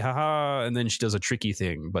tricked me, haha!" And then she does a tricky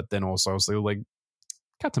thing, but then also I was like,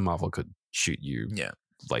 Captain Marvel could shoot you,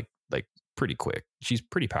 like pretty quick. She's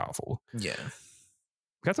pretty powerful. Yeah.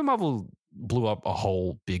 Captain Marvel blew up a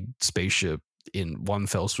whole big spaceship in one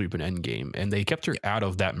fell swoop in Endgame, and they kept her out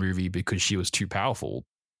of that movie because she was too powerful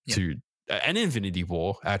to. And Infinity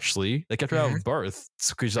War, actually, they kept her out of both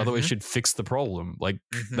because otherwise she'd fix the problem like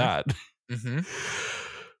that. And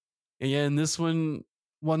yeah, in this one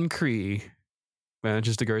Kree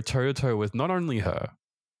manages to go toe to toe with not only her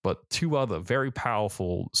but 2 other very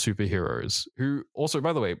powerful superheroes. Who also,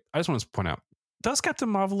 by the way, I just want to point out: does Captain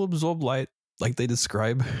Marvel absorb light like they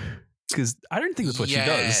describe? Because I don't think that's what she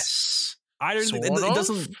does. I don't think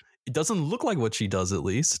it doesn't look like what she does, at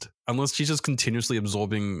least, unless she's just continuously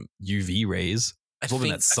absorbing UV rays,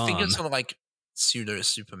 absorbing that sun. I think it's sort of like pseudo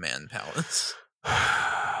Superman powers.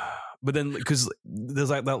 But then, because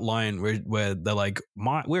there's like that line where they're like,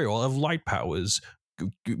 we all have light powers.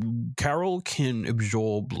 Carol can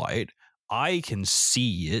absorb light. I can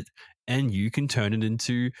see it, and you can turn it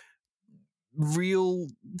into real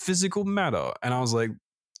physical matter. And I was like,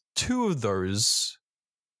 2 of those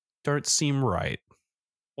don't seem right.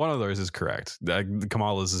 One of those is correct.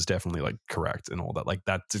 Kamala's is definitely like correct and all that. Like,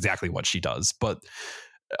 that's exactly what she does. But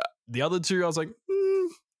the other 2, I was like,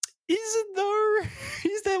 is it though?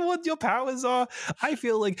 Is that what your powers are? I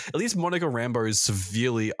feel like at least Monica Rambeau is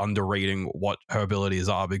severely underrating what her abilities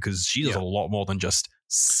are, because she does a lot more than just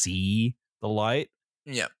see the light.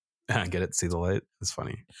 Yeah. Get it? See the light? It's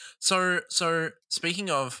funny. So speaking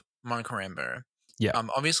of Monica Rambeau,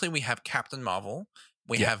 obviously we have Captain Marvel,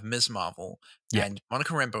 we have Ms. Marvel, and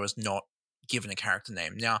Monica Rambeau is not given a character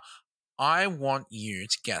name. Now, I want you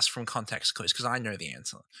to guess from context clues, because I know the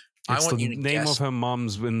answer. It's I want the you to name guess. of her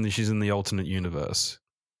mom's when she's in the alternate universe.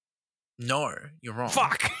 No, you're wrong.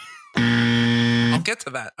 Fuck. I'll get to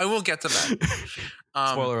that. I will get to that.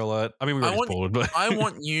 Spoiler alert. I mean, we already spoiled, but I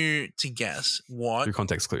want you to guess what through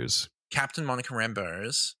context clues Captain Monica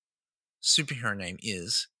Rambeau's superhero name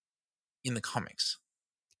is in the comics.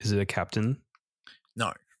 Is it a captain?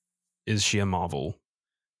 No. Is she a Marvel?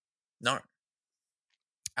 No.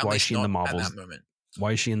 Why is she in the Marvels? At that moment.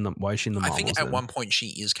 Why is she in the Marvels? I think at one point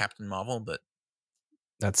she is Captain Marvel, but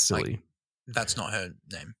that's silly. That's not her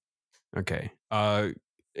name. Okay.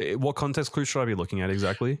 What context clues should I be looking at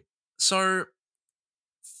exactly? So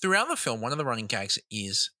throughout the film, one of the running gags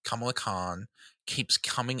is Kamala Khan keeps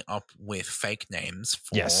coming up with fake names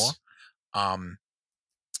for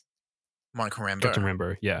Monica Rambeau. Captain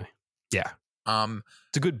Rambeau, yeah.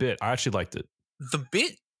 It's a good bit. I actually liked it. The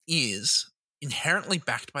bit is inherently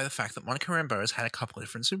backed by the fact that Monica Rambeau has had a couple of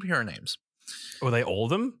different superhero names. Were they all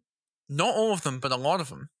of them? Not all of them, but a lot of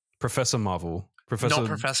them. Professor Marvel. Not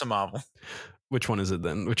Professor Marvel. Which one is it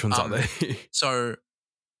then? Which ones are they? So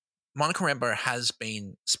Monica Rambeau has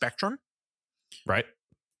been Spectrum. Right.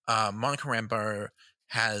 Monica Rambeau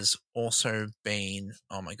has also been,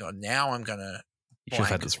 oh my God, now I'm going to You should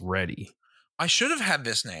have had this ready. I should have had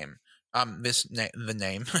this name. The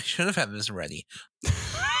name. I should have had this ready.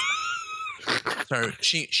 So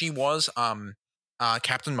she was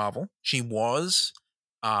Captain Marvel. She was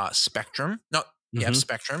Spectrum. You have Mhm.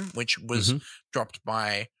 Spectrum, which was Mhm. dropped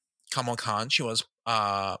by Kamala Khan. She was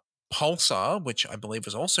Pulsar, which I believe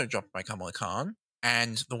was also dropped by Kamala Khan.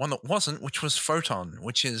 And the one that wasn't, which was Photon,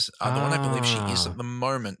 which is the one I believe she is Ah. at the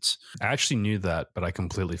moment. I actually knew that, but I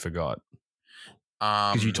completely forgot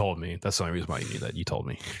because you Um, told me. That's the only reason why you knew that. You told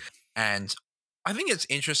me. and I think it's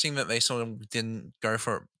interesting that they sort of didn't go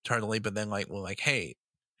for it totally, but then like were like, hey,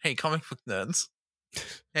 comic book nerds,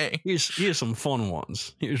 hey, Here's some fun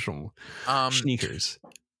ones. Here's some sneakers.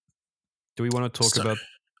 Do we want to talk so- about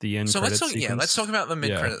the end So credit let's talk. sequence? Yeah, let's talk about the Yeah.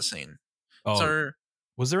 mid-credit scene. Oh, So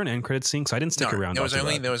was there an end credit scene? Because I didn't stick no, around. there was after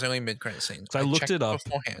only that. mid-credit scenes. So I looked checked it up.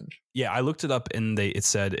 beforehand. Yeah, I looked it up and it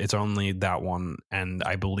said it's only that one, and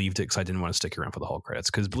I believed it because I didn't want to stick around for the whole credits.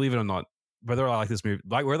 Because believe it or not, whether I like this movie,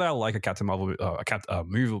 like whether I like a Captain Marvel,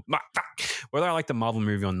 movie, whether I like the Marvel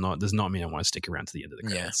movie or not, does not mean I want to stick around to the end of the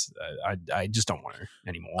Yeah. credits. I just don't want to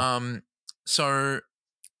anymore. So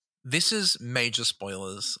this is major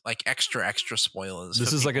spoilers, like extra spoilers. This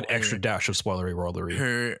for is like an people extra dash of spoilery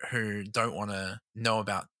rollery. who don't want to know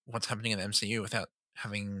about what's happening in the MCU without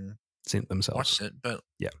having Seen it themselves. watched it. But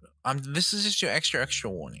Yeah. this is just your extra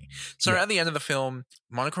warning. So Yeah. at the end of the film,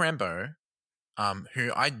 Monica Rambeau,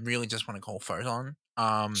 who I really just want to call Photon,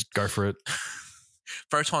 Just go for it.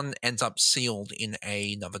 Photon ends up sealed in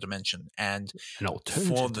another dimension, and An alternative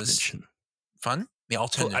for this- dimension. fun the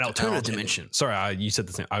An alternative dimension. Sorry, you said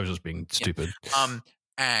the same. I was just being stupid.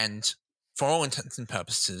 And for all intents and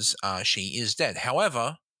purposes, she is dead.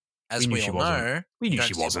 However, as We knew we she all wasn't. know, We you knew don't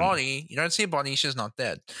she see wasn't. a body. You don't see a body. She's not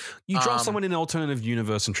dead. You drop Um, someone in an alternative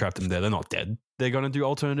universe and trap them there. They're not dead. They're going to do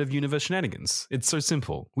alternative universe shenanigans. It's so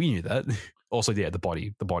simple. We knew that. Also, yeah, the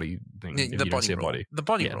body thing. The if you don't body see a rule. body. The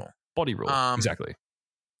body Yeah. rule. Body rule. Exactly.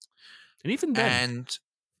 And even then,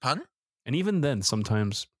 Pun? and even then,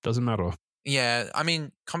 sometimes doesn't matter. Yeah, I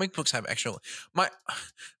mean, comic books have extra.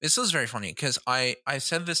 This is very funny because I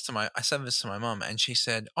said this to my mum, and she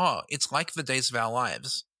said, "Oh, it's like the Days of Our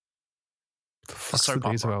Lives," The fuck's soap the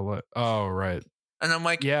days of opera. our life? Oh, right. and I'm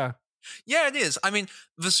like, Yeah. Yeah, it is. I mean,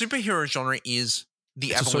 the superhero genre is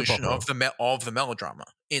the It's a soap evolution opera. of the melodrama.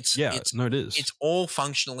 It's No, it is. it's all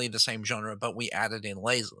functionally the same genre, but we added in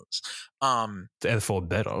lasers, Therefore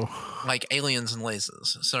better. like aliens and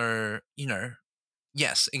lasers. So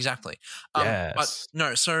yes, exactly. Yes. But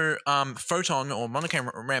no, so Photon or Monica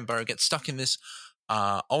Rambeau gets stuck in this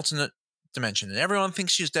alternate dimension, and everyone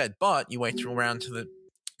thinks she's dead. But you wait around till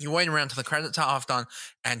the credits are half done,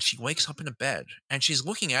 and she wakes up in a bed, and she's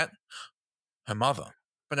looking at her mother.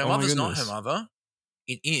 But her Oh my mother's not her goodness. mother.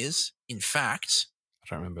 It is, in fact, I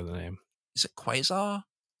don't remember the name. is it Quasar?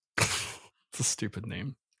 It's a stupid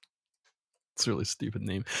name. It's a really stupid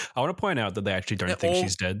name. I want to point out that they actually don't They're think all-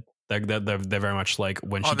 she's dead. They're very much like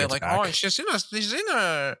when she They're gets like, back. she's in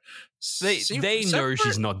a. They know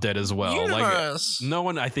she's not dead as well. Universe. Like no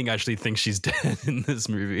one, I think, actually thinks she's dead in this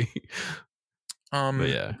movie. But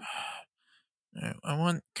yeah, I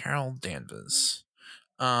want Carol Danvers.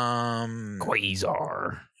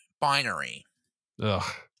 Quasar. Binary. Ugh,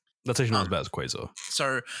 that's actually not as bad as Quasar.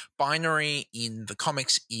 So Binary in the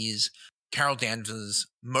comics is Carol Danvers'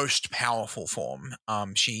 most powerful form.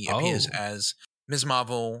 She appears Oh. as Ms.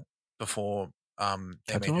 Marvel before they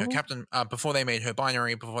Captain made her Marvel? Captain. Before they made her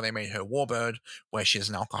Binary. Before they made her Warbird, where she's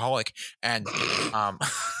an alcoholic. And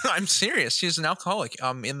I'm serious, she's an alcoholic.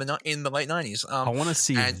 In the late 90s. I want to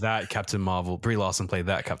see and- that Captain Marvel. Brie Larson play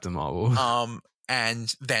that Captain Marvel.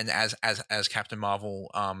 And then as Captain Marvel,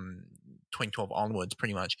 2012 onwards,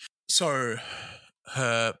 pretty much. So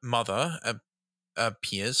her mother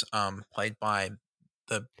appears, played by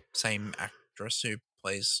the same actress who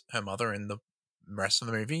plays her mother in the rest of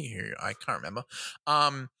the movie, who I can't remember.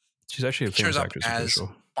 She's actually a shows famous up actress. I'm pretty as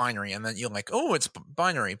sure. Binary, and then you're like, oh, it's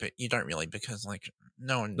Binary, but you don't really, because like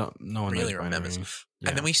no one No one really knows remembers. Binary. And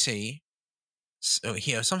then Yeah. we see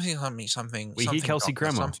here something. We hear something Kelsey Doctor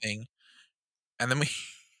Grammer. something, and then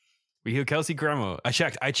We hear Kelsey Grammer. I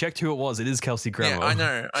checked who it was. It is Kelsey Grammer.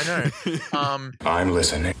 yeah, I know. I'm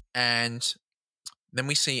listening. And then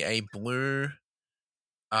we see a blue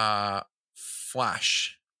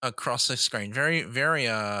flash across the screen, very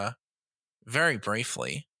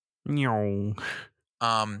briefly. No.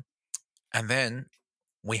 And then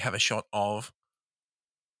we have a shot of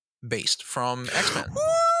Beast from X-Men.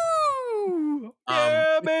 Woo!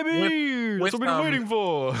 Yeah, baby. with, That's what we've been waiting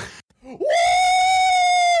for. Woo!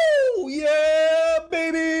 Yeah,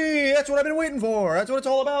 baby! That's what I've been waiting for. That's what it's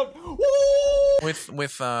all about. Woo! with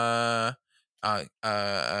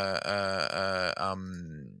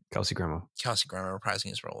Kelsey Grammer, Kelsey Grammer reprising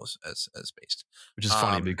his role as Beast. which is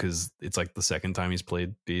funny because it's like the second time he's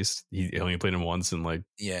played Beast. He only played him once in like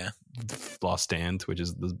Yeah. Last Stand, which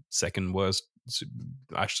is the second worst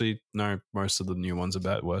Actually, no, most of the new ones are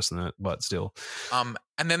bad, worse than it, but still. And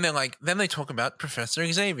then they talk about Professor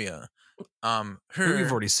Xavier, Who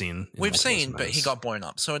we've already seen. in we've Multiverse seen, but he Madness. got blown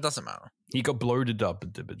up, so it doesn't matter. He got bloated up.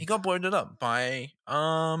 He got blown up by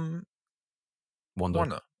Wanda.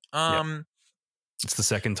 Wanda. It's the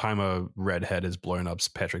second time a redhead has blown up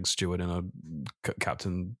Patrick Stewart in a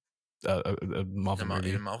Captain a Marvel in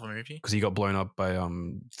movie a Marvel movie. because he got blown up by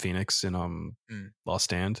Phoenix in Last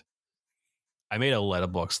Stand. I made a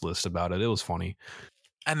letterbox list about it. It was funny.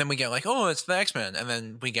 And then we get like, oh, it's the X-Men, and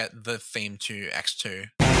then we get the theme to X2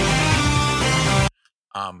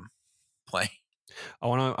 play.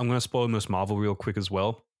 I'm gonna spoil Miss Marvel real quick as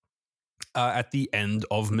well. At the end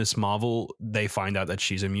of Miss Marvel, they find out that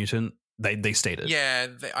she's a mutant. They stated. Yeah,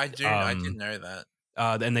 I did know that.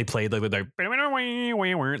 And they played like they do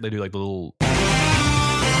like the little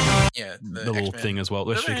the little X-Men. thing as well.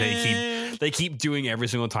 Which they keep doing every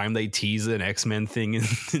single time they tease an X-Men thing in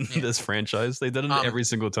this franchise. They did it every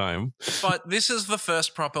single time. But this is the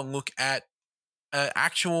first proper look at an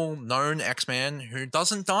actual known X-Man who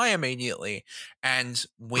doesn't die immediately, and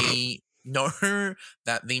we know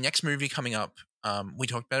that the next movie coming up, we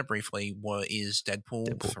talked about it briefly, is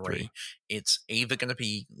Deadpool 3. It's either going to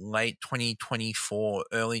be late 2024,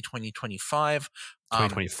 early 2025.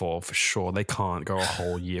 2024 for sure. They can't go a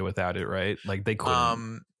whole year without it, right? Like they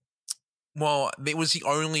couldn't. Well, it was the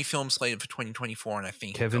only film slated for 2024, and I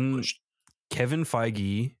think Kevin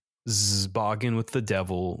Feige's bargain with the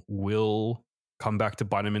devil will come back to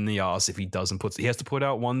bite him in the ass if he doesn't put. He has to put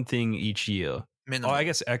out one thing each year. Minimum. Oh, I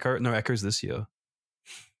guess Echo's this year,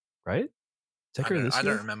 right? I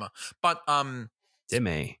don't remember, but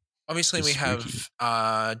Deme. obviously It's we spooky.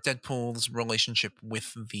 have Deadpool's relationship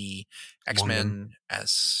with the X-Men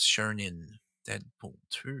as shown in Deadpool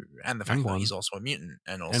 2, and the fact that he's also a mutant,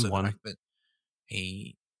 and also the fact that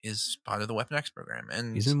he is part of the Weapon X program,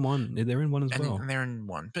 and he's in one. They're in one as well. And they're in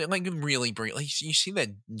one, but like really briefly, you see that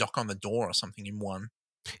knock on the door or something in one.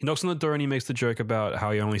 He knocks on the door and he makes the joke about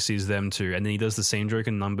how he only sees them two, and then he does the same joke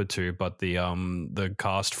in number 2, but the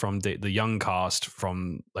cast from the young cast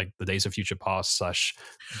from like the Days of Future Past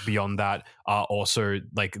 / beyond that are also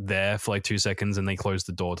like there for like 2 seconds, and they close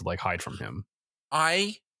the door to like hide from him.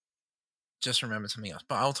 I just remembered something else,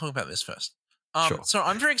 but I'll talk about this first. Sure. So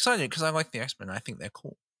I'm very excited because I like the X-Men. I think they're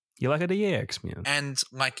cool, You like it, yeah, X-Men. and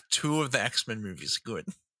like 2 of the X-Men movies are good.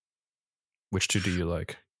 Which 2 do you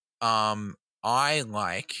like? I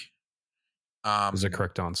like. There's a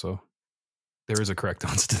correct answer. There is a correct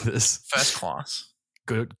answer to this. First Class.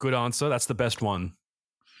 Good answer. That's the best one.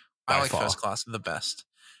 I by like far. First Class the best.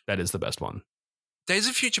 That is the best one. Days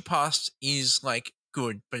of Future Past is like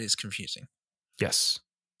good, but it's confusing. Yes.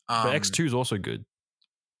 But X2 is also good.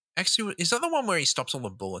 X2, is that the one where he stops all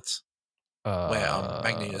the bullets? Where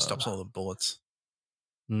Magneto stops all the bullets?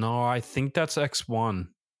 No, I think that's X1.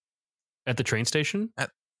 At the train station?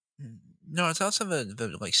 No, it's also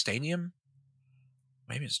the like stadium.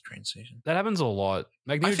 Maybe it's a train station. That happens a lot.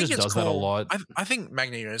 Magneto just does that a lot. I think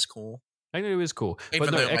Magneto is cool. Magneto is cool. Even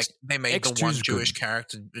but no, though they made the X2 one is Jewish good.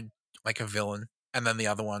 character like a villain, and then the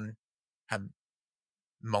other one had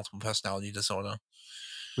multiple personality disorder.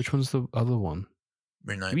 Which one's the other one?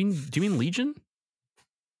 Moon Knight. Do you mean Legion?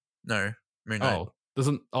 No, Moon Knight.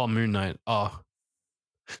 Moon Knight. Oh.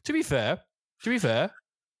 To be fair,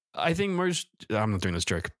 I think I'm not doing this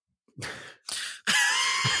joke.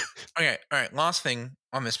 Okay, all right. Last thing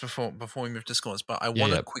on this before we move to scores, but I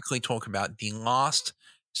want to quickly talk about the last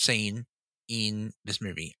scene in this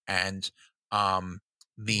movie and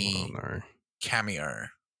the cameo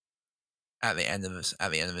at the end of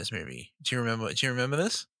this movie. Do you remember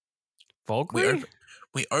this? Valkyrie?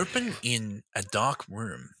 We open in a dark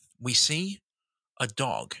room. We see a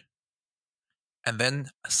dog. And then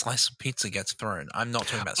a slice of pizza gets thrown. I'm not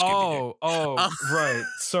talking about Scooby-Doo. Right.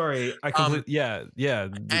 Sorry. I completely yeah.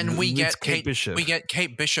 And we get Kate Bishop. We get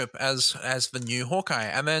Kate Bishop as the new Hawkeye,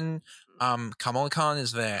 and then Kamala Khan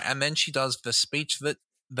is there, and then she does the speech that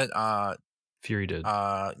Fury did.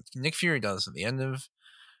 Nick Fury does at the end of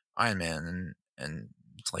Iron Man, and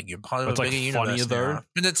it's like you're part of It's a like bigger funny universe though. now.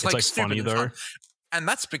 But it's like stupid funny and though. fun. And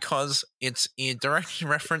that's because it's a direct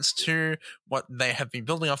reference to what they have been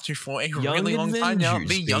building up to for a really long time now,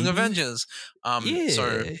 the Young Avengers.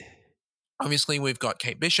 So obviously we've got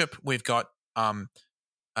Kate Bishop, we've got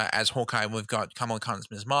as Hawkeye, we've got Kamala Khan as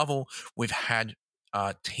Ms. Marvel. We've had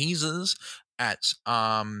teasers at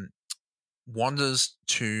Wanda's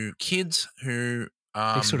to kids who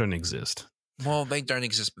they still don't exist. Well, they don't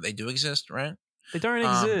exist, but they do exist, right? They don't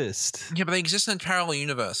exist. Yeah, but they exist in a parallel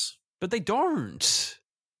universe. But they don't.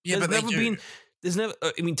 Yeah, but they do. There's never.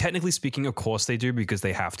 I mean, technically speaking, of course they do because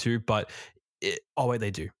they have to. But Oh wait,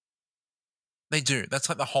 they do. They do. That's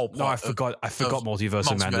like the whole plot. No, I forgot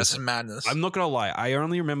Multiverse of Madness. Madness. I'm not gonna lie. I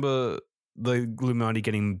only remember the Illuminati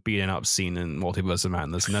getting beaten up scene in Multiverse of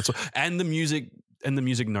Madness, and that's all. And the music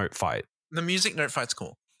note fight. The music note fight's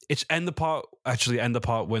cool. The part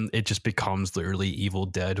when it just becomes literally Evil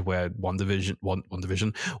Dead, where Wanda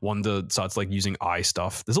starts like using eye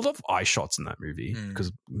stuff. There's a lot of eye shots in that movie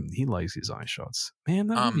because he likes his eye shots. Man,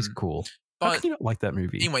 that movie's cool. How can you not like that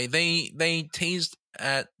movie? Anyway, they teased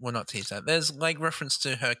at not teased at. There's like reference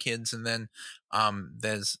to her kids, and then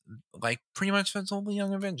there's like pretty much that's all the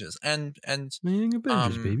Young Avengers and Young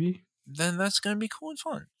Avengers, baby. Then that's gonna be cool and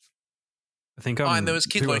fun. I think and there was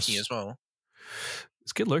Kid Loki as well.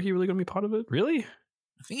 Is Kid Loki really going to be part of it? Really?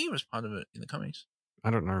 I think he was part of it in the comics. I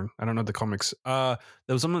don't know. I don't know the comics. There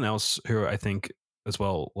was someone else who I think as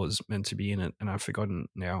well was meant to be in it, and I've forgotten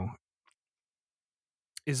now.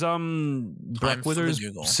 Is Black Widow's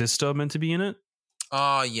sister meant to be in it?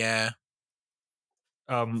 Oh yeah.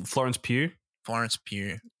 Florence Pugh. Florence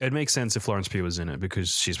Pugh. It makes sense if Florence Pugh was in it because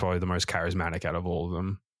she's probably the most charismatic out of all of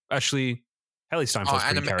them. Actually, Haley Steinfeld's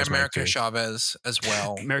pretty charismatic America too. Chavez as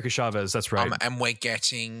well. America Chavez, that's right. And we're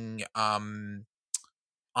getting Ironheart.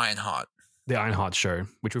 The Ironheart show,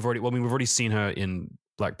 which we've already seen her in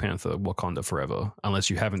Black Panther: Wakanda Forever. Unless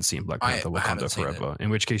you haven't seen Black Panther: Wakanda Forever, in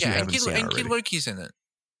which case you haven't seen it already. Kid Loki's in it.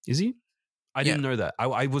 Is he? I didn't know that.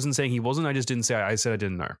 I wasn't saying he wasn't. I just didn't say. I said I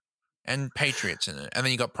didn't know. And Patriot's in it, and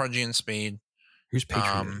then you got Prodigy and Speed. Who's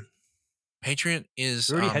Patriot? Patriot is.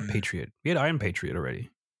 We already had Patriot. We had Iron Patriot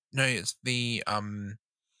already. No, it's the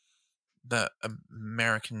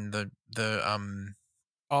American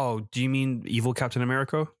Oh, do you mean Evil Captain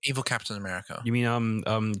America? Evil Captain America. You mean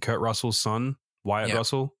Kurt Russell's son, Wyatt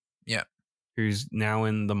Russell? Yeah. Who's now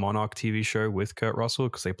in the Monarch TV show with Kurt Russell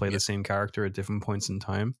because they play the same character at different points in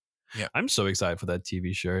time. Yeah. I'm so excited for that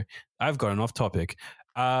TV show. I've gotten off topic.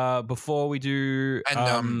 Before we do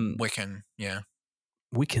Wiccan, yeah.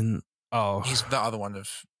 Wiccan. Oh. He's the other one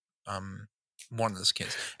of one of his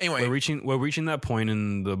kids. Anyway, we're reaching that point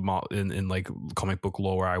in the in like comic book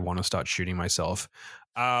lore where I want to start shooting myself.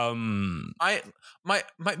 My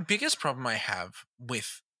biggest problem I have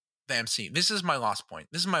with the MCU. This is my last point.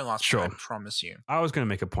 Sure. I promise you. I was going to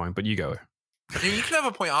make a point, but you go. You can have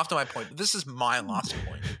a point after my point, but this is my last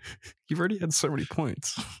point. You've already had so many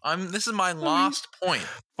points. This is my last point.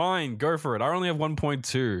 Fine, go for it. I only have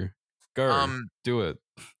 1.2. Go. Do it.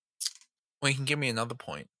 Well, you can give me another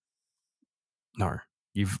point. No.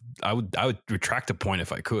 I would retract a point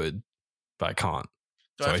if I could, but I can't.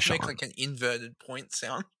 Do I have to make like an inverted point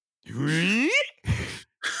sound? Is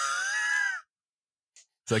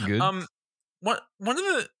that good? One of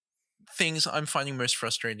the things I'm finding most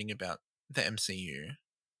frustrating about the MCU.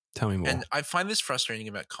 Tell me more. And I find this frustrating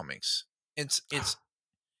about comics. It's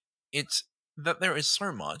that there is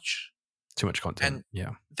so much. Too much content. And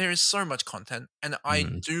yeah. There is so much content, and I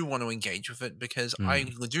do want to engage with it because I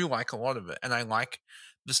do like a lot of it, and I like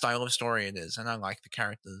the style of story it is, and I like the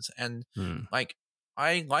characters, and like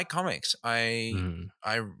I like comics. I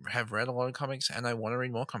have read a lot of comics, and I want to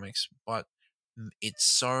read more comics, but it's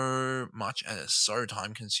so much and it's so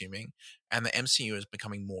time consuming, and the MCU is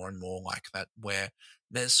becoming more and more like that, where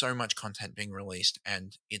there's so much content being released,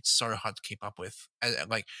 and it's so hard to keep up with.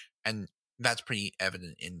 And that's pretty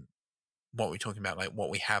evident in what we're talking about, like what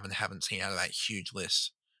we have and haven't seen out of that huge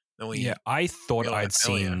list. I thought I'd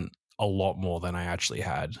seen a lot more than I actually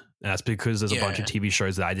had. And that's because there's a bunch of TV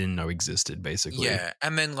shows that I didn't know existed, basically. Yeah,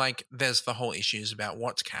 and then like there's the whole issues about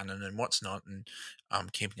what's canon and what's not, and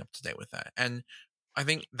keeping up to date with that. And I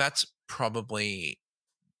think that's probably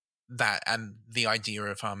that, and the idea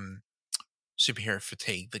of superhero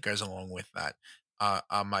fatigue that goes along with that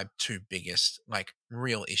are my two biggest like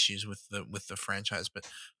real issues with the franchise. But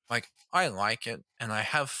like I like it and I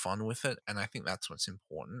have fun with it, and I think that's what's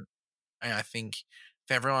important. And I think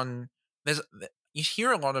if everyone you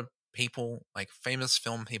hear a lot of people, like famous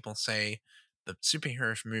film people, say the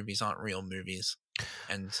superhero movies aren't real movies,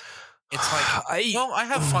 and it's like I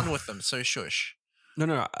have fun with them, so shush.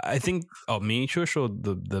 No. I think me shush or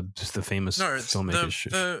the famous filmmakers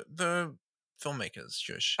shush. The filmmakers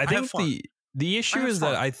shush. I think the issue is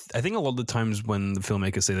that I think a lot of the times when the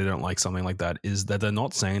filmmakers say they don't like something like that is that they're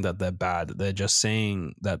not saying that they're bad. They're just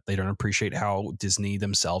saying that they don't appreciate how Disney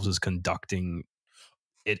themselves is conducting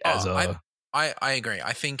it as a. I agree.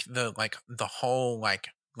 I think the whole like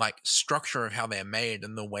structure of how they're made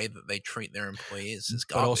and the way that they treat their employees is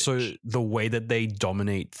garbage. But also the way that they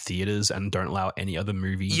dominate theaters and don't allow any other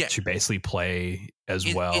movie to basically play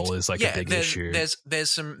as well is like a big issue. There's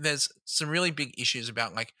some really big issues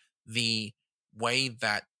about like the way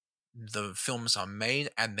that the films are made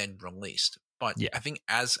and then released. But Yeah. I think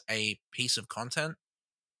as a piece of content,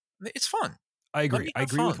 it's fun. I Let agree. me I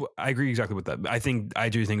have agree with. fun. I agree exactly with that. I think but I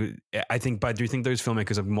do think those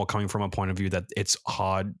filmmakers are more coming from a point of view that it's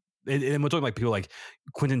hard. And we're talking like people like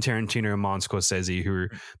Quentin Tarantino and Martin Scorsese, who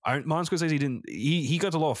Martin Scorsese didn't. He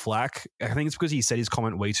got a lot of flack. I think it's because he said his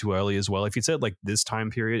comment way too early as well. If he said like this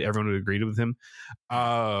time period, everyone would have agreed with him.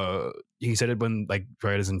 He said it when like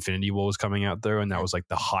Raiders Infinity War was coming out though, and that was like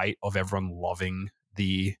the height of everyone loving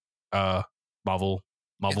the Marvels.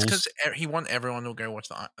 It's because he want everyone to go watch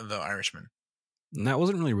the Irishman. And that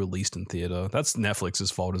wasn't really released in theater. That's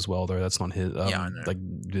Netflix's fault as well, though. That's not his. Yeah, I know. Like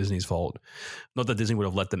Disney's fault. Not that Disney would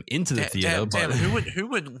have let them into the theater, but Damn, who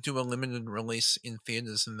would do a limited release in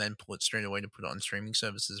theaters and then pull it straight away to put it on streaming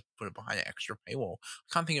services, put it behind an extra paywall?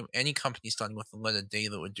 I can't think of any company starting with the letter D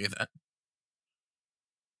that would do that.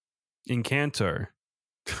 Encanto.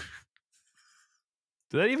 Did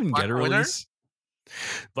that even Black get a Widow? release?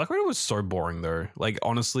 Black Widow was so boring though. Like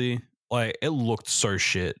honestly, like it looked so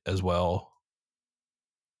shit as well.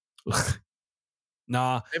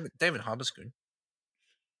 Nah, David Harbour's good.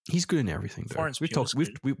 he's good in everything. Though. Florence We've Pugh was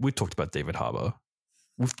talked. We've talked about David Harbour.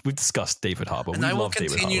 We've discussed David Harbour. And we I will love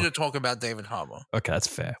David continue Harbour. to talk about David Harbour. Okay, that's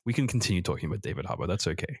fair. We can continue talking about David Harbour. That's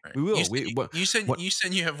okay. Right. We will. You said you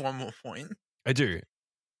said you have one more point. I do.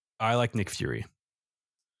 I like Nick Fury.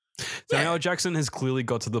 Samuel L. Jackson has clearly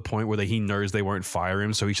got to the point where he knows they won't fire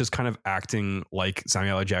him, so he's just kind of acting like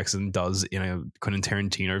Samuel L. Jackson does in a Quentin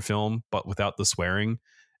Tarantino film, but without the swearing.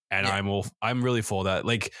 And Yeah. I'm really for that.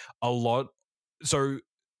 Like a lot. So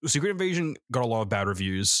Secret Invasion got a lot of bad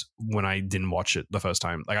reviews when I didn't watch it the first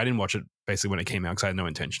time. Like I didn't watch it basically when it came out because I had no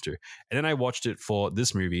intention to. And then I watched it for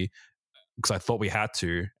this movie because I thought we had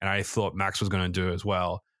to, and I thought Max was going to do it as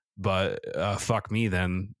well. But fuck me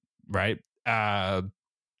then, right?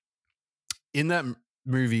 In that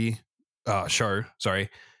movie show, sorry,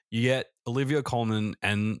 you get Olivia Colman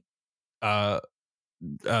and Samuel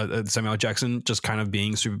L. Jackson just kind of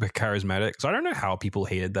being super charismatic. So I don't know how people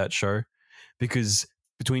hated that show because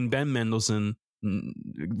between Ben Mendelsohn,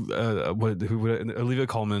 Olivia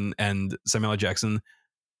Colman, and Samuel L. Jackson,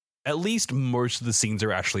 at least most of the scenes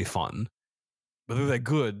are actually fun. Whether they're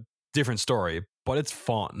good, different story, but it's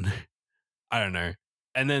fun. I don't know.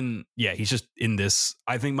 And then, yeah, he's just in this.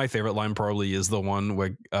 I think my favorite line probably is the one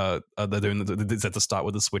where they're doing it's at the start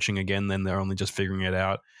with the switching again. Then they're only just figuring it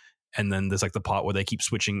out. And then there's like the part where they keep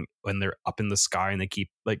switching when they're up in the sky and they keep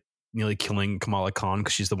like nearly killing Kamala Khan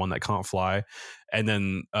because she's the one that can't fly. And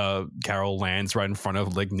then Carol lands right in front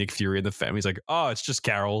of like Nick Fury and the family. He's like, oh, it's just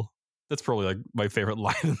Carol. That's probably like my favorite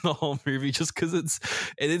line in the whole movie just because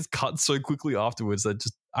it is cut so quickly afterwards that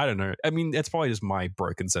just, I don't know. I mean, it's probably just my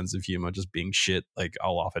broken sense of humor just being shit. Like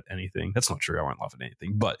I'll laugh at anything. That's not true. I won't laugh at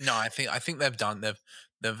anything. But No, I think they've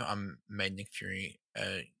made Nick Fury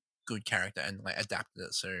a good character and like adapted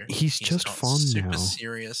it so he's just not fun super now.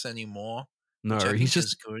 serious anymore. No, which I he's think just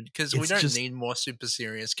is good because we it's don't just- need more super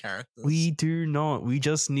serious characters. We do not. We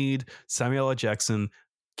just need Samuel L. Jackson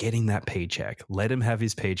getting that paycheck. Let him have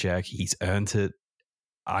his paycheck. He's earned it.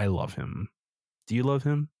 I love him. Do you love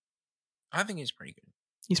him? I think he's pretty good.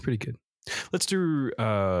 He's pretty good. Let's do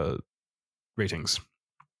ratings.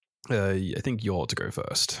 I think you ought to go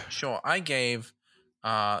first. Sure, I gave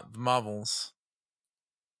the Marvels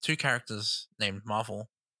 2 characters named Marvel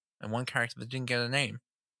and 1 character that didn't get a name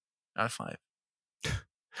out of 5.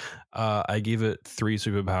 I give it 3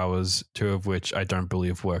 superpowers, 2 of which I don't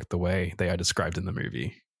believe work the way they are described in the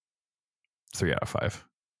movie. 3 out of 5.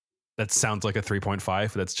 That sounds like a 3.5,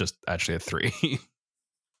 but that's just actually a 3.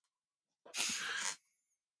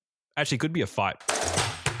 Actually, could be a 5.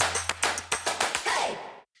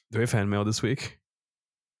 Do we have fan mail this week?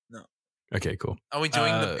 No. Okay, cool. Are we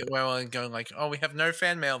doing the bit where we're going like, oh, we have no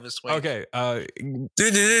fan mail this week? Okay. Fan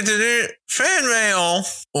mail.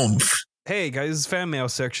 Oomph. Hey guys, fan mail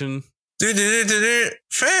section.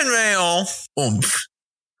 Fan mail. Oomph.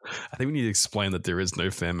 I think we need to explain that there is no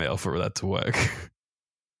fan mail for that to work.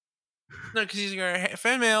 No, because he's going hey,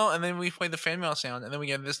 fan mail, and then we play the fan mail sound, and then we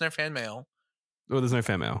go, there's no fan mail. Oh, there's no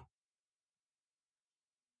fan mail.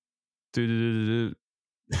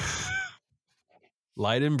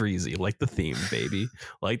 Light and breezy, like the theme, baby.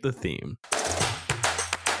 Like the theme.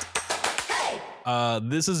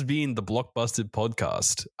 This has been the Blockbusted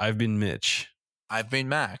Podcast. I've been Mitch. I've been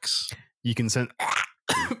Max. You can send.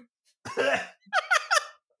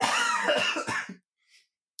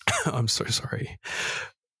 I'm so sorry.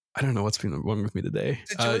 I don't know what's been wrong with me today.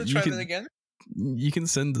 Did you want to try can, that again? You can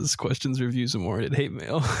send us questions, reviews, and more at hate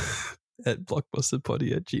mail at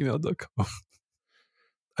blockbustedpoddy@gmail.com.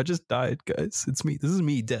 I just died, guys. It's me. This is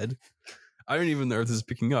me dead. I don't even know if this is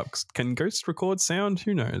picking up. Can ghosts record sound?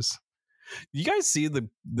 Who knows? You guys see the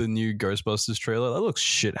new Ghostbusters trailer? That looks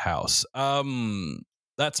shit house.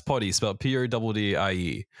 That's Poddy, spelled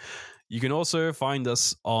PODDIE. You can also find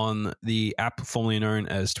us on the app formerly known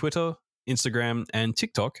as Twitter, Instagram, and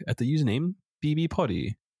TikTok at the username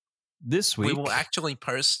BBPoddy. This week, we will actually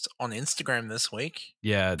post on Instagram this week.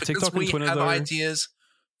 Yeah, because TikTok and Twitter we have though, ideas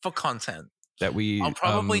for content. that we I'll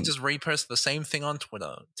probably just repost the same thing on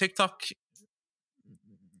Twitter. TikTok,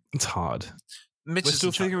 it's hard. Mitch We're is still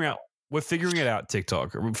in charge. figuring out. We're figuring it out.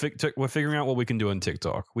 TikTok. We're figuring out what we can do on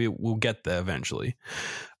TikTok. We'll get there eventually.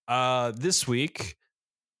 This week,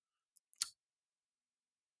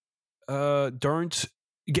 don't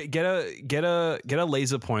get a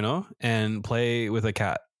laser pointer and play with a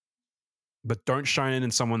cat, but don't shine it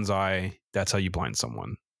in someone's eye. That's how you blind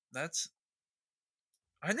someone. That's.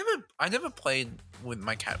 I never played with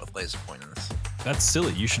my cat with laser pointers. That's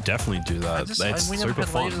silly. You should definitely do that. That's we never super had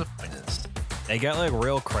fun. laser pointers. They get like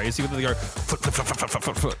real crazy with it. They go.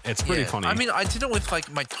 Flip. It's pretty funny. I mean, I did it with like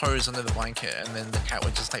my toes under the blanket, and then the cat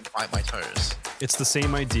would just like bite my toes. It's the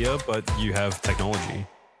same idea, but you have technology.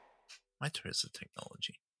 My toes are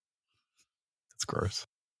technology. That's gross.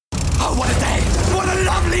 Oh, what a day! What a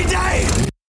lovely day!